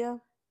much,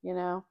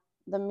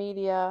 the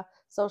media,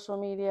 social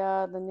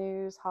media, the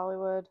news,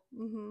 Hollywood,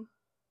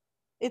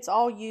 it's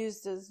all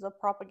used as a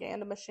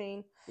propaganda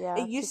machine. Yeah,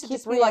 it used to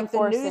just be like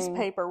the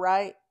newspaper,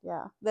 right?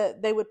 Yeah,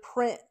 that they would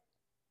print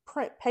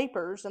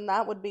papers, and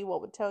that would be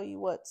what would tell you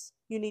what's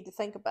you need to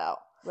think about.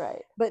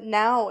 Right. But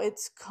now it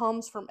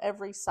comes from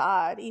every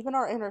side. Even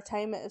our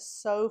entertainment is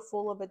so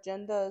full of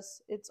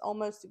agendas. It's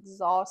almost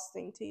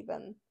exhausting to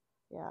even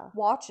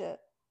watch it.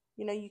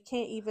 You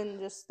can't even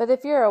just... But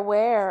if you're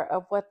aware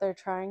of what they're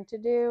trying to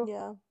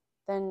do,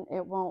 then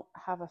it won't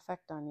have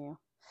effect on you.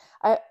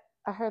 I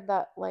heard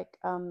that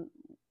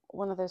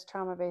one of those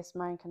trauma-based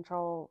mind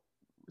control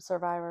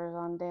survivors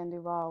on Dan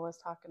Duvall was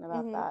talking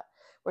about that,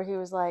 where he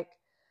was like,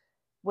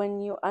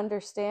 when you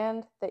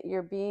understand that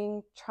you're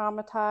being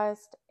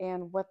traumatized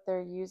and what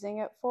they're using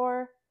it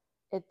for,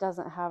 it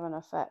doesn't have an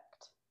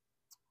effect.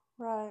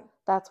 Right.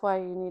 That's why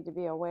you need to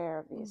be aware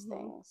of these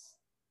things.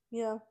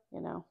 Yeah.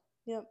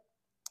 Yep.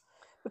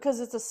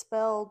 Because it's a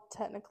spell,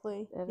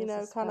 technically,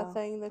 kind of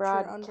thing that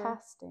you're under.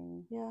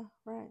 Broadcasting. Yeah,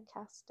 right.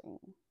 Casting.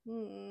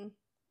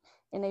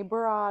 in a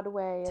broad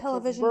way.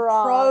 Television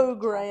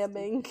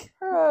programming.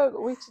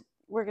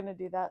 We're gonna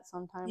do that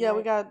sometime. Yeah, right?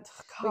 we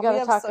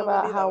gotta talk so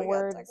about how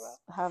words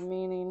have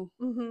meaning.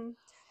 Mm-hmm.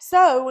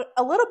 So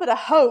a little bit of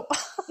hope.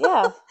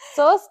 Yeah.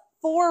 So let's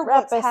for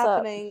wrap what's this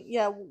happening. Up.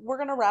 Yeah, we're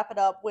gonna wrap it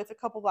up with a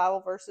couple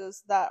Bible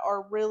verses that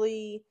are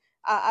really.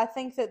 I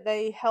think that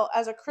they help,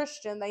 as a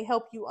Christian, they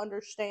help you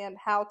understand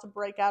how to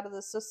break out of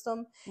the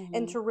system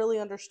and to really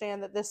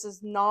understand that this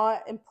is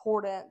not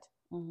important,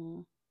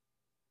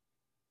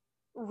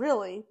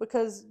 really,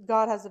 because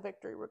God has a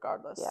victory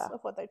regardless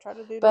of what they try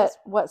to do. But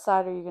what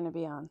side are you going to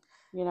be on?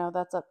 You know,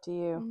 that's up to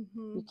you.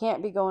 You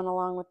can't be going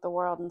along with the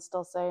world and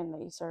still saying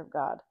that you serve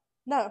God.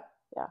 No.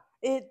 Yeah.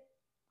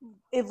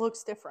 It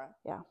looks different.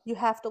 Yeah. You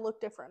have to look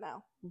different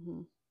now.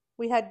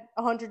 We had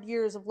 100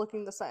 years of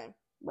looking the same.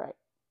 Right.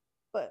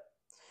 But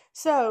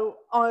so,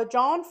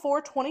 John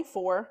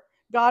 4:24,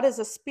 God is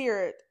a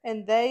spirit,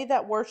 and they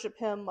that worship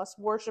him must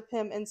worship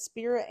him in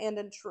spirit and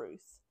in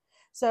truth.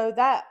 So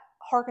that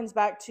harkens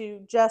back to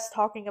just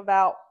talking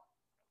about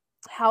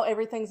how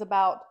everything's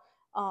about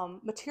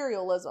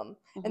materialism,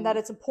 and that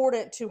it's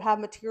important to have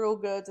material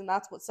goods, and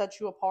that's what sets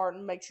you apart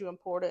and makes you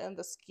important in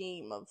the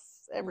scheme of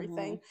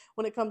everything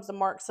when it comes to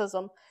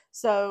Marxism.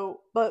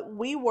 So, but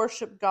we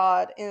worship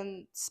God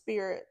in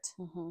spirit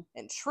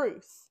and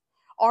truth.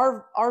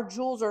 Our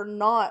jewels are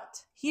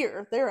not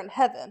here; they're in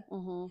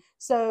heaven.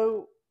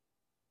 So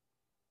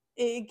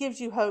it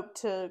gives you hope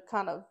to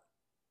kind of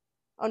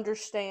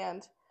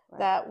understand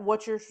that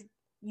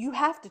you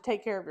have to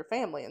take care of your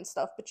family and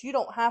stuff, but you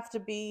don't have to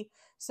be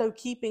so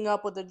keeping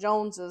up with the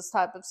Joneses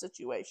type of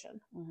situation.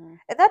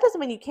 And that doesn't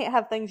mean you can't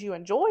have things you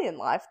enjoy in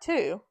life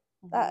too.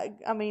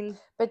 I mean,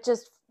 but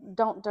just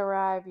don't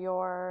derive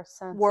your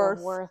sense of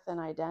worth and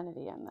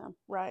identity in them.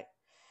 Right.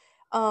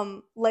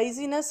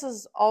 Laziness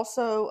is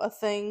also a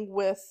thing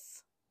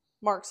with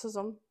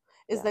Marxism,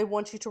 is they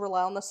want you to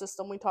rely on the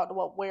system. We talked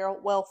about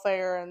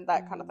welfare and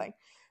that kind of thing.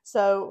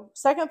 So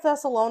 2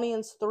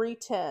 Thessalonians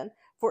 3:10,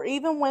 for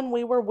even when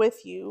we were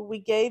with you, we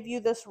gave you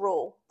this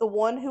rule: the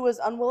one who is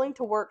unwilling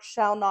to work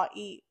shall not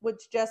eat,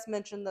 which Jess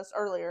mentioned this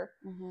earlier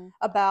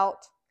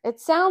about. It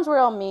sounds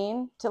real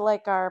mean to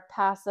like our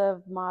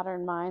passive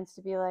modern minds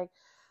to be like,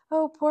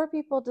 oh, poor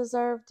people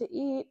deserve to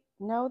eat.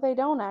 No, they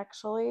don't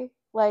actually.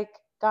 Like,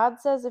 God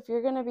says if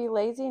you're going to be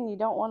lazy and you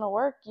don't want to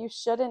work, you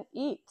shouldn't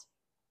eat.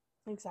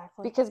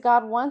 Exactly. Because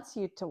God wants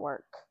you to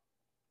work.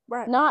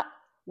 Right. Not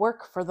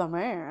work for the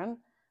man,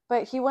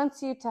 but he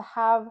wants you to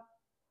have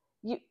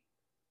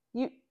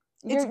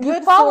it's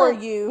good for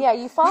you. Yeah,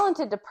 you fall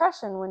into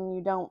depression when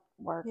you don't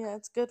work. Yeah,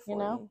 it's good for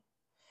you.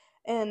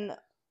 And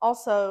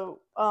also,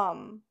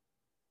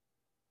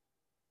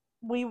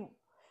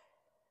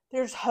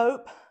 there's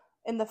hope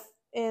in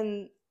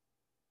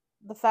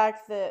the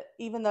fact that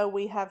even though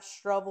we have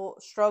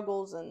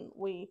struggles and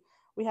we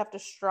have to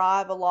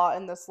strive a lot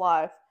in this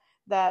life,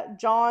 that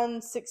John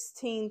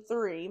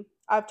 16:3,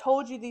 I've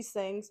told you these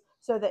things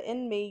so that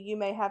in me you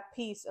may have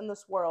peace in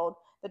this world,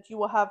 that you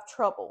will have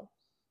trouble.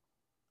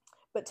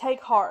 But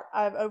take heart,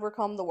 I have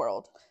overcome the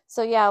world.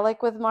 So yeah,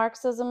 like with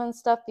Marxism and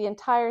stuff, the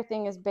entire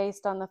thing is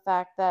based on the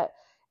fact that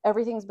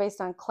everything's based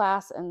on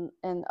class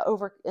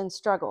and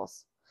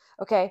struggles.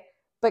 Okay?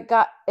 But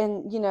God,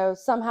 and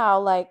somehow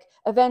like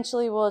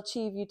eventually we'll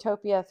achieve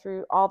utopia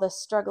through all this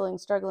struggling,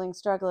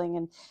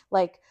 and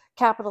like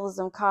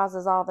capitalism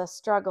causes all this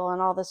struggle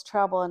and all this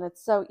trouble, and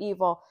it's so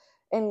evil.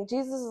 And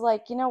Jesus is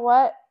like, you know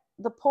what?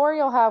 The poor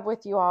you'll have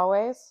with you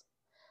always.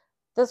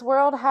 This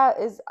world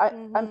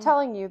I'm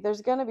telling you,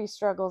 there's going to be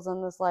struggles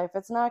in this life.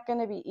 It's not going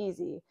to be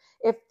easy.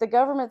 If the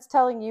government's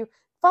telling you,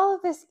 follow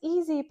this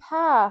easy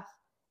path,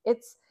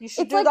 it's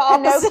like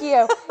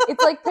Pinocchio.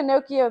 It's like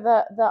Pinocchio,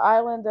 the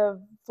island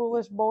of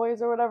foolish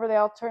boys or whatever. They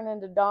all turn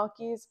into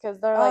donkeys because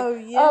they're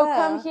like, oh,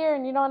 come here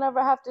and you don't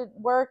ever have to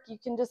work. You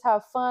can just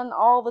have fun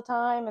all the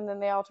time. And then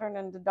they all turn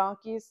into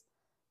donkeys.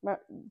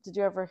 Did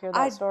you ever hear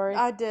that story?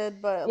 I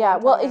did, but yeah.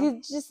 Well,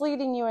 he's just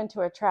leading you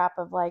into a trap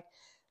of like,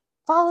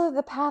 follow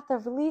the path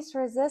of least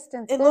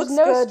resistance. There's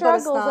no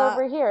struggles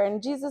over here.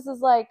 And Jesus is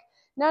like,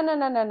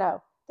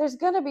 no. There's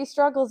going to be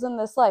struggles in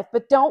this life,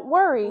 but don't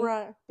worry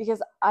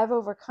because I've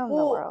overcome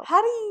the world.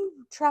 How do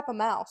you trap a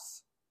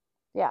mouse?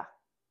 Yeah.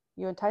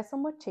 You entice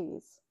them with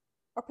cheese.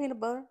 Or peanut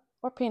butter.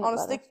 On a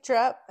sticky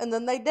trap, and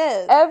then they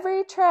did.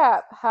 Every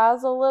trap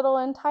has a little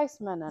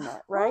enticement in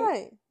it, right?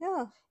 Right,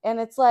 yeah. And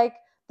it's like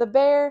the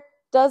bear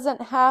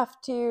doesn't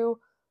have to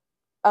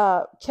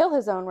kill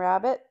his own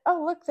rabbit.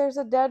 Oh, look, there's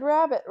a dead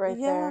rabbit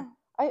there.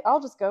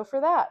 I'll just go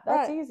for that.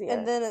 That's easier.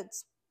 And then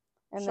it's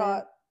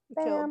shot,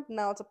 killed.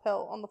 Now it's a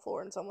pelt on the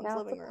floor in someone's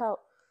living room. Pelt.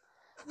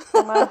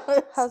 For my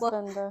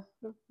husband to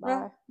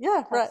buy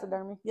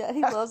taxidermy. Yeah,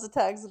 he loves the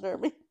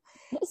taxidermy.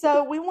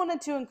 So we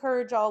wanted to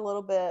encourage y'all a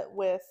little bit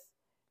with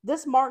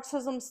this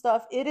Marxism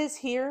stuff. It is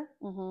here,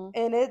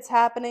 and it's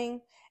happening,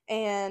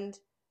 and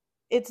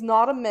it's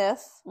not a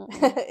myth.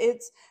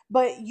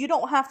 But you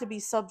don't have to be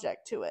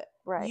subject to it.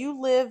 Right.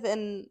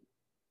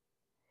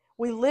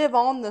 We live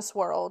on this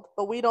world,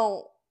 but we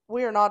don't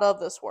we are not of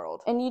this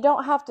world. And you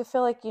don't have to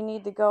feel like you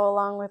need to go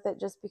along with it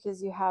just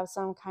because you have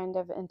some kind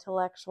of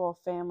intellectual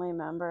family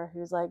member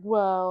who's like,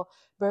 well,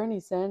 Bernie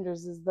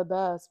Sanders is the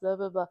best, blah,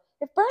 blah, blah.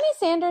 If Bernie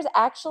Sanders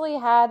actually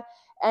had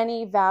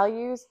any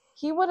values,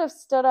 he would have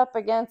stood up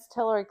against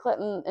Hillary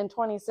Clinton in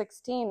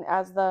 2016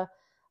 as the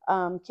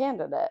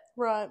candidate.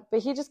 Right.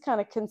 But he just kind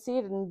of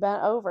conceded and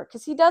bent over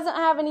because he doesn't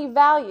have any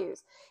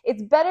values.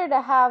 It's better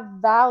to have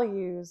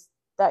values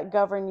that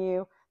govern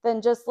you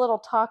than just little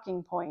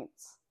talking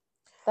points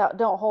that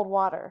don't hold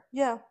water.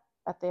 Yeah.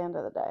 At the end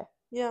of the day.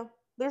 Yeah.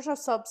 There's no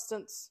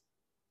substance.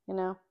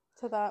 To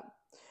that.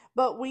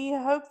 But we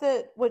hope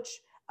that,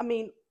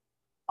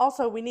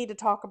 also we need to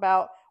talk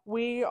about,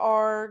 we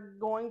are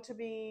going to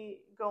be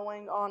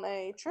going on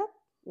a trip.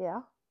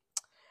 Yeah.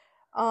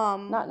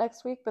 Not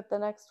next week, but the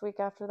next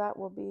week after that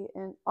we'll be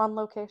on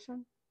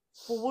location.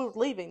 Well, we're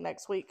leaving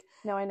next week.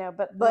 No, I know,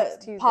 but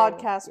next Tuesday,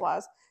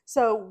 podcast-wise.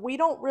 So we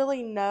don't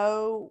really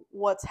know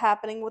what's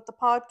happening with the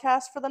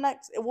podcast for the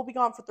next. It will be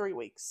gone for 3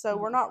 weeks, so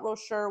we're not real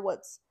sure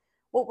what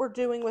we're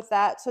doing with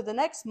that. So the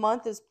next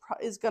month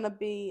is going to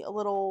be a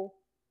little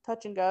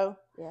touch and go.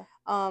 Yeah.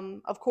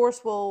 Of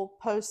course, we'll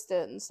post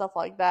it and stuff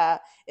like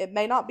that. It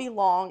may not be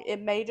long.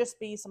 It may just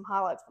be some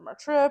highlights from our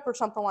trip or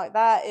something like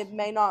that. It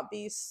may not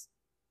be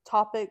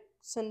topic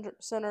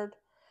centered.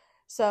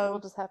 So we'll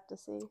just have to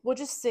see. We'll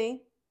just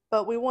see.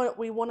 But we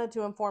wanted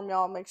to inform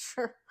y'all, make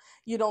sure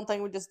you don't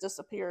think we just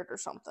disappeared or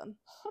something,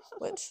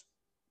 which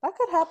that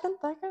could happen.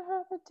 That could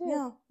happen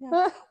too.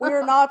 Yeah. We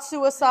are not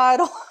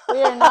suicidal.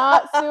 We are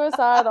not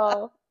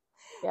suicidal.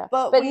 Yeah.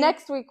 But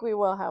next week we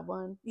will have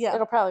one. Yeah.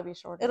 It'll probably be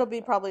shorter. It'll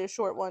be probably a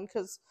short one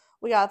because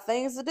we got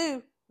things to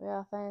do.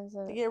 Yeah, things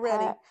to get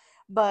ready.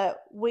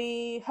 But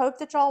we hope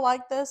that y'all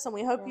like this, and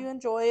we hope you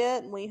enjoy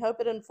it, and we hope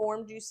it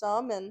informed you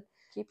some. And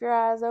keep your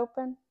eyes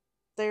open.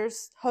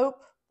 There's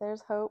hope.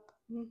 There's hope.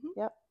 Mm-hmm.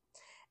 Yep.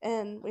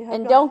 And we hope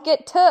and don't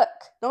get took.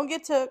 Don't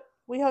get took.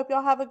 We hope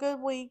y'all have a good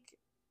week.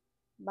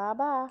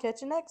 Bye-bye.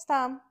 Catch you next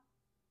time.